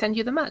we can send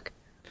you the mug.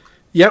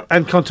 Yep,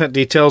 and contact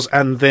details,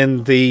 and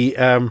then the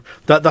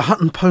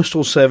Hutton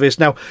Postal Service.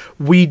 Now,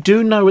 we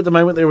do know at the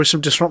moment there is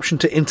some disruption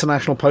to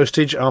international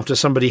postage after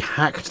somebody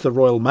hacked the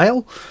Royal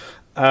Mail.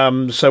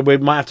 So we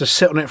might have to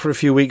sit on it for a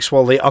few weeks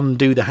while they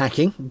undo the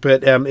hacking.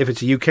 But if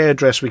it's a UK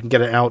address, we can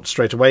get it out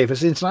straight away. If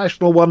it's an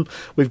international one,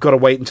 we've got to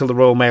wait until the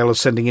Royal Mail is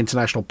sending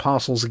international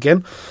parcels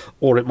again,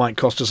 or it might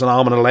cost us an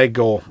arm and a leg,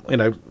 or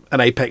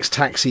an Apex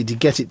taxi to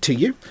get it to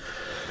you.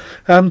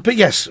 But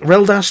yes,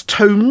 Reldas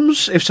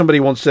tomes, if somebody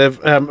wants to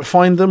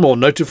find them or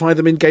notify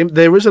them in-game,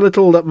 there is a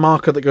little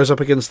marker that goes up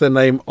against their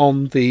name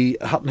on the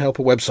Hutton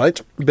Helper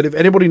website. But if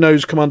anybody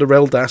knows Commander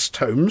Reldas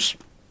tomes,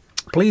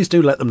 please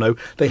do let them know.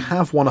 They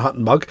have won a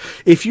Hutton mug.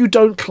 If you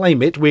don't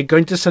claim it, we're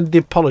going to send the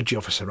apology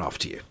officer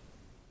after you.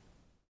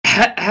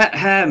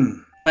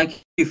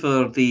 Thank you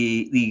for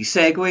the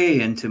segue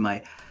into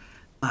my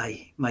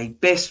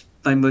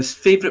most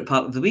favourite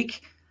part of the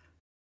week.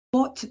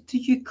 What do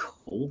you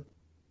call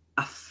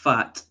a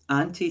fat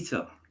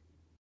anteater?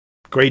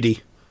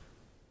 Grady.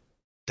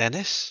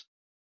 Dennis?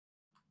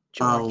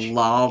 George. A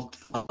lard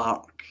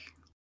fark.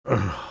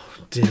 Oh,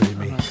 dearie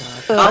me.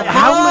 That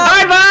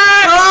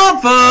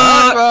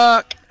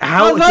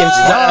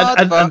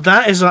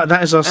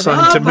is our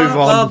sign to move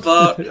on.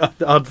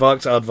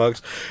 Aardvarks.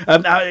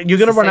 You're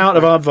going to run out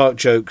of aardvark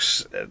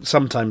jokes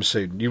sometime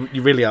soon.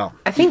 You really are.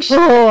 I think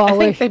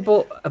they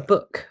bought a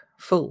book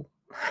full.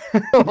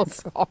 Oh,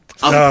 God.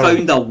 I've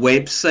found a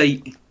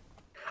website.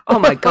 Oh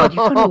my God, you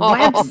found a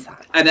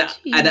website. And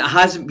it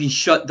hasn't been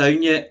shut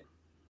down yet.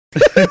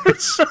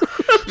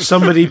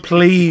 Somebody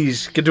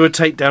please can do a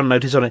takedown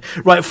notice on it.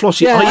 Right,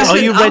 Flossie, are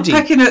you ready?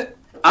 I'm picking at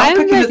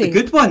the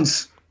good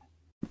ones.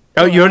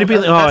 Oh, you're only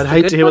being... Oh, I'd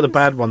hate to hear what the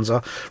bad ones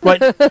are. Right,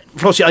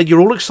 Flossie,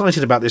 you're all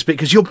excited about this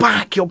because you're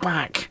back.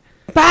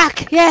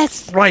 Back,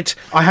 yes. Right,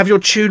 I have your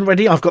tune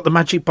ready. I've got the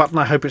magic button.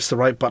 I hope it's the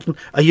right button.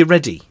 Are you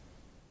ready?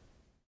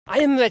 I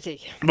am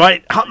ready.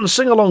 Right, Hutton,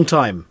 sing along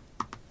time.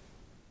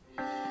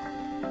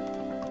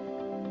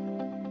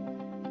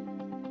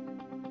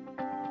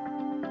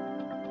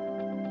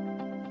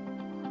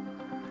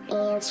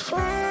 It's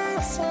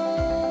Flossie.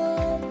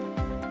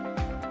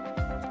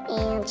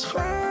 It's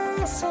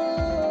Flossie.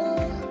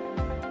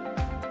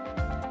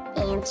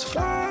 It's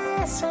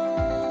Flossie.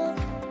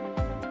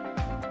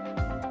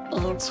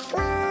 It's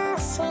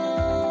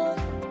Flossie.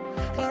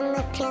 And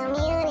the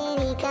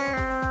community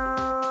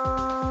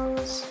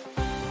goes.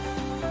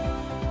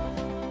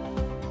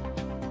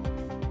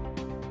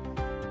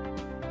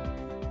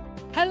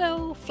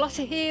 Hello,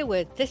 Flossie here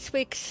with this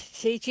week's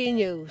CG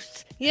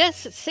News.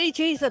 Yes,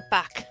 CGs are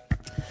back.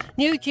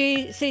 New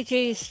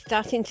CGs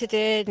starting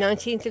today,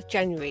 19th of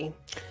January.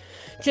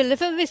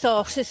 Deliver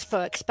resources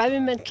for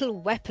experimental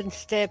weapon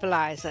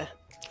stabiliser.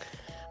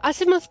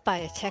 Azimuth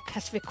Biotech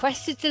has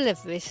requested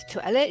deliveries to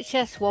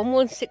LHS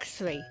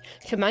 1163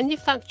 to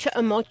manufacture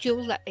a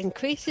module that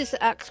increases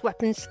the Axe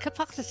weapon's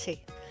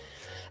capacity.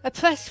 A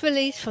press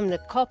release from the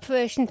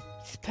corporation's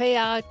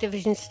PR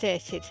division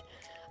stated,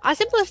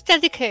 Azimuth's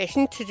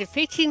dedication to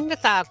defeating the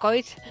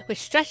Thargoids, which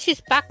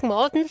stretches back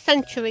more than a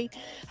century,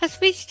 has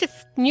reached a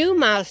new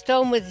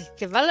milestone with the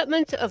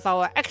development of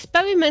our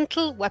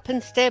experimental weapon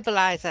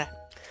stabiliser.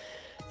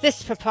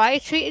 This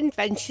proprietary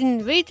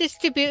invention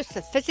redistributes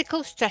the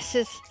physical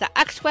stresses that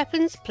Axe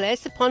weapons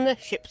place upon a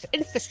ship's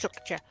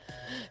infrastructure.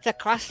 The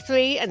Class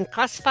 3 and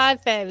Class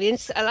 5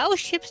 variants allow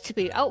ships to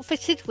be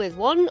outfitted with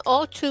 1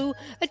 or 2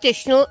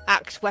 additional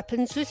Axe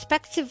weapons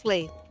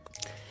respectively.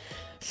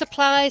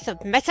 Supplies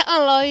of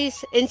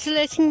meta-alloys,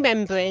 insulating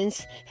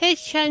membranes,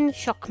 HN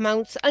shock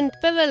mounts and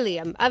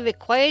beryllium are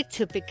required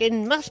to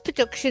begin mass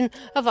production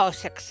of our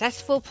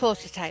successful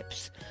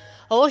prototypes.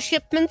 All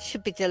shipments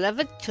should be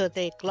delivered to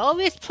the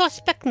Glorious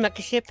Prospect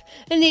megaship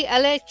in the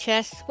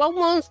LHS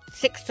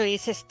 1163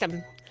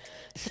 system.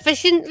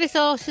 Sufficient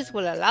resources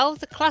will allow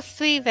the Class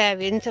 3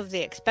 variant of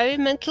the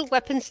experimental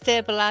weapon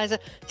stabiliser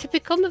to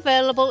become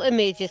available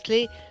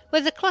immediately,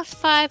 with the Class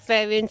 5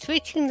 variant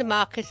reaching the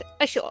market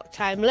a short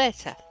time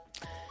later.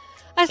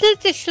 As an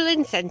additional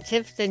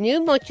incentive, the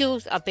new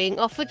modules are being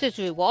offered as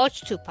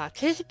rewards to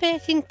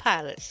participating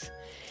pilots.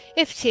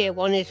 If Tier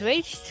 1 is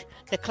reached,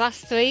 the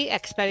Class 3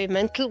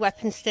 experimental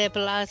weapon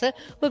stabiliser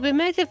will be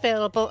made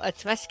available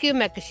at rescue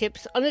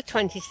megaships on the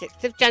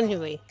 26th of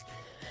January.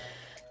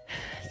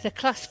 The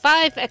Class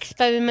 5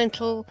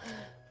 experimental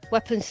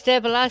weapon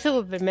stabiliser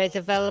will be made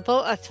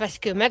available at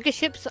rescue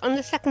megaships on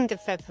the 2nd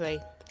of February.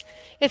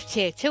 If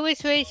Tier 2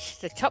 is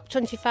reached, the top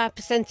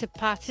 25% of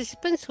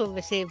participants will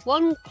receive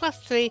 1 Class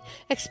 3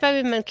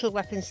 experimental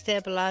weapon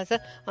stabiliser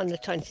on the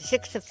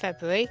 26th of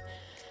January.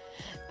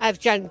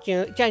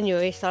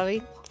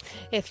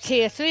 If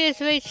Tier 3 is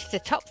reached, the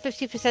top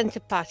 50%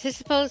 of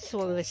participants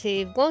will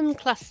receive 1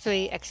 Class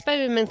 3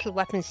 experimental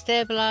weapon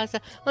stabiliser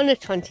on the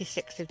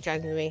 26th of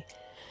January.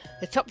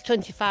 The top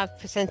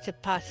 25%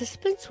 of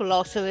participants will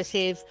also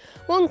receive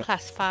 1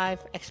 Class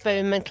 5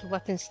 experimental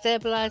weapon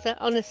stabiliser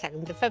on the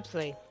 2nd of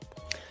February.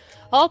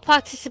 All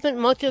participant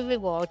module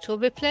rewards will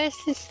be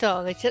placed in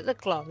storage at the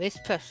Glorious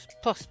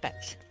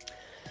Prospect.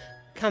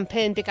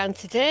 Campaign began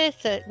today,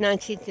 the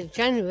 19th of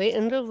January,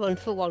 and will run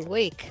for 1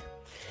 week.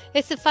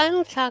 If the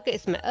final target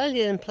is met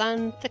earlier than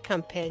planned, the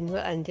campaign will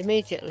end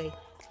immediately.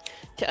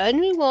 To earn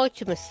rewards,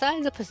 you must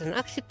sign up as an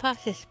active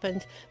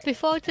participant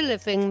before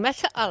delivering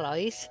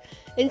meta-alloys,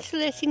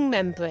 insulating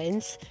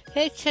membranes,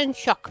 HN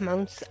shock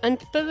mounts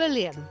and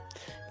beryllium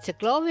to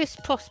glorious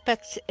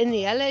prospects in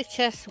the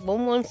LHS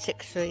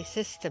 1163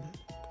 system.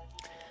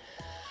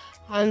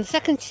 And the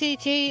second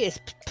CG is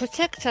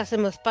Protect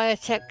Azimuth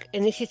Biotech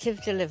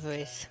Initiative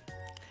deliveries.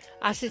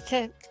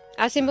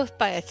 Azimuth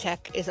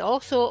Biotech is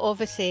also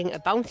overseeing a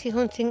bounty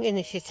hunting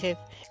initiative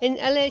in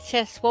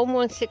LHS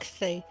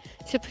 1163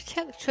 to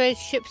protect trade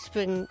ships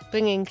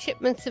bringing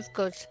shipments of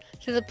goods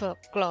to the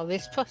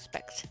glorious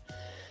prospect.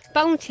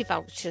 Bounty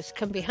vouchers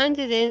can be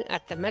handed in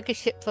at the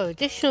megaship for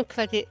additional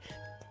credit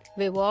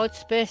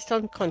rewards based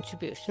on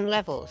contribution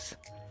levels.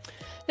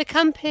 The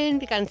campaign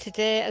began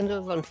today and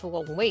will run for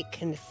 1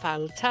 week, and if the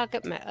final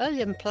target met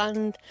earlier than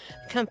planned,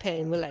 the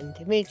campaign will end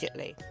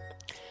immediately.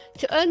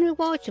 To earn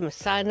rewards, you must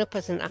sign up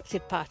as an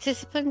active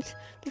participant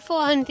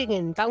before handing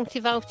in bounty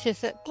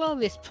vouchers at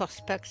glorious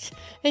prospects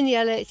in the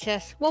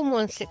LHS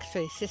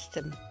 1163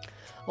 system.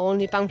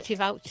 Only bounty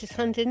vouchers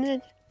handed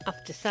in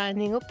after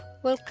signing up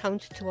will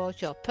count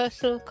towards your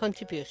personal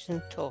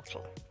contribution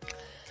total.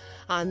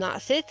 And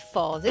that's it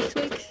for this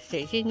week's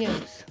CG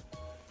News.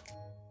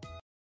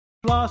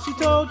 Flossie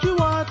told you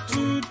what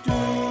to do.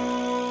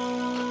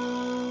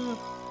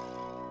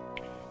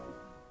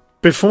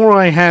 Before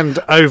I hand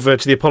over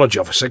to the apology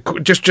officer,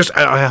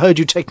 I heard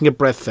you taking a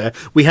breath there.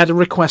 We had a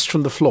request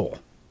from the floor.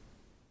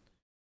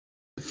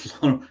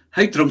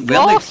 How drunk were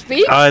Floor they?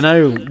 speak? I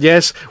know,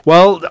 yes.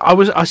 Well,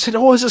 I said,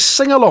 it's a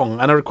sing-along,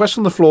 and a request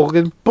from the floor.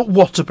 But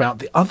what about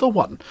the other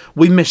one?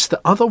 We missed the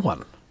other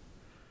one.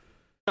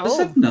 Is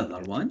there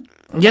another one?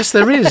 Yes,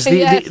 there is.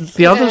 Yes,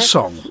 the other yeah.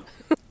 song.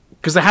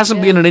 Because there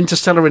hasn't been an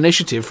Interstellar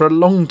Initiative for a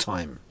long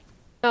time.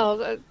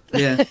 No,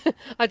 Yeah.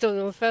 I don't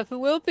know if there ever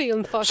will be, So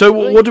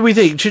unfortunately. what do we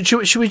think?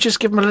 Should we just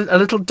give them a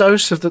little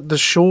dose of the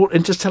short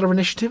Interstellar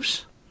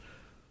Initiatives?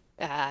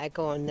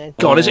 Go on then.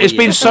 God, it's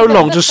been so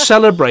long to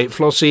celebrate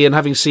Flossie and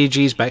having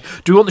CGs back.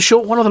 Do we want the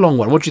short one or the long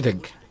one? What do you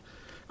think?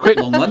 Quick,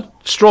 Long one.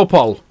 straw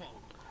poll.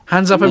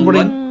 Hands up, everybody.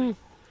 one.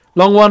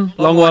 Long one,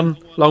 long one,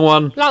 long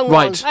one. Long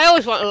Right. one. I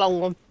always want a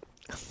long one.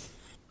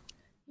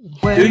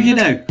 Do you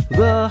now?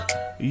 The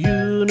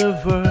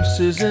universe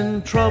is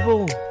in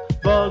trouble.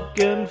 Bug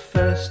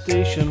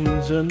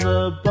infestations in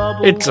the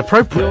bubble. It's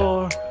appropriate.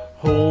 Your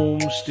home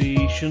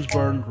station's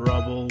burned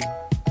rubble.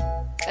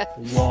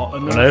 What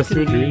on On earth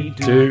could we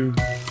do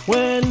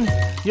when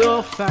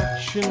your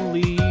faction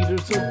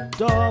leader's a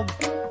dog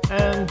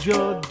and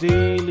your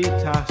daily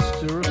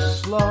tasks are a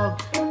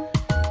slog?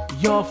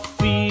 You're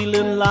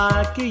feeling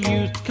like a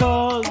used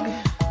cog.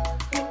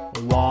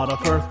 What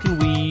on earth can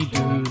we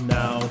do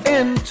now?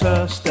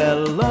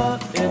 Interstellar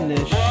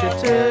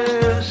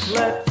initiatives.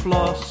 Let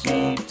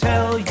Flossie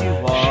tell you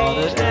what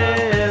it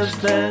is.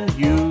 Then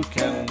you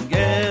can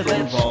get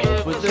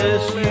involved with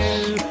this.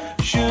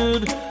 You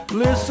should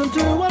listen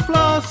to what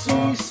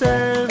Flossie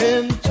says.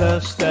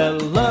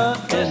 Interstellar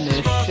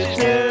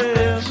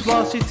initiatives.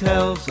 Flossie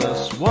tells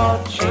us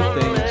what she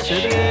thinks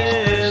it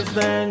is.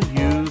 Then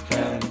you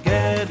can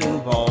get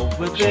involved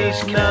with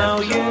this. Now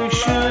you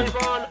should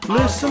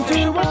listen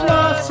to what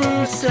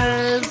Flossie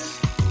says.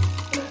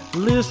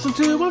 Listen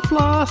to what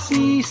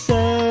Flossie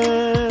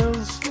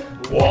says.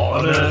 What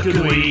on earth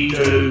can we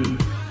do?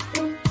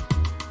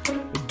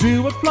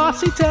 Do what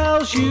Flossie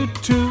tells you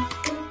to.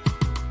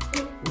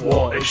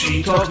 What if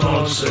she talks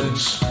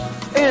nonsense?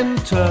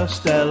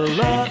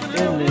 Interstellar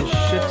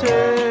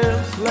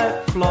initiatives.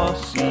 Let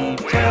Flossie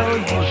tell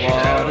you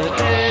what it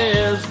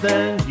is.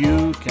 Then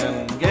you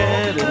can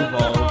get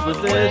involved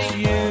with this.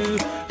 You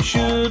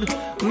should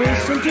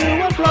listen to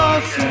what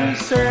Flossie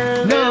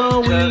said. Now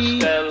we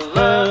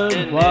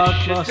heard what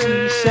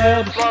Flossie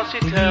said.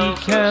 We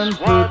can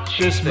put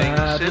this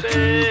matter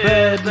to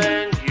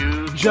bed.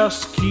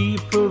 Just keep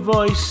her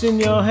voice in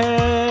your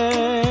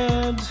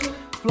head.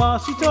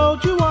 Flossie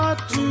told you what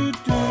to do.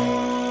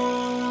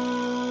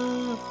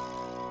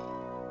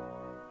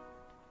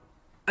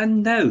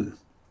 And now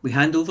we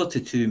hand over to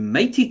two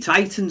mighty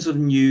titans of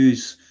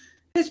news.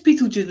 It's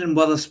Beetlejuice and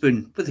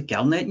Witherspoon with the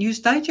Galnet News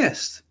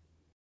Digest.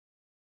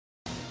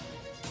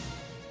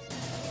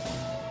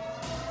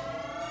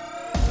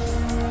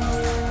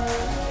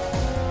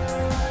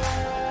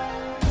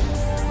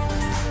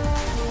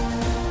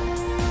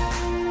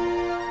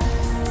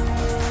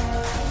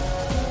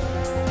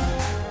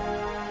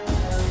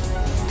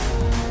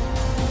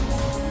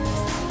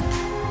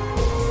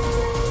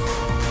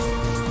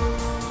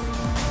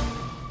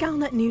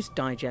 Galnet News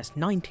Digest,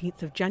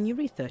 19th of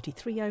January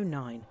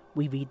 3309.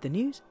 We read the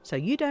news so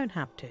you don't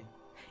have to.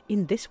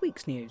 In this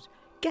week's news,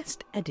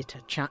 guest editor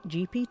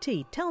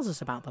ChatGPT tells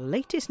us about the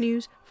latest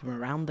news from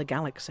around the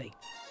galaxy.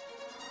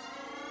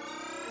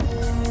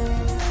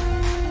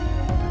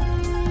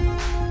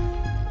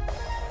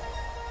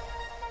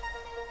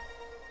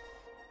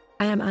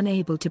 I am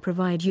unable to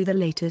provide you the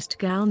latest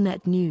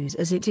Galnet news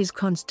as it is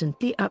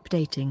constantly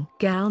updating.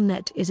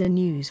 Galnet is a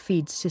news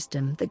feed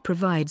system that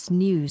provides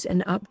news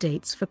and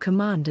updates for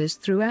commanders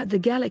throughout the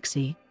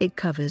galaxy. It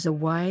covers a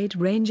wide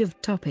range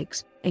of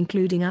topics,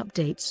 including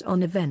updates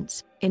on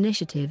events,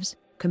 initiatives,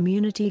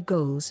 community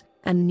goals,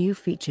 and new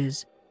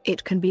features.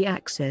 It can be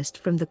accessed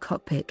from the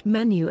cockpit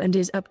menu and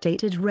is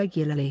updated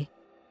regularly.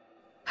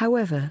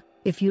 However,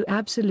 if you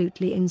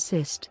absolutely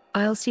insist,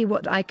 I'll see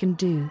what I can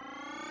do.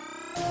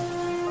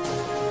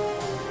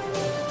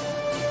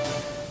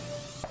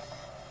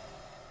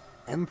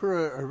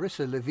 Emperor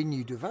Arissa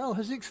Lavigne Duval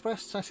has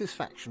expressed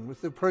satisfaction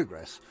with the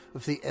progress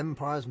of the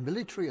Empire's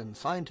military and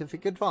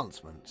scientific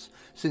advancements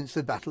since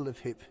the Battle of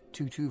HIP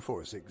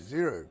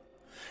 22460.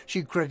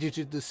 She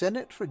credited the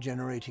Senate for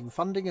generating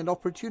funding and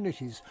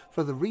opportunities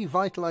for the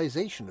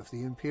revitalization of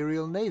the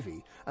Imperial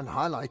Navy and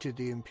highlighted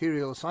the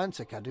Imperial Science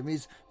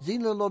Academy's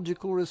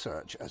xenological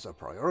research as a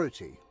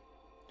priority.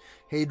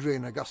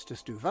 Hadrian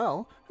Augustus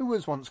Duval, who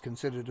was once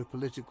considered a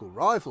political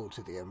rival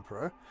to the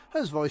Emperor,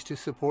 has voiced his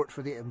support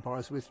for the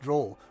Empire's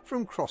withdrawal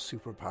from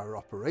cross-superpower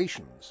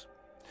operations.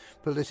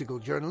 Political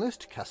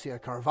journalist Cassia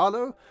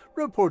Carvalho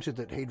reported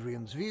that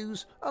Hadrian's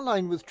views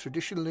align with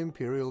traditional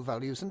imperial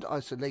values and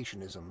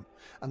isolationism,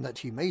 and that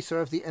he may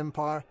serve the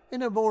Empire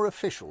in a more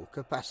official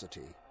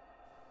capacity.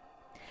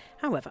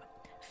 However,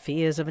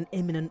 fears of an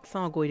imminent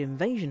Thargoid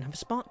invasion have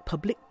sparked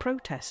public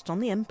protests on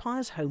the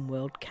Empire's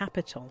homeworld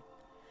capital.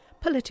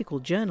 Political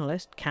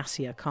journalist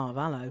Cassia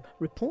Carvalho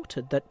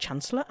reported that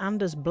Chancellor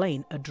Anders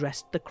Blaine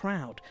addressed the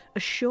crowd,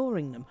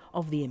 assuring them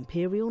of the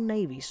Imperial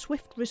Navy's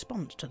swift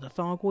response to the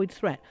Thargoid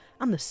threat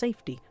and the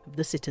safety of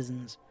the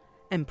citizens.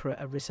 Emperor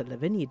Arissa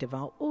Lavigne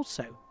Duval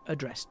also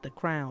addressed the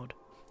crowd,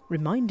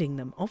 reminding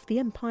them of the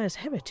Empire's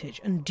heritage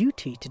and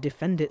duty to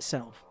defend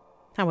itself.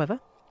 However,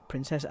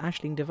 Princess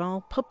Aisling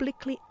Duval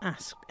publicly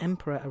asked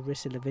Emperor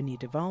Arissa Lavigne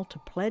Duval to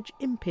pledge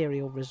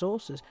Imperial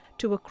resources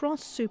to a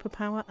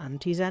cross-superpower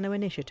anti-Xeno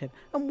initiative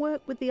and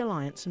work with the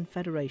Alliance and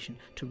Federation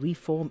to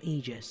reform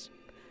Aegis.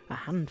 A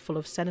handful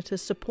of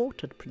senators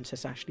supported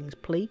Princess Aisling's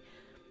plea,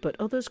 but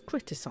others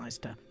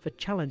criticised her for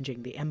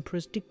challenging the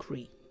Emperor's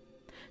decree.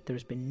 There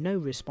has been no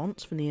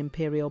response from the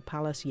Imperial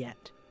Palace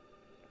yet.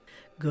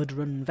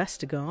 Gudrun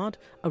Vestergaard,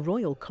 a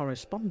royal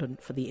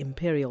correspondent for the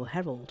Imperial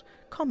Herald,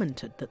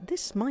 commented that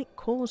this might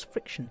cause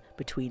friction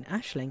between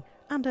Aisling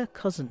and her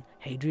cousin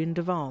Hadrian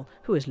Duval,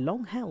 who has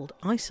long held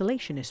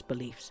isolationist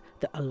beliefs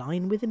that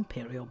align with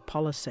imperial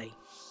policy.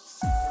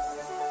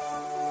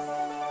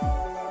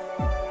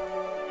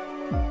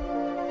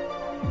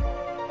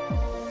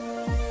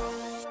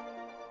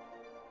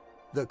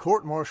 The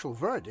court-martial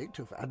verdict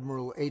of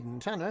Admiral Aidan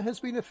Tanner has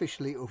been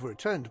officially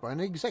overturned by an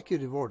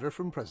executive order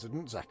from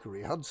President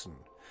Zachary Hudson.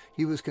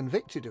 He was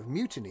convicted of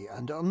mutiny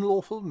and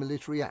unlawful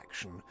military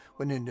action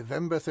when in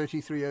November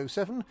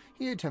 3307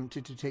 he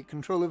attempted to take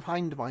control of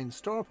Hindmine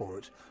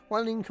Starport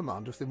while in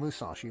command of the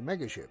Musashi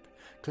megaship,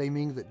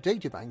 claiming that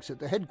databanks at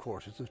the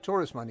headquarters of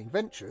Taurus Mining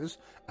Ventures,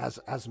 as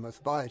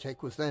Azimuth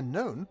Biotech was then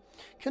known,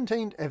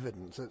 contained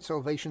evidence that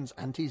Salvation's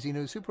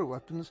anti-Xeno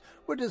superweapons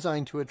were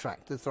designed to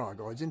attract the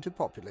Thargoids into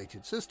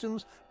populated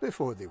systems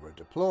before they were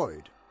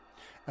deployed.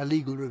 A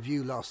legal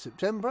review last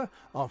September,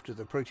 after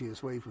the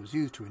Proteus wave was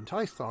used to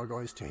entice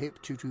Thargoids to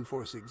HIP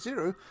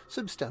 22460,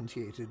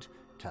 substantiated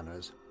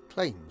Tanner's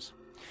claims.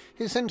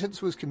 His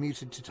sentence was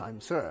commuted to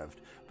time served,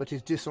 but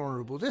his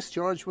dishonourable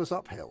discharge was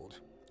upheld.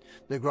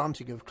 The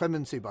granting of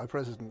clemency by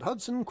President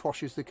Hudson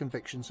quashes the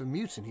convictions of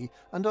mutiny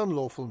and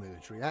unlawful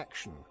military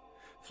action.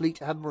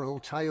 Fleet Admiral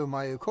Tayo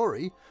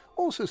Mayokori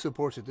also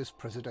supported this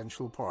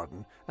presidential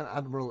pardon, and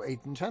Admiral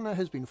Aidan Tanner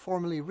has been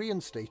formally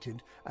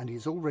reinstated and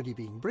is already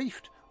being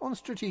briefed on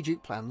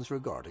strategic plans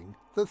regarding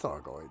the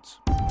Thargoids.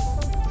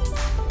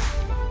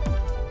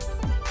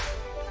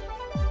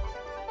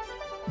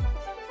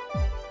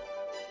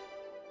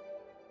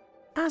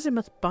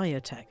 Azimuth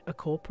Biotech, a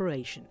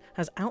corporation,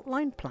 has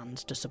outlined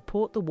plans to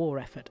support the war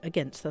effort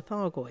against the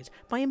Thargoids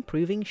by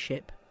improving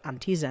ship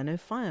anti-Xeno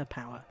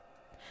firepower.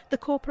 The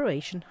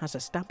corporation has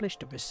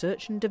established a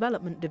research and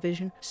development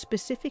division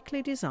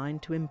specifically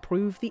designed to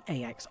improve the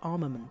AX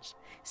armaments.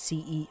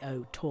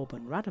 CEO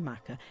Torben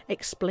Rademacher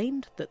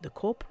explained that the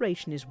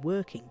corporation is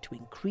working to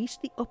increase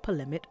the upper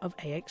limit of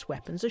AX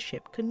weapons a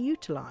ship can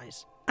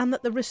utilise, and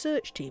that the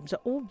research teams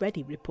are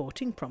already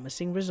reporting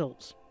promising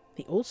results.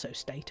 He also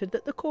stated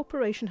that the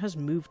corporation has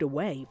moved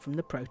away from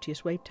the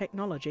Proteus Wave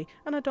technology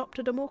and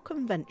adopted a more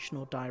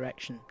conventional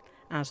direction,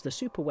 as the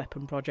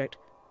superweapon project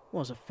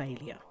was a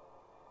failure.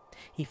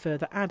 He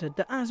further added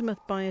that Azimuth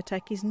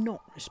Biotech is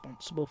not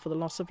responsible for the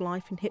loss of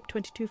life in HIP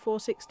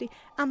 22460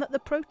 and that the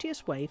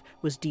Proteus Wave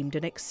was deemed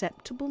an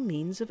acceptable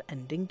means of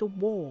ending the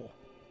war.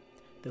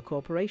 The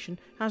corporation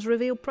has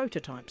revealed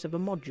prototypes of a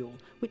module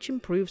which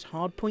improves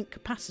hardpoint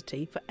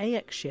capacity for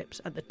AX ships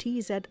at the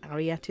TZ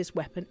Arietis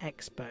Weapon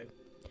Expo,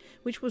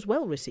 which was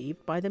well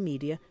received by the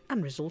media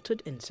and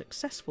resulted in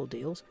successful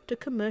deals to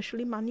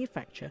commercially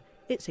manufacture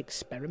its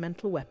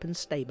experimental weapons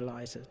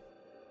stabilizer.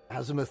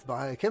 Azimuth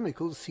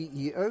Biochemicals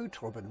CEO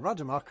Torben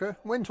Rademacher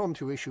went on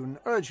to issue an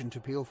urgent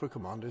appeal for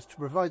commanders to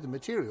provide the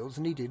materials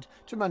needed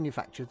to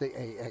manufacture the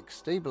AX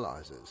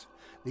stabilizers.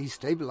 These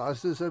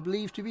stabilizers are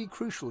believed to be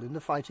crucial in the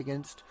fight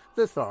against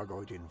the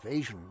Thargoid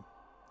invasion.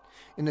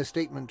 In a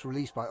statement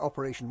released by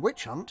Operation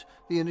Witch Hunt,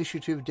 the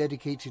initiative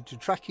dedicated to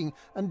tracking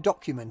and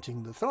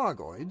documenting the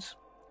Thargoids,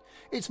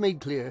 it's made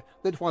clear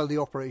that while the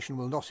operation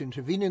will not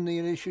intervene in the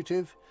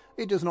initiative,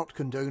 it does not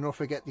condone or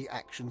forget the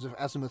actions of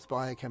Azimuth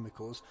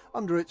Biochemicals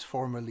under its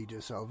former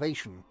leader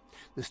Salvation.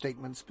 The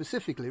statement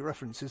specifically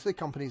references the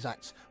company's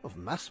acts of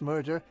mass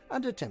murder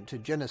and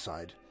attempted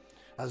genocide,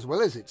 as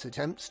well as its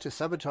attempts to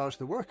sabotage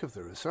the work of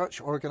the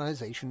research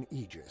organisation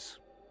Aegis.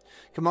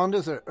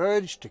 Commanders are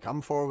urged to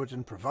come forward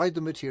and provide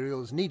the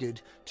materials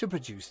needed to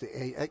produce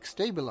the AX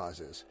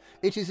stabilizers.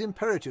 It is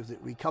imperative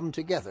that we come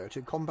together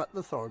to combat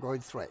the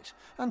Thargoid threat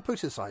and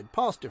put aside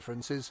past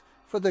differences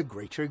for the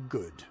greater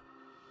good.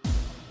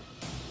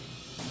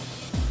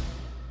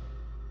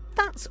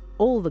 That's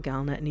all the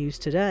Galnet news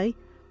today,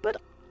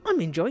 but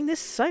I'm enjoying this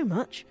so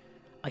much.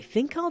 I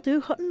think I'll do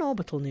Hutton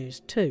Orbital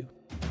news too.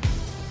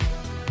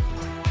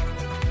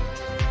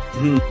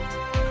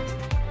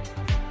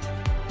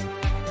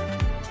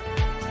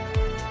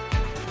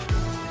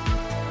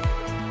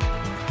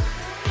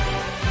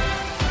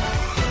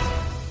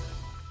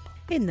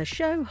 In the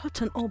show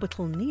Hutton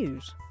Orbital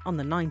News, on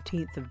the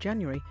 19th of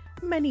January,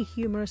 many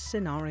humorous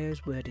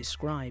scenarios were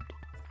described.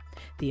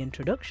 The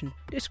introduction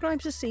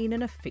describes a scene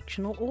in a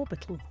fictional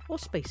orbital or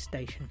space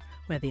station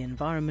where the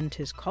environment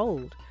is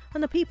cold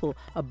and the people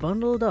are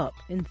bundled up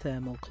in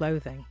thermal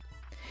clothing.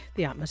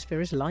 The atmosphere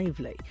is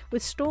lively,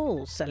 with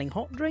stalls selling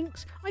hot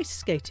drinks, ice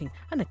skating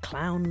and a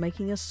clown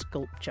making a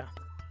sculpture.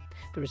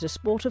 There is a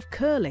sport of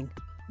curling,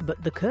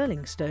 but the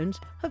curling stones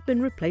have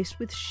been replaced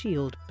with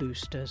shield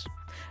boosters.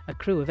 A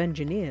crew of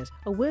engineers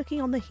are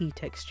working on the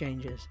heat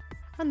exchangers,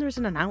 and there is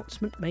an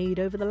announcement made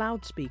over the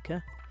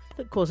loudspeaker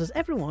that causes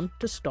everyone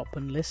to stop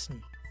and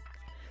listen.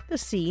 The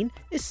scene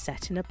is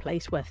set in a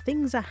place where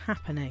things are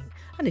happening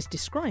and is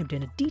described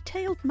in a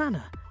detailed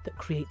manner that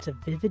creates a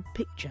vivid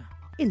picture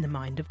in the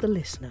mind of the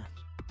listener.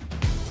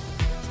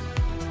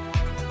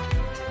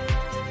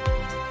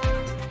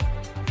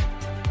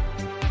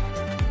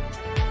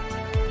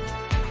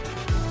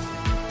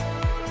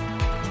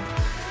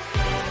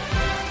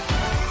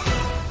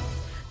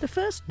 The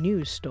first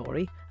news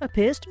story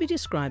appears to be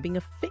describing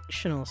a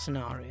fictional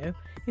scenario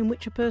in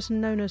which a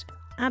person known as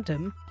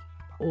Adam,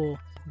 or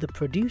the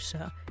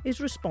producer,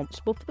 is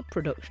responsible for the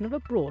production of a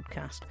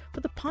broadcast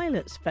for the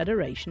Pilots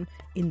Federation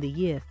in the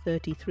year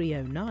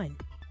 3309.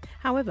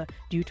 However,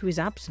 due to his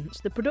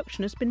absence, the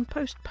production has been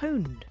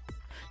postponed.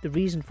 The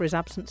reason for his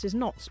absence is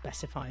not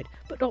specified,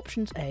 but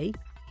options A,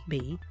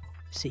 B,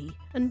 C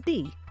and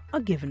D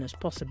are given as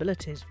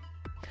possibilities.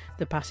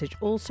 The passage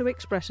also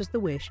expresses the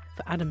wish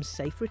for Adam's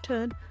safe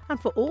return and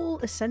for all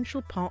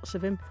essential parts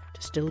of him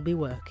to still be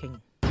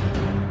working.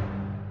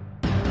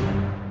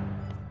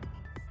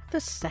 The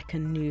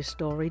second news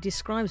story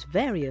describes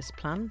various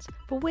plans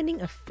for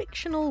winning a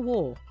fictional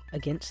war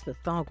against the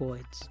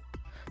Thargoids.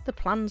 The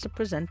plans are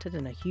presented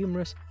in a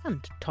humorous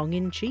and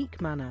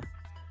tongue-in-cheek manner.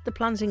 The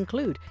plans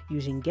include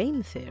using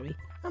game theory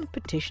and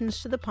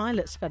petitions to the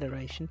Pilots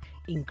Federation,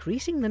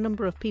 increasing the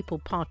number of people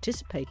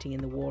participating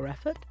in the war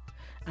effort,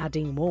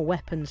 adding more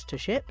weapons to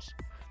ships,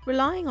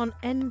 relying on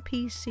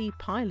NPC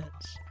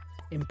pilots,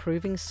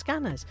 improving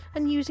scanners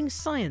and using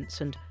science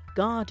and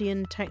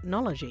Guardian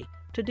technology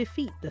to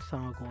defeat the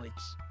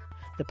Thargoids.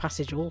 The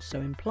passage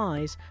also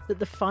implies that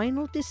the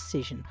final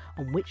decision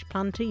on which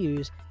plan to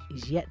use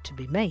is yet to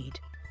be made,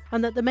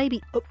 and that there may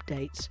be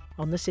updates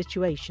on the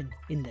situation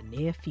in the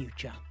near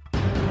future.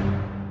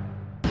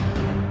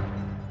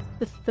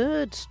 The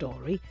third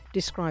story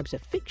describes a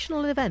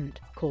fictional event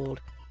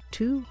called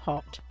Too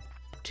Hot,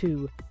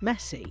 Too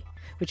Messy,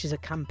 which is a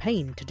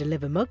campaign to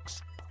deliver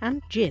mugs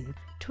and gin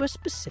to a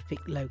specific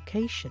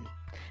location.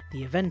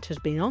 The event has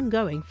been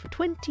ongoing for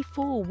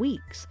 24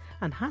 weeks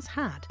and has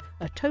had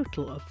a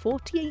total of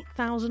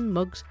 48,000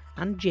 mugs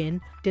and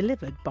gin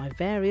delivered by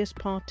various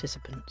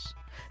participants.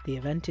 The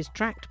event is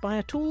tracked by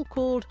a tool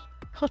called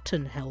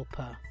Hutton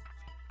Helper,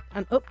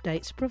 and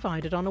updates are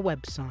provided on a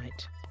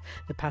website.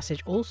 The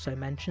passage also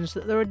mentions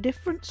that there are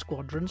different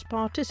squadrons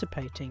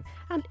participating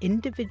and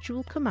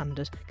individual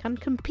commanders can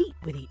compete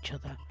with each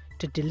other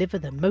to deliver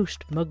the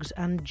most mugs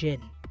and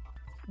gin.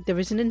 There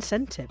is an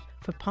incentive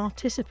for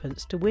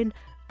participants to win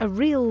a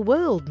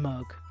real-world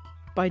mug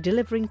by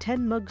delivering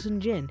 10 mugs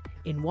and gin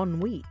in 1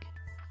 week.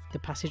 The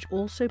passage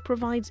also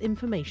provides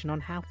information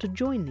on how to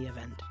join the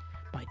event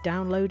by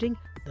downloading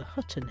the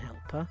Hutton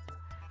Helper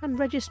and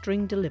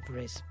registering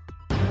deliveries.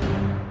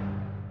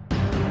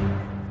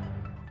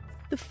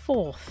 The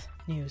fourth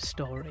news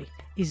story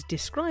is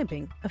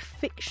describing a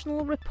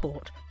fictional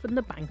report from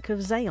the Bank of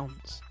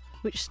Zeons,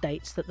 which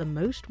states that the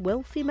most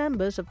wealthy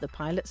members of the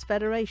Pilots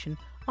Federation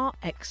are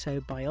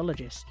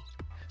exobiologists,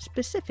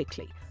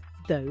 specifically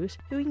those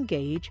who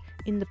engage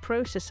in the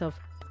process of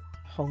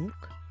honk,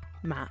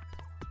 map,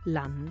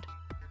 land,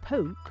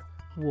 poke,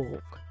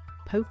 walk,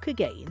 poke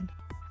again,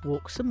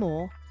 walk some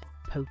more,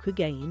 poke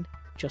again,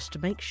 just to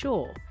make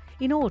sure,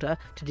 in order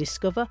to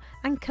discover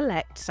and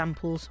collect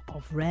samples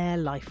of rare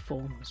life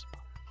forms.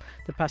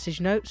 The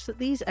passage notes that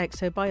these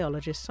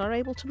exobiologists are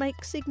able to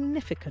make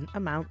significant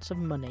amounts of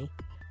money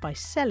by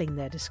selling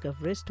their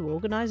discoveries to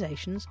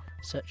organisations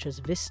such as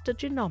Vista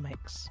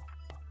Genomics.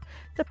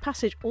 The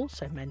passage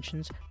also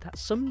mentions that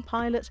some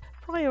pilots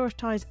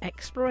prioritise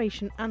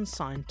exploration and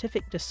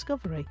scientific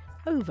discovery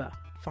over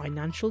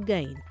financial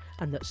gain,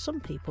 and that some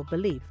people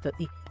believe that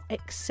the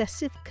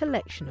excessive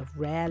collection of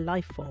rare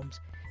life forms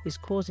is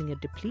causing a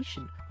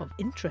depletion of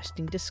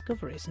interesting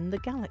discoveries in the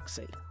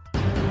galaxy.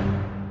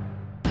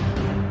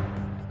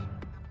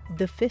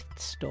 The fifth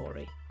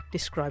story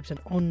describes an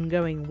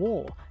ongoing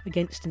war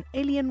against an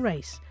alien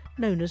race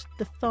known as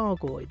the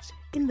Thargoids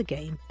in the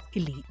game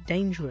Elite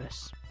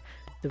Dangerous.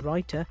 The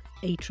writer,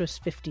 Atrus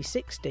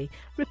 5060,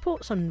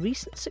 reports on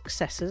recent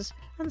successes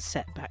and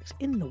setbacks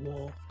in the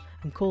war,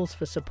 and calls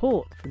for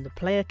support from the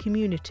player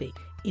community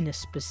in a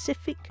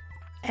specific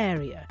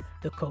area,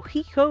 the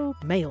Kohiko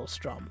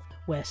Maelstrom,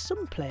 where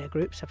some player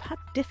groups have had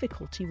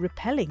difficulty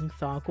repelling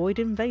Thargoid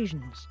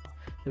invasions.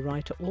 The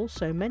writer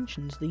also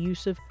mentions the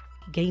use of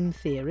game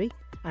theory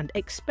and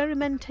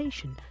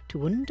experimentation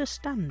to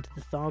understand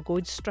the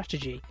Thargoid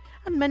strategy,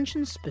 and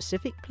mentions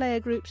specific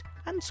player groups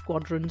and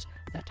squadrons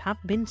that have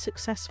been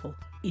successful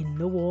in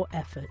the war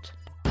effort.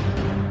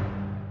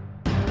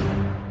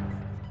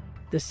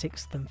 The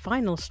sixth and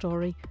final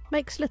story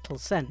makes little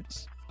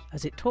sense,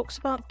 as it talks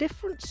about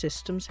different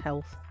systems'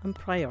 health and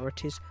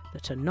priorities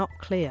that are not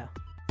clear.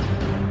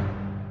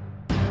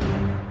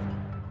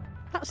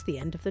 That's the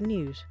end of the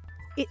news.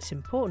 It's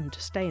important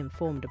to stay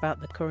informed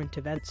about the current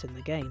events in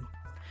the game.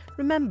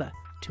 Remember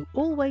to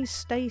always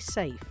stay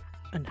safe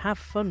and have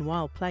fun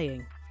while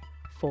playing.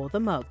 For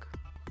the mug.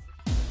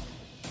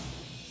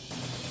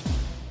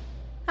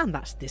 And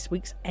that's this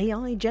week's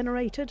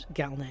AI-generated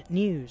Galnet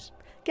News.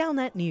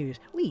 Galnet News,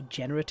 we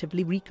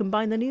generatively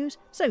recombine the news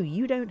so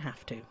you don't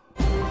have to.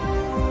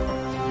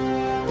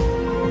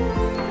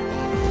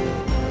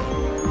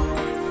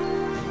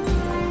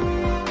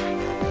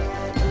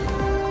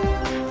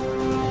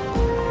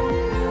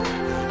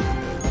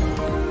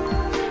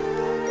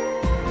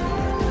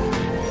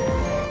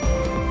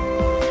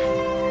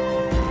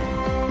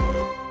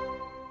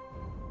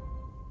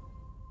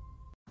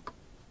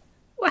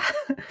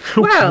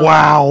 Well,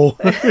 Wow.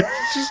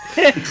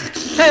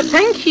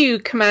 Thank you,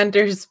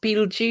 Commanders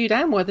Beetlejude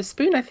and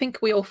Weatherspoon. I think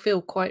we all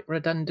feel quite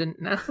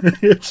redundant now.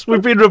 Yes,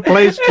 we've been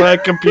replaced by a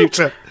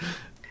computer.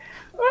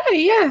 Right,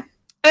 yeah.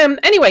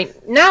 Anyway,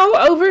 now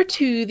over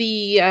to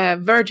the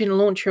Virgin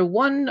Launcher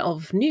 1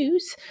 of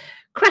news,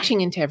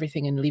 crashing into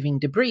everything and leaving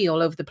debris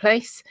all over the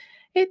place.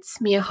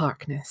 It's Mia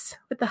Harkness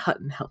with the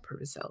Hutton Helper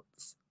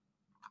results.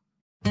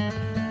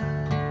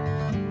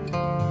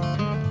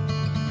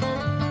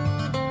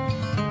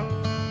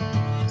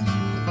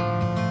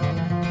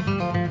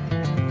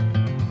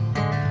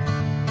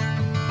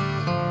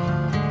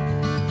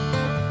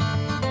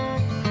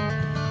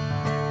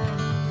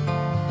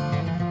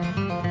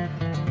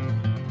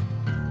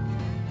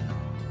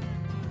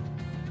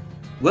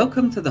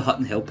 Welcome to the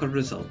Hutton Helper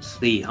results.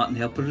 The Hutton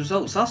Helper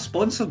results are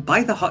sponsored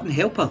by the Hutton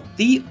Helper,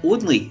 the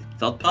only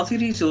third-party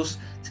resource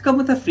to come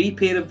with a free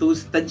pair of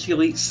those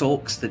Thinsulate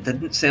socks that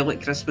didn't sell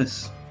at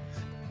Christmas.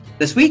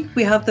 This week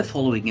we have the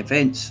following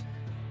events: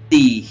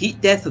 the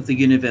Heat Death of the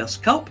Universe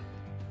Cup,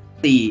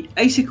 the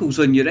Icicles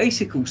on Your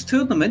Icicles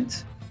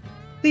tournament,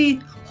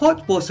 the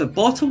Hot Water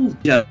Bottle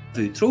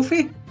Javu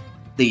Trophy,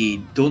 the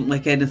Don't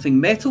Lick Anything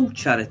Metal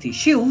Charity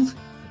Shield,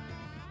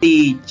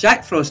 the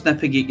Jack Frost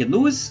nipping at your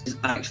nose is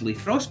actually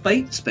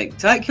frostbite,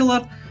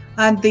 spectacular,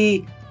 and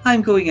the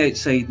I'm going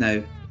outside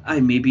now, I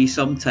may be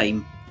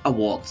sometime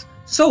award.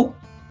 So,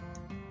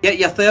 get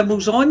your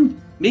thermals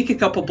on, make a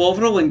cup of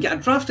Bovril and get a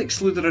draft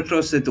excluder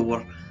across the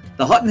door.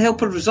 The Hutton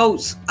Helper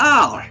results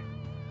are: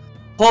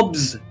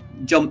 Hobbs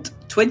jumped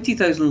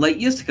 20,000 light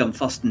years to come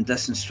first in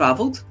distance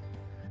travelled.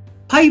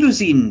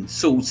 Pyrozine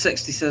sold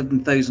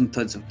 67,000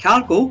 tonnes of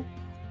cargo.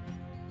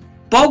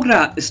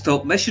 Bograt is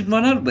top mission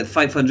runner with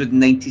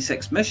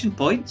 596 mission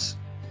points.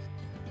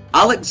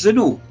 Alex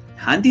Zuno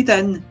handed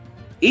in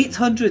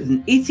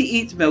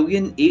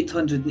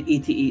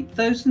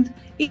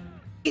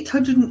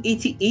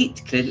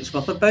 888,888,888 credits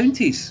worth of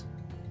bounties.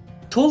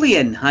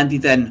 Tolian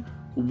handed in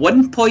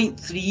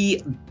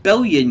 1.3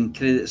 billion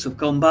credits of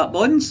combat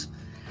bonds.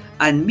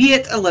 And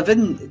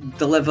Miet11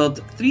 delivered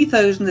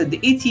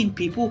 3,018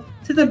 people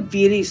to their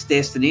various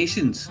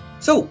destinations.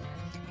 So,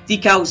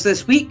 decals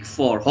this week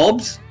for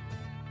Hobbs,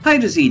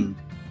 Pyrozine,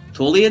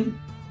 Tolian,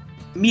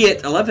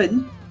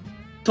 Miet11,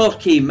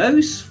 Torquay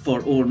Mouse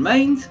for Our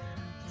Mind,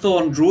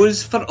 Thorned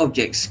Rose for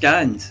Objects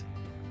Scanned.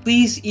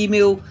 Please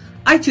email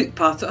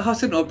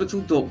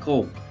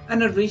itookpart@huttonorbital.com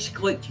and arrange to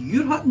collect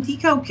your Hutton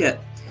decal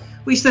kit,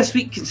 which this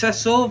week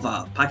consists of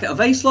a packet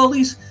of ice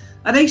lollies,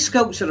 an ice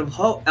sculpture of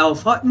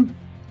Elf Hutton,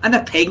 and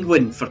a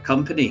penguin for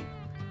company.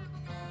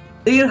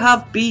 There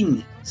have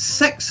been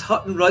 6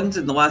 Hutton runs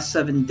in the last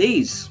 7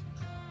 days.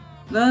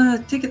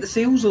 Take it the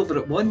sales over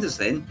at Wonders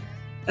then.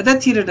 I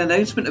did hear an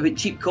announcement about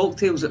cheap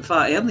cocktails at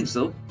Fat Ernie's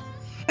though.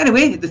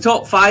 Anyway, the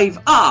top 5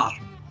 are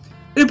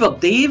Uber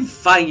Dave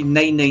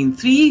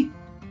 5993,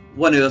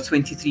 1 hour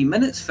 23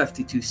 minutes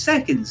 52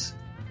 seconds.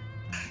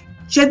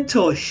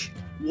 Jintosh,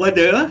 1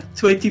 hour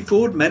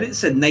 24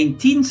 minutes and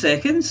 19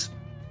 seconds.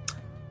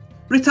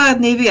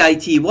 Retired Navy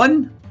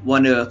IT1,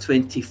 1 hour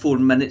 24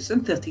 minutes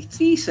and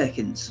 33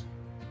 seconds.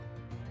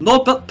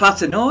 Norbert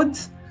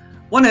Patenod,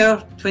 1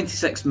 hour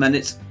 26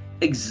 minutes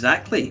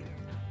exactly.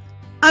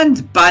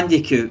 And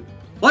Bandicoot,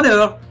 1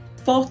 hour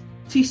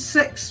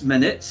 46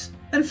 minutes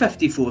and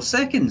 54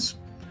 seconds.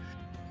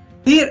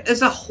 There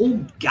is a whole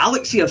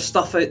galaxy of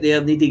stuff out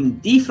there needing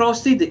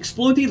defrosted,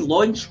 exploded,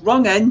 launched,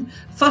 rung in,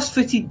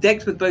 first-footed,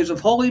 decked with boughs of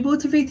holly,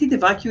 motivated,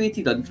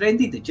 evacuated,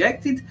 unfriended,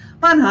 ejected,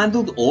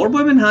 manhandled or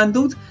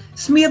woman-handled,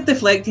 smeared,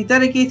 deflected,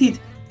 irrigated,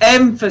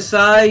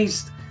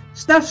 emphasised,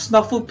 sniffed,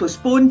 snuffled,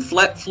 postponed,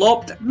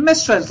 flip-flopped,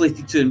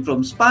 mistranslated to and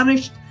from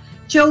Spanish,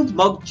 chilled,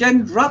 mugged,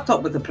 ginned, wrapped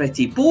up with a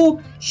pretty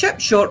bow, shipped,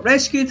 short,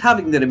 rescued,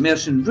 having their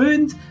immersion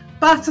ruined,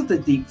 battered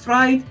and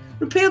deep-fried,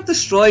 repaired,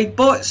 destroyed,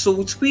 bought,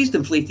 sold, squeezed,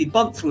 inflated,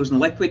 burnt, frozen,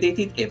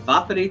 liquidated,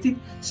 evaporated,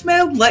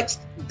 smelled, licked,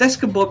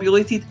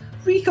 discombobulated,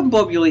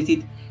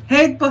 recombobulated,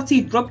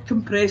 head-butted, rubbed,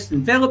 compressed,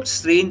 enveloped,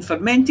 strained,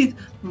 fermented,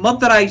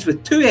 murderised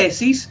with 2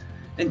 S's,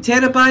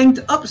 interrobanged,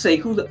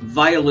 upcycled,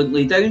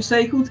 violently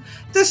downcycled,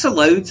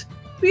 disallowed,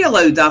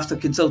 reallowed after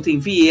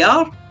consulting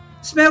VAR,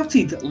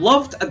 smelted,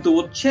 loved,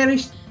 adored,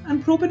 cherished,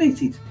 and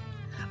propinated.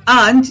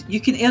 And you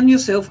can earn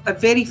yourself a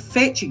very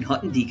fetching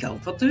Hutton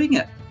decal for doing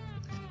it.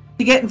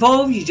 To get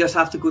involved, you just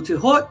have to go to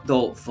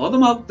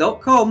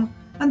hot.forthemug.com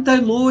and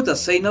download or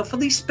sign up for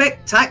the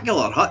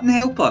spectacular Hutton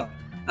Helper,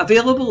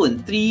 available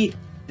in 3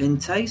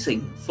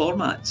 enticing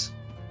formats.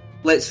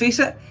 Let's face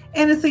it,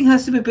 anything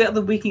has to be better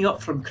than waking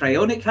up from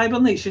cryonic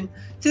hibernation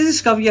to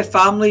discover your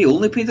family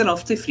only paid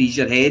enough to freeze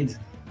your head.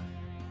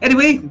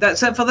 Anyway,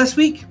 that's it for this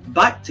week.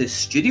 Back to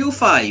Studio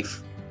 5.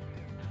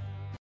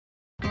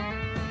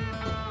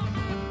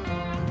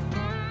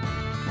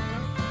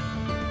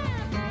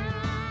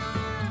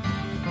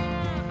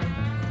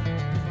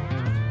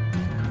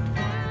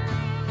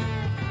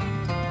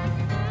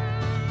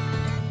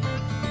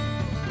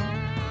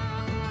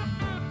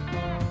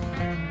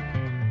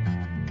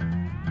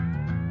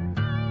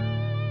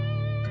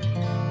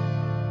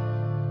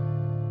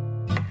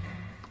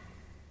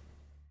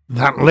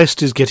 That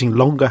list is getting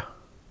longer.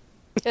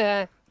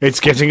 Yeah. It's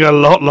getting a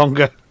lot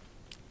longer.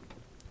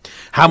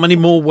 How many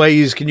more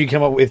ways can you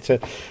come up with to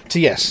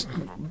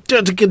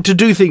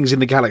do things in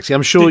the galaxy?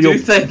 I'm sure you'll do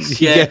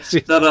things. Yeah, yes.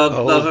 there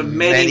are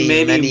many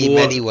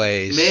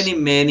ways.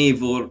 Many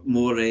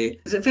more.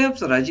 Is it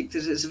verbs or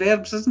adjectives? It's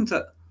verbs, isn't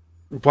it?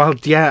 Well,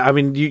 yeah. I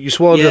mean, you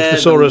swallowed Yeah, the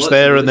thesaurus but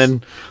there, what's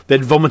and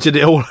then vomited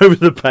it all over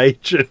the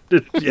page.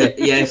 Yeah.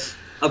 Yes,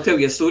 I'll tell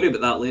you a story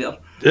about that later.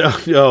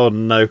 Oh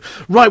no!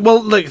 Right, well,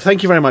 look,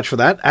 thank you very much for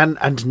that.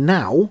 And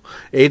now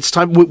it's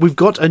time. We've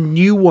got a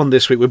new one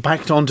this week. We're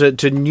back on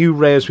to new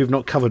rares we've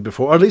not covered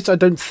before, or at least I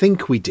don't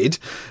think we did,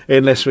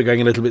 unless we're going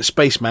a little bit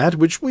space mad,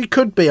 which we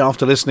could be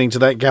after listening to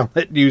that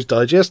Galnet News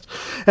Digest.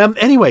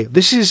 Anyway,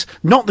 this is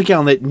not the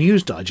Galnet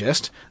News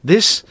Digest.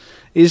 This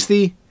is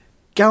the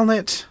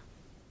Galnet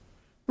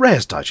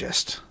Rares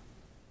Digest.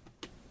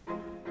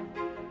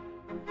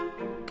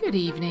 Good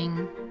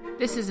evening.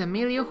 This is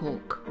Amelia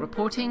Hawke,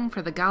 reporting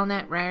for the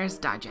Galnet Rares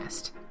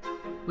Digest.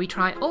 We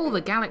try all the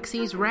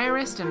galaxy's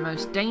rarest and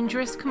most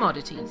dangerous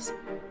commodities,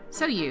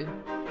 so you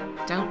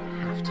don't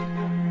have to.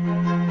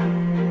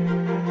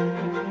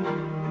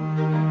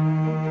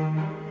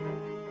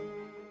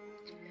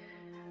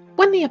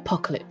 When the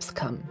apocalypse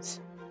comes,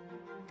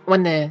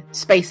 when the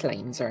space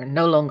lanes are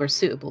no longer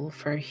suitable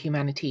for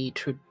humanity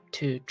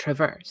to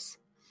traverse,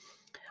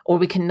 or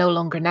we can no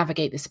longer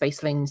navigate the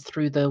space lanes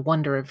through the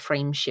wonder of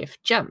frame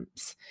shift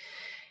jumps,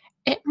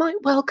 it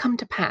might well come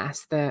to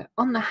pass that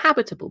on the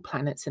habitable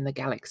planets in the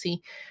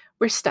galaxy,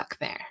 we're stuck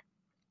there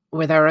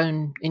with our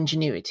own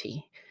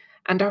ingenuity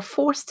and are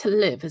forced to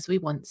live as we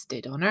once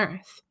did on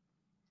Earth,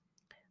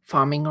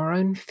 farming our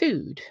own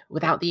food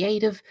without the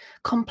aid of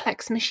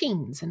complex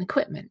machines and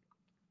equipment.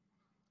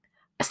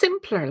 A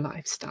simpler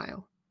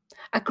lifestyle,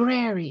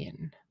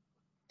 agrarian,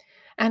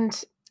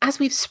 and as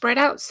we've spread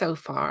out so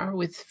far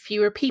with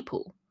fewer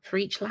people for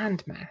each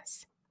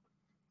landmass.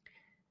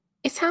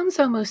 It sounds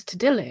almost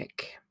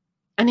idyllic,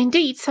 and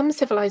indeed some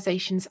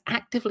civilizations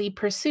actively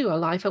pursue a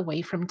life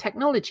away from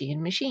technology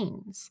and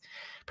machines,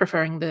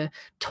 preferring the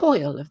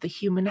toil of the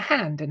human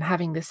hand and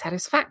having the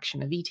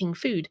satisfaction of eating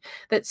food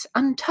that's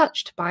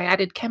untouched by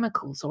added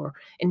chemicals or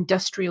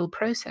industrial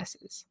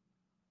processes.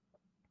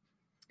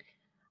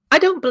 I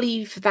don't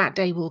believe that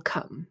day will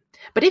come,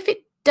 but if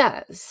it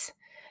does,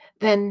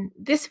 then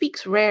this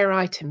week's rare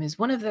item is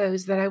one of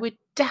those that I would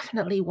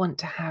definitely want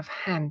to have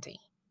handy.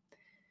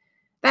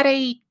 That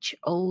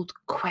age-old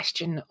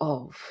question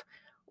of,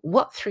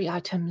 what 3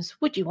 items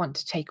would you want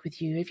to take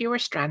with you if you were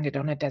stranded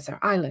on a desert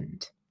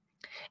island?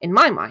 In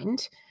my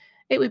mind,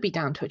 it would be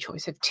down to a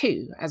choice of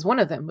 2, as one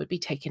of them would be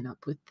taken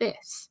up with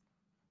this.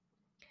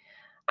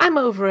 I'm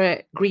over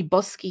at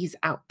Griboski's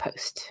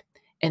outpost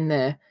in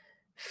the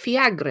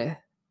Fiagre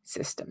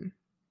system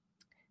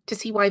to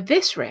see why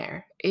this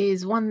rare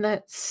is one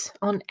that's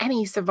on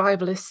any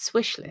survivalist's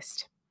wish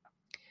list.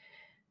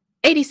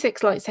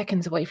 86 light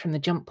seconds away from the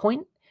jump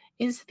point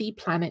is the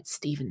planet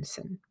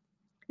Stevenson,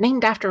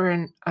 named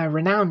after a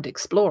renowned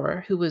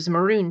explorer who was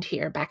marooned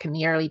here back in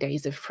the early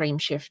days of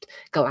frameshift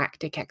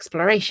galactic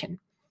exploration.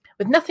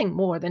 With nothing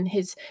more than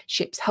his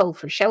ship's hull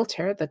for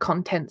shelter, the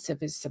contents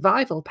of his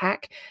survival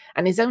pack,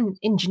 and his own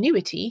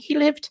ingenuity, he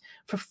lived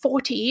for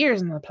 40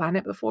 years on the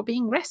planet before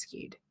being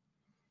rescued.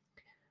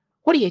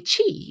 What he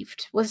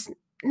achieved was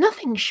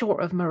nothing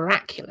short of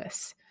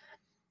miraculous.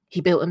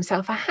 He built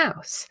himself a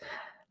house,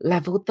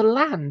 leveled the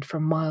land for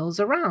miles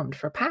around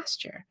for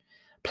pasture,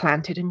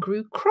 planted and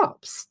grew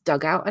crops,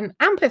 dug out an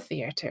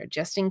amphitheater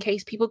just in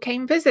case people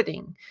came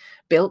visiting,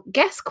 built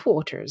guest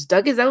quarters,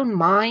 dug his own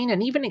mine,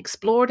 and even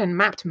explored and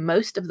mapped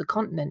most of the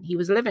continent he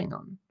was living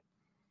on.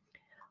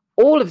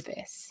 All of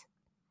this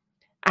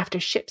after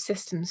ship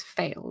systems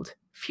failed,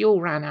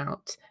 fuel ran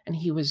out, and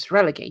he was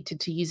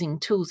relegated to using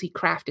tools he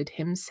crafted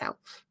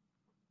himself.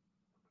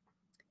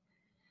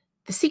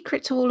 The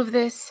secret to all of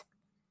this?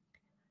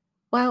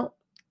 Well,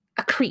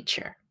 a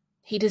creature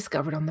he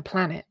discovered on the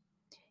planet.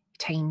 He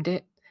tamed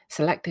it,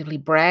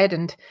 selectively bred,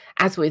 and,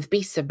 as with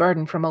beasts of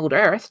burden from old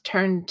Earth,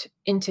 turned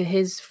into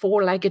his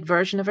four-legged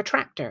version of a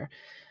tractor,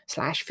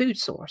 / food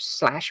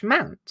source, /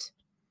 mount.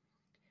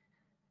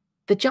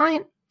 The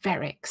giant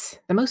Verix,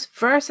 the most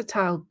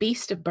versatile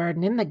beast of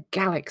burden in the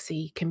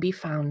galaxy, can be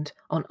found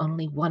on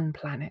only one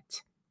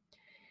planet.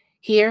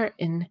 Here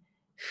in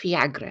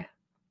Fiagre.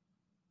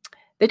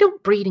 They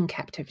don't breed in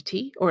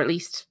captivity, or at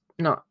least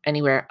not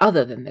anywhere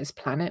other than this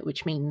planet,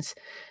 which means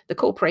the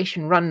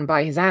corporation run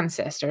by his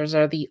ancestors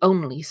are the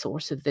only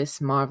source of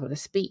this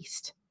marvelous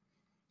beast.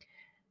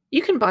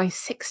 You can buy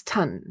 6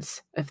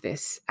 tons of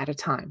this at a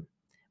time,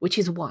 which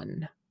is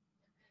 1,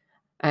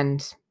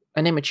 and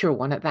an immature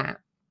one at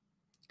that.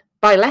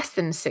 Buy less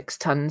than 6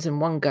 tons in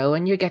one go,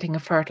 and you're getting a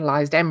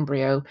fertilized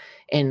embryo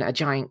in a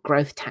giant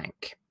growth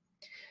tank.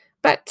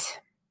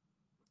 But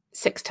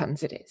 6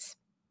 tons it is.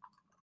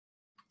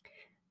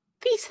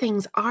 These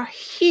things are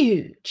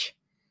huge.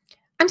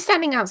 I'm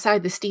standing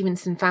outside the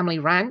Stevenson family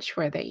ranch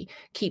where they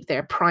keep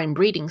their prime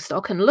breeding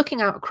stock and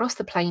looking out across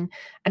the plain,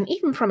 and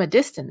even from a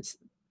distance,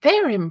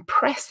 they're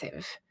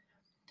impressive.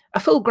 A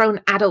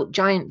full-grown adult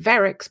giant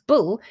Verix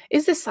bull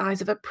is the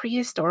size of a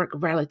prehistoric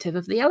relative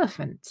of the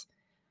elephant.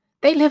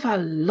 They live a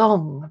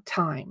long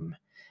time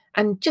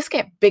and just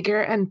get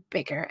bigger and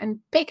bigger and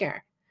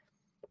bigger.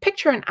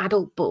 Picture an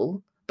adult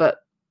bull, but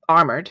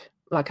armored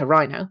like a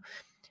rhino,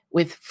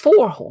 with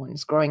 4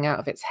 horns growing out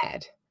of its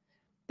head,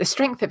 the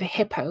strength of a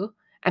hippo,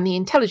 and the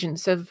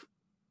intelligence of,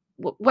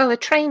 well, a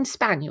trained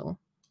spaniel.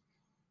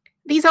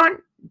 These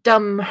aren't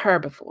dumb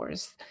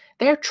herbivores.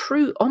 They're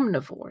true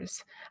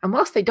omnivores, and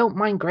whilst they don't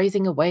mind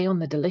grazing away on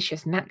the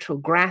delicious natural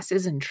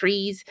grasses and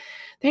trees,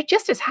 they're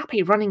just as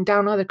happy running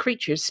down other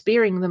creatures,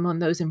 spearing them on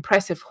those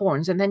impressive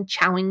horns, and then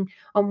chowing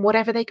on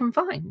whatever they can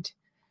find.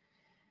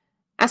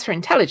 As for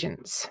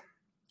intelligence,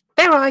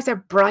 their eyes are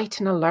bright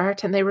and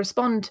alert, and they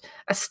respond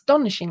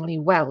astonishingly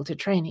well to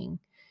training.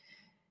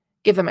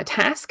 Give them a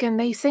task, and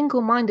they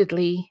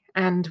single-mindedly,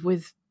 and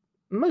with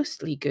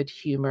mostly good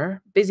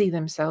humour, busy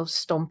themselves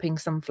stomping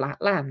some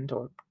flat land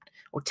or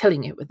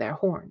tilling it with their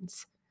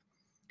horns.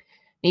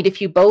 Need a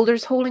few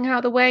boulders hauling out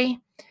of the way?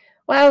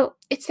 Well,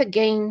 it's a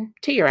gain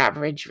to your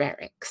average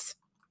Verix.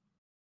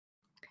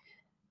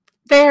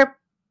 They're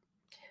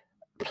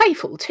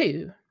playful,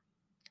 too.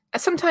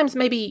 Sometimes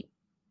maybe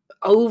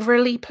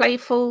overly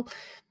playful,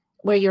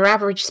 where your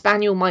average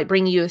spaniel might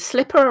bring you a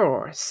slipper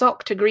or a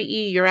sock to greet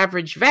you. Your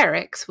average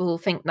Verix will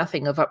think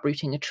nothing of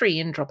uprooting a tree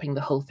and dropping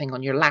the whole thing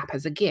on your lap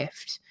as a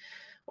gift,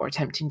 or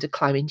attempting to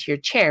climb into your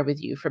chair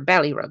with you for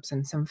belly rubs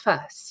and some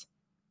fuss.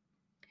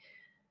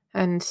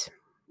 And,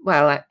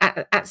 well,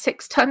 at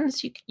 6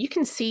 tons, you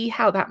can see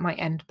how that might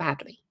end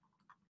badly.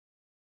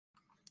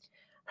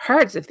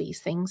 Herds of these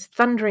things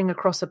thundering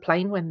across a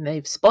plain when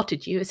they've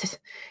spotted you is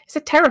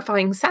a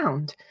terrifying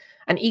sound.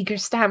 An eager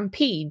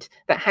stampede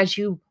that has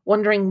you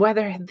wondering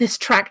whether this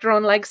tractor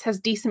on legs has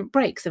decent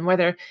brakes, and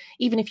whether,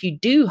 even if you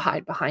do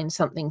hide behind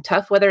something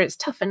tough, whether it's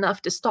tough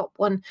enough to stop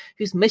one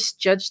who's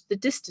misjudged the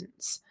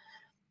distance.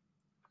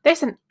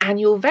 There's an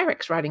annual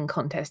Verix riding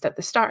contest at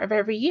the start of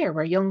every year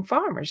where young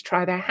farmers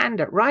try their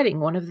hand at riding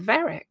one of the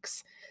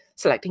Verix,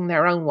 selecting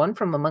their own one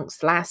from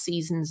amongst last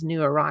season's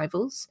new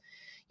arrivals.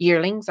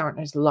 Yearlings aren't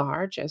as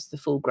large as the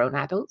full-grown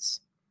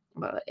adults.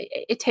 Well,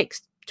 it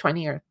takes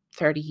 20 or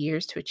 30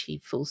 years to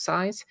achieve full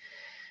size,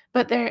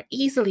 but they're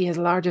easily as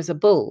large as a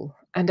bull,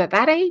 and at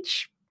that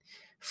age,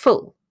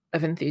 full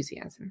of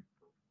enthusiasm.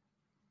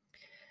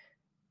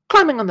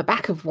 Climbing on the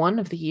back of one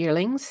of the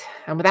yearlings,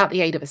 and without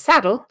the aid of a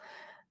saddle,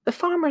 the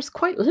farmers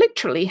quite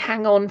literally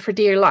hang on for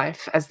dear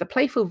life as the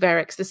playful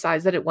Verix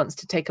decides that it wants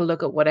to take a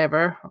look at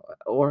whatever,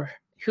 or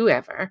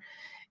whoever,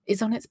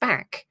 is on its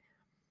back.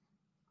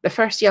 The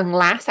first young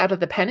lass out of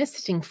the pen is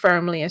sitting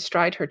firmly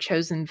astride her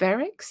chosen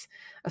Verix,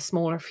 a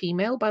smaller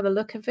female by the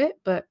look of it,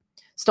 but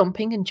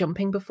stomping and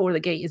jumping before the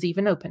gate is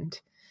even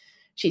opened.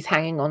 She's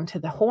hanging on to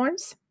the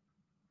horns.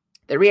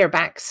 The rear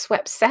back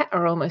swept set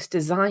are almost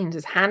designed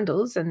as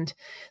handles, and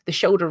the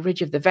shoulder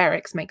ridge of the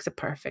Verix makes a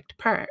perfect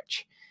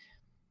perch.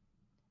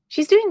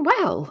 She's doing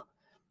well.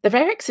 The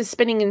Verix is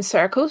spinning in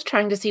circles,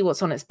 trying to see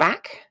what's on its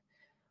back.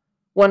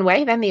 One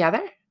way, then the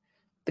other.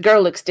 The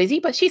girl looks dizzy,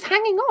 but she's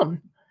hanging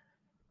on.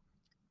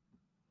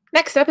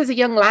 Next up is a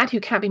young lad who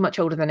can't be much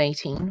older than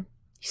 18.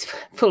 He's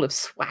full of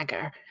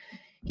swagger.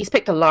 He's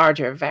picked a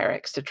larger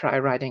Verix to try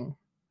riding.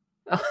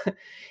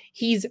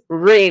 He's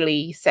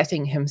really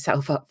setting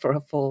himself up for a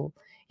fall.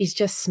 He's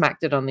just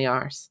smacked it on the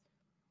arse.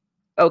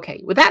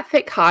 Okay, with that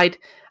thick hide,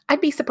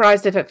 I'd be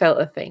surprised if it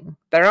felt a thing.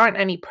 There aren't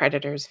any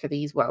predators for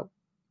these, well,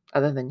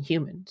 other than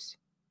humans,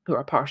 who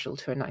are partial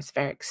to a nice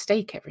Verix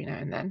steak every now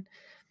and then.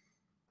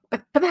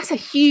 But that's a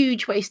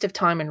huge waste of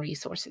time and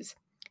resources.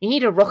 You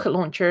need a rocket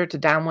launcher to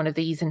down one of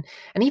these, and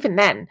even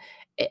then,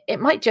 it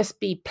might just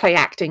be play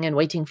acting and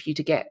waiting for you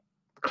to get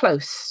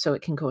close so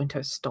it can go into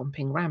a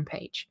stomping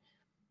rampage.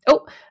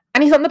 Oh,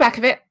 and he's on the back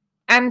of it,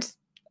 and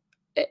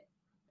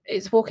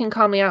it's walking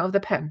calmly out of the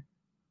pen.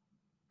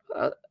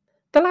 The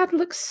lad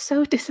looks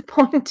so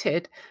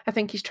disappointed. I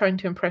think he's trying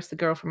to impress the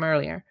girl from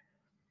earlier.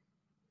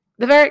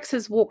 The Verix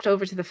has walked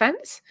over to the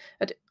fence.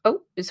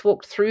 It's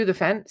walked through the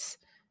fence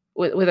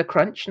with a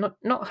crunch,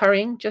 not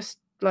hurrying, just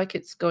like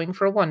it's going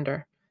for a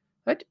wander.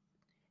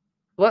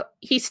 Well,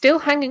 he's still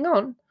hanging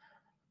on.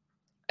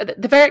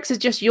 The Verix has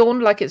just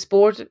yawned like it's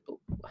bored.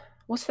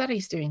 What's that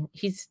he's doing?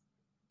 He's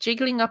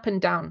jiggling up and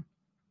down,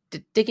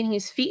 digging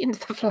his feet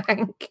into the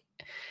flank.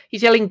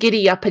 He's yelling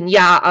giddy up and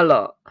yeah a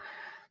lot.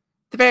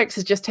 The Verix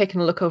has just taken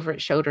a look over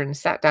its shoulder and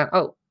sat down.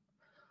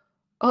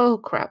 Oh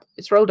crap,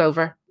 it's rolled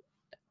over.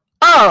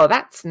 Oh,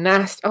 that's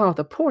nasty. Oh,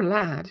 the poor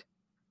lad.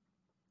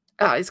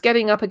 It's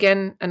getting up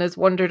again and has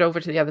wandered over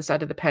to the other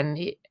side of the pen.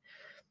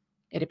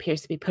 It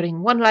appears to be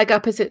putting one leg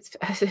up as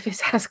if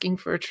it's asking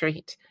for a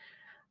treat.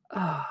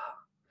 Oh.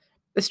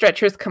 The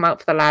stretcher has come out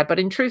for the lad, but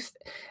in truth,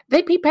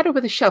 they'd be better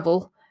with a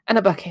shovel and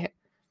a bucket.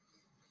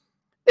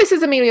 This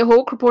is Amelia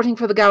Hawke reporting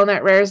for the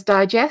Galnet Rares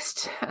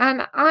Digest,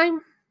 and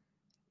I'm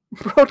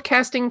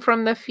broadcasting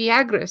from the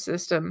Fiagra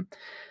system.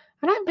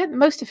 And I bet the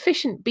most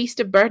efficient beast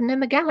of burden in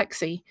the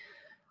galaxy.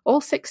 All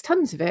 6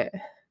 tons of it.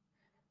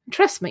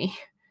 Trust me,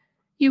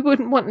 you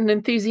wouldn't want an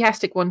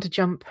enthusiastic one to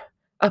jump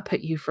up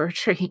at you for a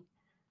treat.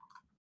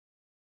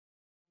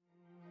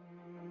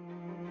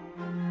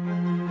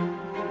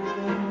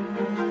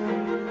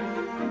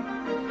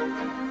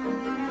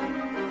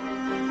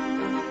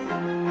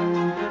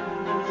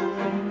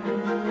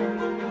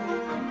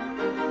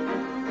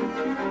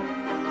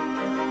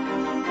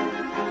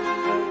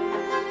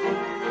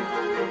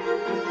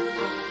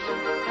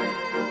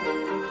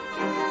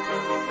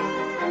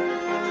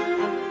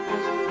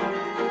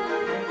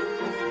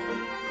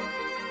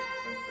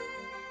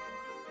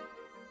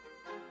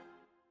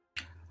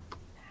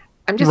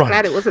 I'm just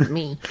glad it wasn't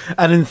me.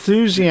 An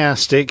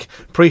enthusiastic,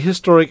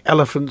 prehistoric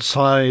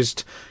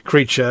elephant-sized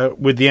creature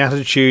with the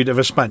attitude of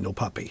a spaniel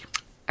puppy.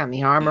 And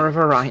the armour of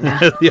a rhino.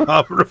 The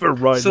armour of a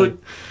rhino. So,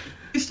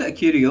 just out of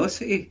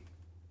curiosity,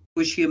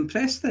 was she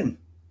impressed then?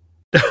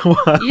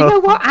 Well, you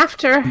know what?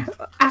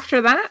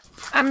 After that,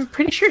 I'm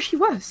pretty sure she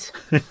was.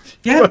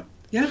 Yeah.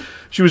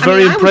 She was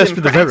very impressed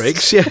with the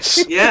Verix,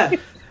 yes. Yeah.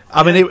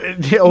 I mean,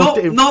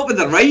 not with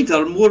the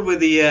rider, more with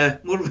the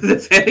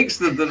Verix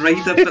than the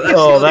rider. But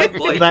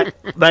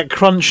that's that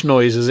crunch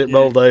noise as it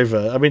rolled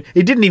over. I mean,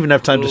 he didn't even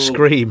have time to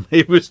scream.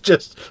 It was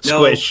just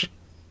squish.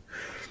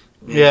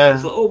 Yeah.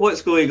 It's like,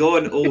 what's going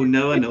on? Oh,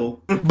 no, I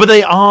know. But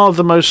they are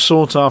the most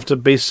sought-after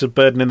beasts of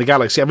burden in the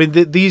galaxy. I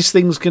mean, these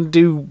things can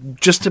do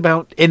just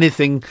about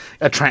anything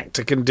a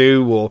tractor can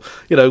do, or,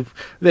 you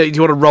want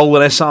to roll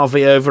an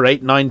SRV over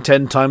 8, 9,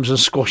 10 times and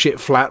squash it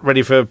flat,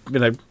 ready for,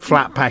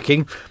 flat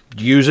packing,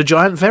 use a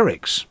giant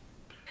Verix.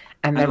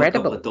 And they're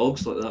edible.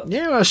 Dogs like that.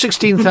 Yeah,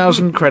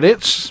 16,000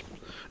 credits.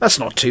 That's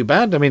not too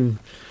bad. I mean,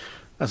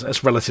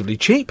 that's relatively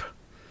cheap.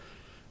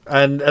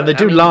 And they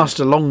do last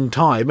a long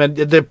time, and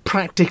they're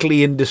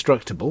practically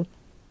indestructible.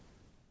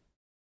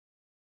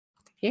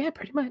 Yeah,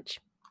 pretty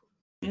much.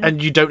 Yeah.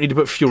 And you don't need to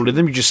put fuel in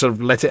them. You just sort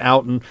of let it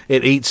out, and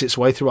it eats its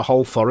way through a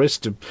whole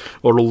forest,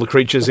 or all the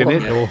creatures in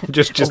it, or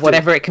just or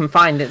whatever it can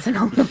find. It's an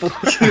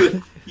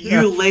omnivore.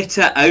 You let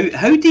it out.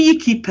 How do you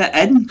keep it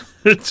in?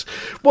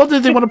 What do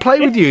they want to play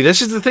with you?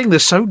 This is the thing. They're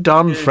so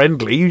darn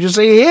friendly. You just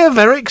say, "Here,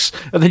 Verix,"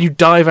 and then you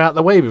dive out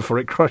the way before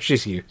it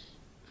crushes you.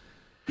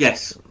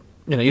 Yes.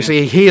 You see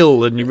a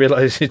heel and you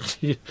realise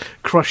you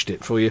crushed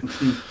it for you.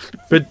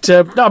 But,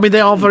 no, I mean, they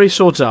are very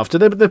sought after.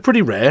 They're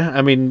pretty rare.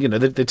 I mean,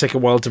 they take a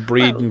while to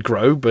breed and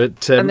grow,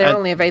 but... and they're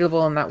only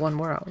available in that one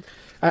world.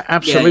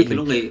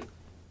 Absolutely.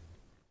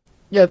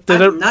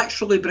 They're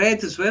naturally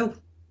bred as well.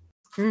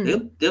 They're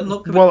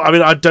not well, I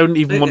mean, I don't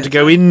even want to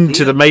go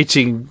into the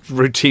mating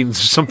routines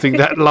of something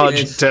that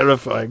large and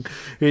terrifying.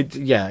 It's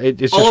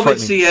just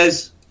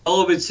frightening.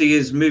 All I would say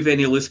is move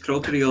any loose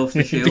crockery off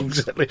the shelves.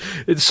 Exactly.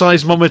 Its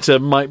seismometer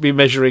might be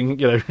measuring,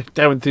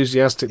 how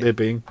enthusiastic they're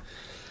being.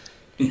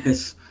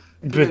 Yes.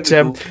 But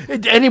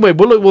anyway,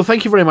 well,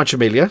 thank you very much,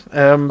 Amelia.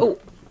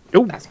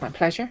 That's my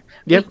pleasure.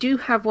 Yep. We do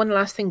have one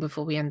last thing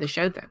before we end the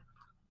show,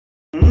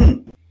 though.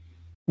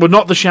 Well,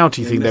 not the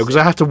shouty thing, though, because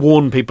I have to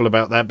warn people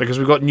about that, because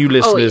we've got new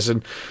listeners,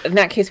 and In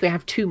that case, we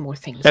have 2 more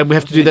things. we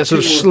have to do that sort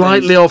of Two more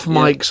slightly things, off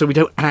yeah. mic, so we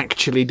don't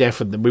actually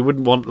deafen them. We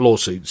wouldn't want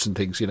lawsuits and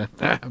things, you know.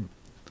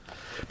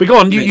 But go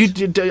on, you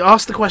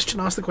ask the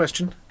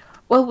question,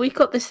 Well, we've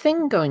got this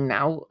thing going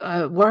now.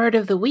 Word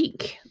of the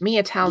week.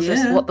 Mia tells us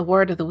Yeah. what the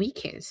word of the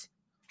week is.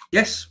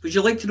 Yes, would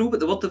you like to know what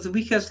the word of the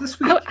week is this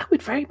week? I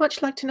would very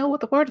much like to know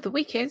what the word of the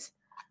week is.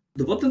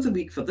 The word of the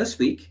week for this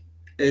week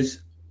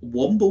is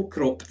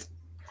womble-cropped.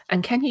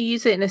 And can you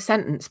use it in a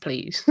sentence,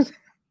 please?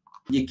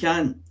 You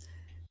can.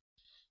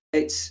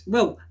 It's,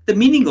 well, the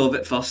meaning of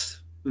it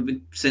first.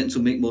 Sentence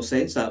will make more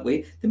sense that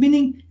way. The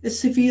meaning is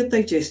severe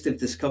digestive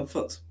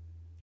discomfort.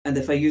 And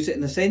if I use it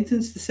in a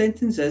sentence, the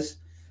sentence is,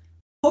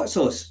 hot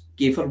sauce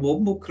gave her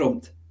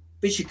womble-cropped,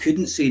 but she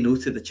couldn't say no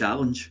to the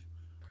challenge.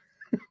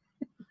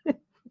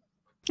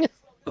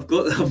 I've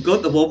got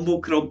the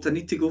womble-cropped. I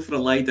need to go for a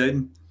lie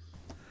down.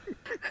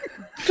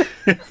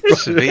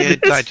 Severe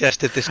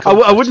digestive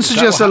discomfort. I wouldn't Is that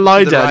suggest what a lie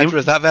happened to the down. writer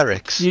of that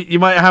Verix? You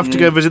might have to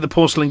go visit the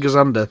Porcelain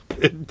Gazunder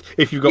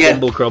if you've got Yeah.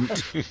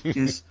 womble-cropped.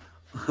 Yes,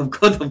 I've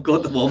got the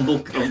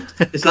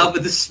womble-cropped. Is that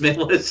what the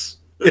smell is?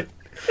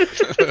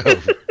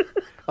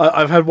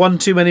 I've had one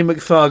too many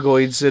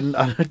McThargoids, and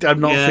I'm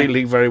not Yeah.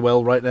 feeling very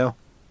well right now.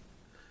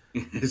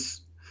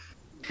 Yes.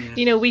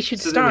 You know, we should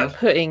So there we start are.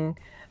 putting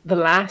the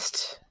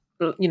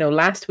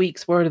last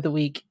week's word of the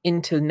week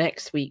into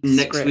next week's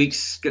Next script. week's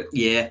script,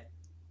 yeah.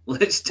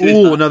 Let's do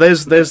Oh that. no,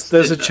 there's Let's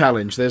a do that.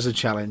 challenge. There's a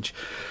challenge.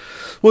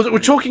 Well, we're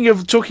talking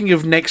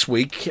of next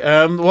week.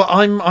 Well,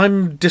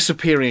 I'm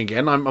disappearing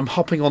again. I'm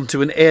hopping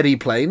onto an airy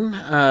plane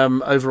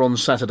over on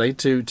Saturday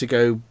to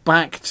go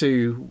back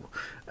to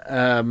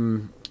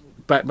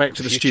back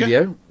to the Future?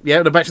 studio.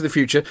 Yeah, no, Back to the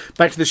Future.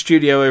 Back to the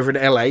studio over in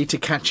LA to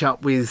catch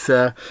up with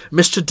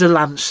Mr.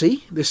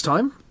 Delancey this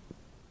time,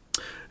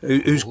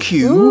 who's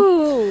Q.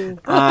 Ooh.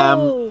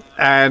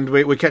 And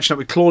we're catching up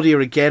with Claudia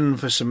again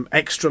for some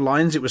extra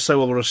lines. It was so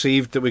well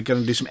received that we're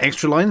going to do some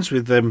extra lines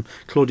with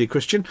Claudia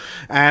Christian.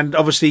 And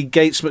obviously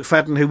Gates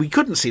McFadden, who we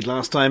couldn't see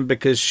last time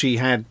because she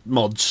had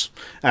mods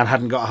and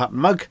hadn't got a hut and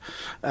mug.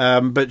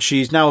 But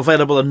she's now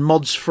available and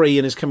mods free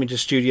and is coming to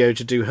studio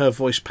to do her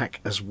voice pack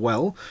as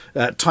well.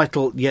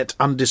 Title yet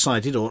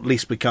undecided, or at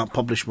least we can't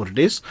publish what it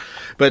is.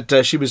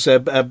 But she was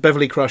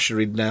Beverly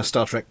Crusher in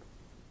Star Trek.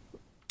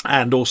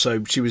 And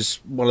also, she was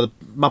one of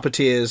the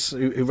Muppeteers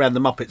who ran the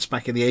Muppets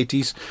back in the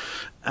 80s.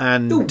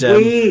 And No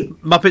way.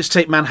 Muppets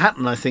Take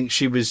Manhattan, I think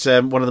she was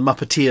one of the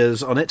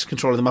Muppeteers on it,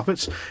 controlling the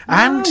Muppets.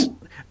 And Wow.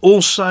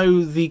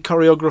 also the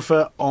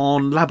choreographer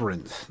on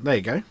Labyrinth. There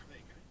you go.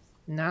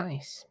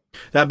 Nice.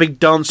 That big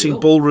dancing Cool.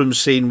 ballroom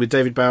scene with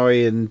David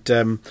Bowie and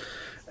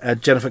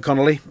Jennifer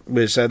Connelly,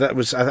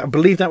 I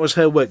believe that was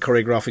her work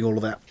choreographing all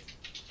of that.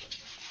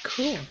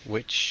 Cool.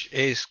 Which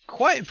is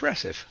quite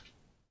impressive.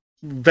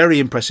 Very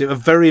impressive, a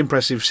very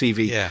impressive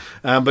CV. Yeah.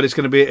 But it's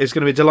going to be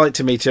a delight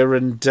to meet her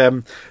and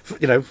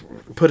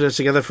put her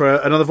together for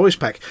another voice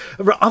pack.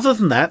 Other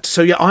than that,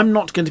 so yeah, I'm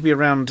not going to be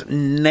around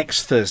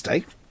next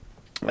Thursday.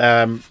 As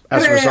a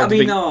Hey, result I of mean,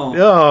 being,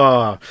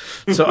 no.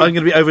 so I'm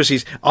going to be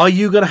overseas. Are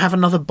you going to have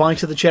another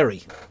bite of the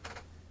cherry?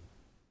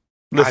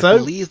 I Litho?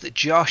 believe that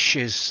Josh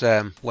is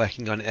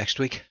working on it next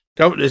week.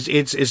 Oh,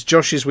 it's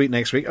Josh's week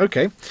next week.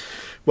 Okay.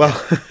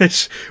 Well,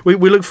 we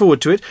look forward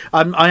to it.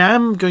 I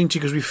am going to,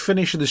 because we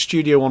finish in the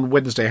studio on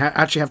Wednesday,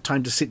 actually have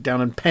time to sit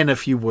down and pen a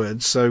few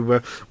words.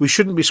 So we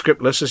shouldn't be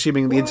scriptless,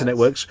 assuming the internet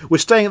works. We're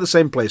staying at the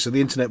same place, so the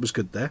internet was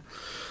good there.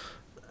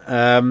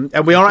 And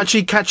we are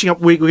actually catching up.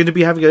 We're going to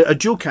be having a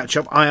dual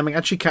catch-up. I am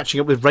actually catching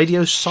up with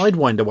Radio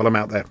Sidewinder while I'm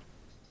out there.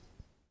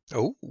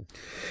 Oh.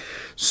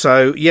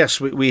 So,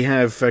 yes, we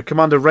have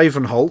Commander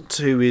Ravenholt,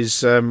 who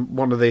is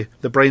one of the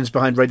brains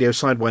behind Radio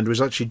Sidewinder,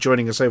 who's actually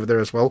joining us over there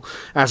as well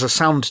as a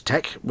sound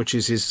tech, which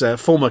is his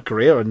former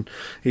career, and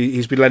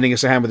he's been lending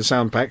us a hand with the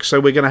sound pack.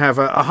 So we're going to have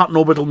a Hutton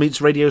Orbital meets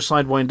Radio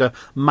Sidewinder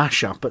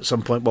mashup at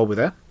some point while we're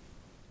there.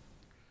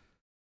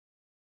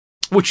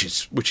 Which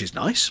is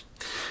nice.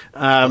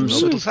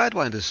 Little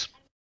Sidewinders.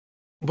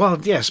 Well,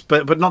 yes,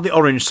 but not the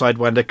orange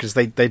Sidewinder, because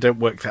they don't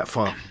work that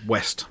far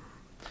west.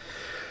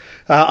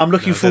 I'm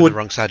looking They're forward. the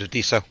wrong side of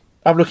DSO.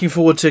 I'm looking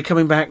forward to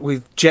coming back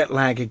with jet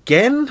lag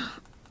again,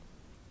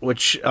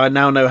 which I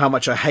now know how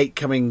much I hate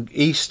coming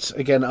east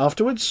again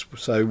afterwards.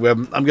 So I'm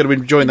going to be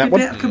enjoying that You'd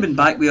be one. better coming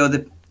back with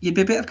other. You'd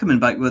be better coming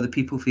back with other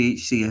people for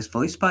HCS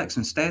voice packs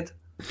instead.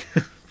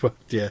 But,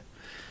 yeah,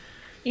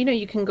 You know,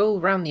 you can go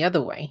around the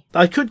other way.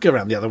 I could go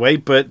around the other way,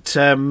 but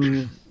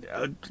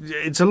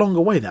it's a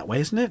longer way that way,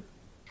 isn't it?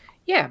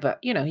 Yeah, but,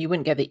 you know, you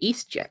wouldn't get the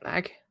east jet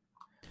lag.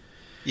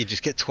 You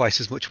just get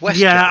twice as much west.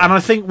 Yeah, jet lag. and I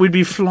think we'd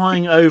be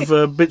flying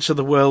over bits of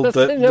the world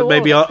that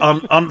maybe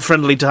aren't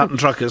friendly to Hutton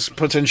truckers,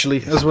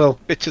 potentially, as well.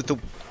 bits of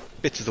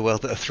the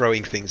world that are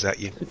throwing things at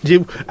you.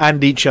 You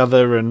and each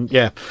other, and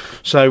yeah.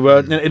 So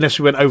unless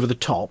we went over the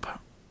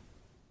top,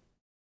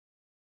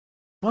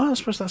 well, I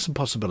suppose that's a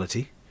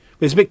possibility.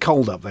 It's a bit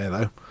cold up there,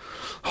 though.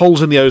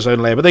 Holes in the ozone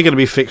layer, but they're going to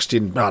be fixed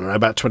in, I don't know,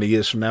 about 20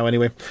 years from now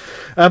anyway.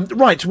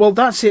 Right, well,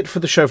 that's it for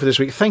the show for this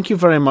week. Thank you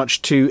very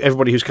much to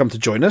everybody who's come to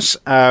join us.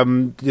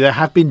 There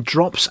have been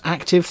drops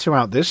active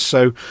throughout this,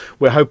 so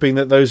we're hoping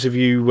that those of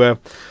you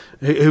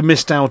who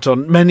missed out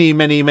on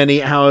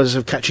many hours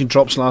of catching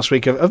drops last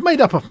week have made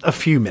up a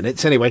few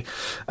minutes anyway.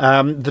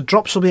 The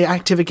drops will be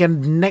active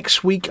again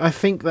next week. I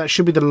think that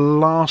should be the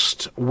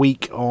last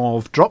week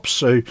of drops,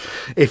 so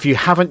if you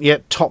haven't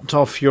yet topped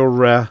off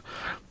your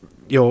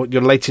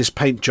latest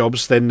paint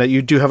jobs, then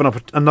you do have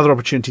another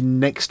opportunity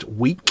next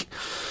week.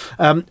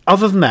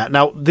 Other than that,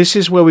 now this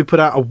is where we put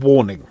out a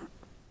warning,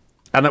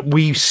 and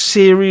we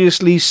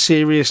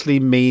seriously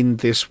mean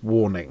this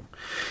warning.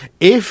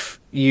 If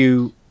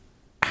you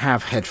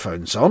have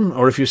headphones on,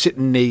 or if you're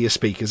sitting near your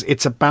speakers,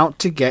 it's about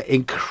to get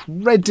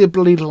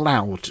incredibly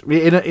loud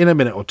in a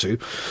minute or two.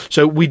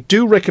 So we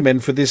do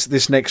recommend for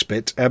this next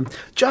bit,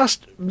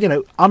 just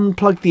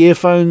unplug the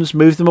earphones,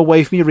 move them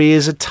away from your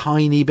ears a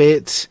tiny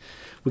bit.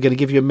 We're going to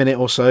give you a minute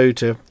or so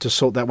to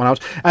sort that one out.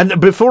 And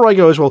before I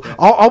go as well,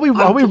 are we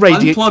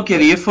rating? Unplug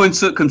your earphones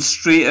so it comes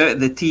straight out of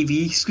the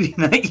TV screen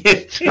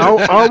at you.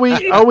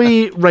 Are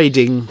we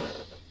raiding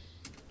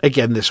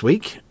again this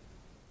week?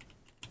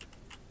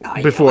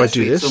 Before I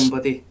do this,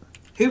 somebody.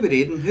 Who we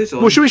raiding? Who's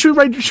on? Well, should we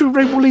raid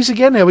Woolies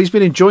again now? He's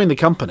been enjoying the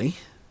company.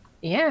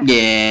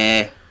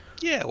 Yeah.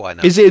 Yeah, why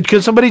not?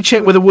 Can somebody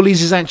check whether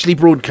Woolies is actually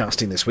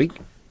broadcasting this week?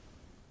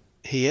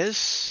 He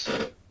is.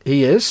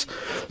 He is.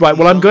 Right,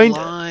 well, I'm going...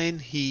 Online.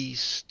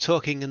 He's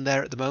talking in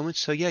there at the moment,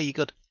 so yeah, you're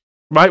good.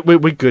 Right, we're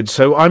good.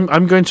 So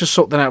I'm going to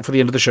sort that out for the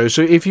end of the show.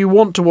 So if you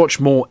want to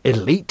watch more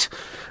Elite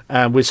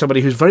with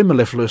somebody who's very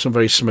mellifluous and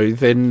very smooth,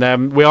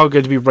 then we are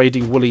going to be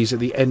raiding Woolies at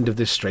the end of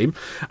this stream.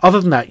 Other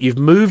than that, you've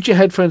moved your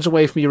headphones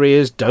away from your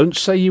ears. Don't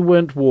say you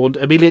weren't warned.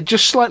 Amelia,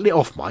 just slightly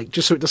off mic,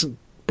 just so it doesn't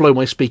blow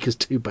my speakers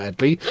too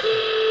badly.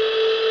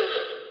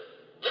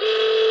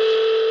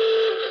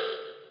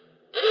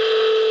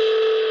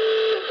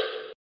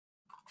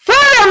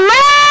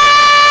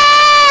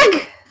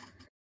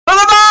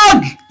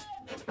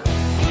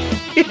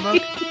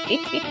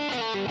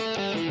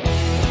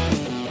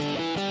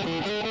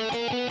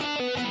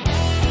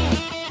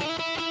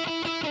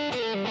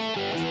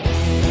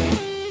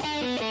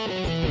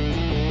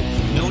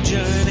 No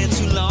journey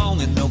too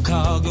long and no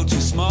cargo too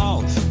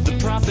small. The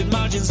profit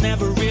margins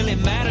never really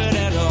mattered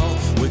at all.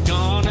 We're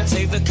gonna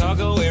take the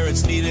cargo where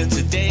it's needed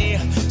today.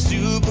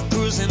 Super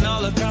cruising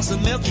all across the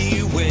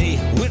Milky Way.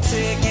 We'll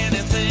take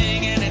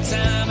anything,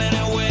 anytime,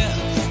 anywhere.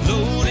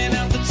 Loading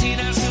up the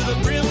T-9s to the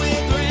brim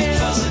with grain.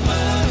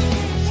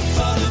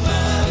 For the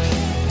mug,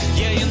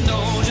 yeah, you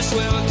know just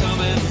where we're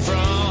coming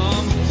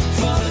from.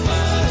 For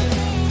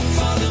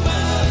the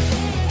mug,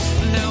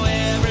 now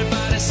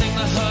everybody sing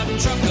the Hut and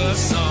Trucker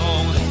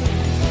song.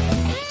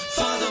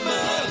 For the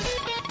mug.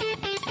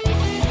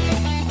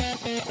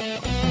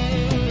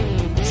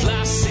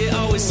 Flossie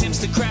always seems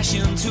to crash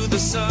into the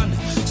sun.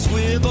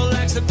 Swivel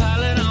likes the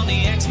pilot on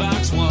the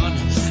Xbox One.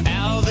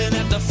 Alvin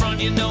at the front,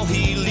 you know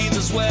he leads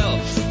us well.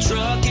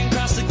 Trucking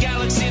across the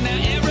galaxy, now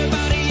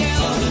everybody yell.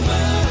 For the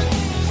mug.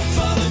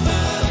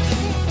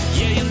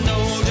 Yeah, you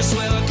know just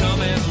where we're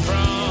coming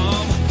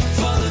from.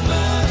 For the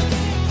mug.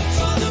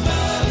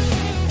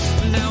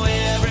 Now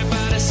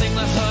everybody sing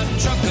the Hut and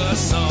Trucker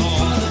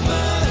song.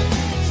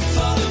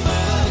 For the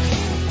mug.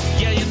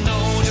 Yeah, you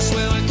know just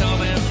where we're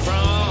coming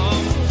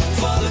from.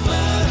 For the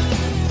mug.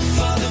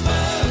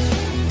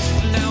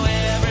 Now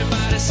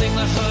everybody sing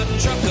the Hut and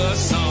Trucker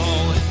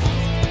song.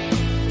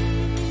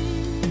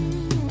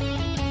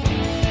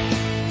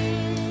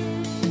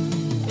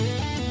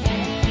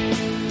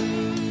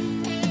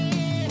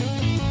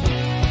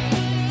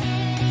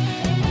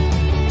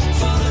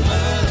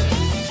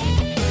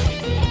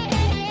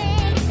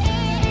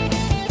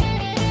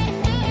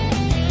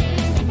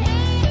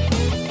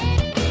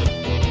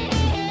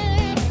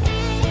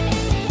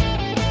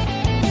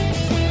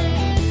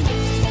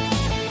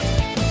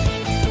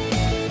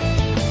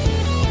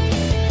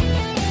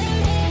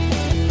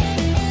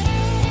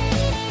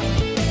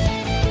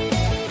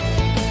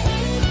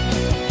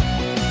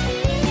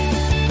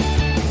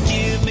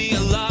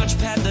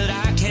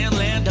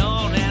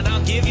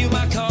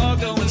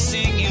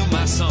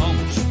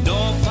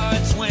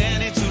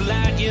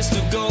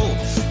 To go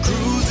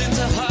cruising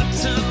to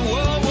Hudson.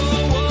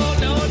 Whoa,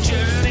 no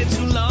journey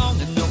too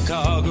long and no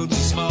cargo too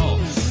small.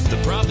 The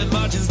profit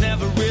margins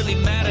never really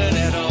mattered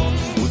at all.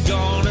 We're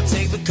gonna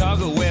take the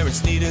cargo where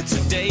it's needed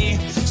today.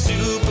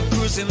 Super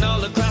cruising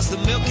all across the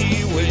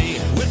Milky Way.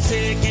 We'll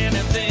take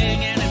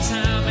anything,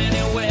 anytime,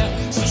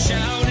 anywhere. So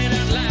shout it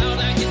out loud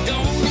like you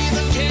don't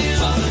even care.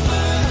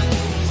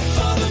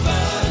 For the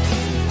mug,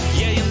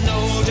 yeah, you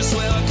know just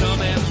where we're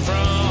coming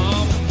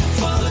from.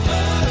 For the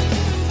mug.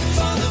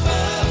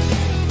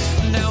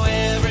 Now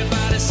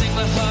everybody sing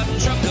the Hut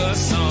and Trucker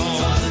song.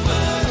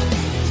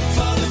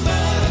 For the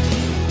mug.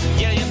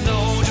 Yeah, you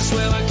know just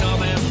where we're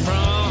coming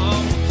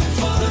from.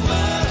 For the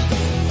mug.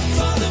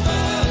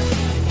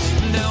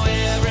 Now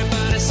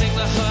everybody sing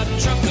the Hut and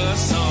Trucker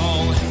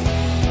song.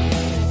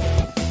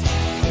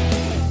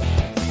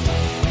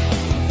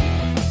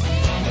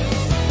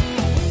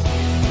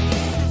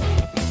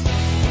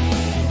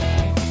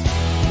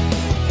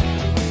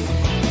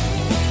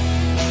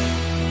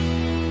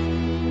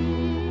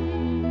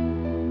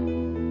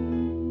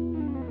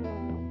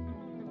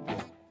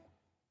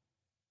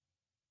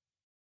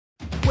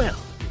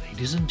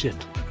 ladies and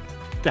gentlemen,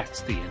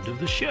 that's the end of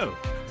the show.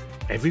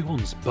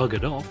 Everyone's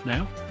buggered off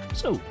now,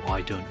 so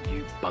why don't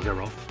you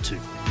bugger off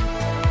too?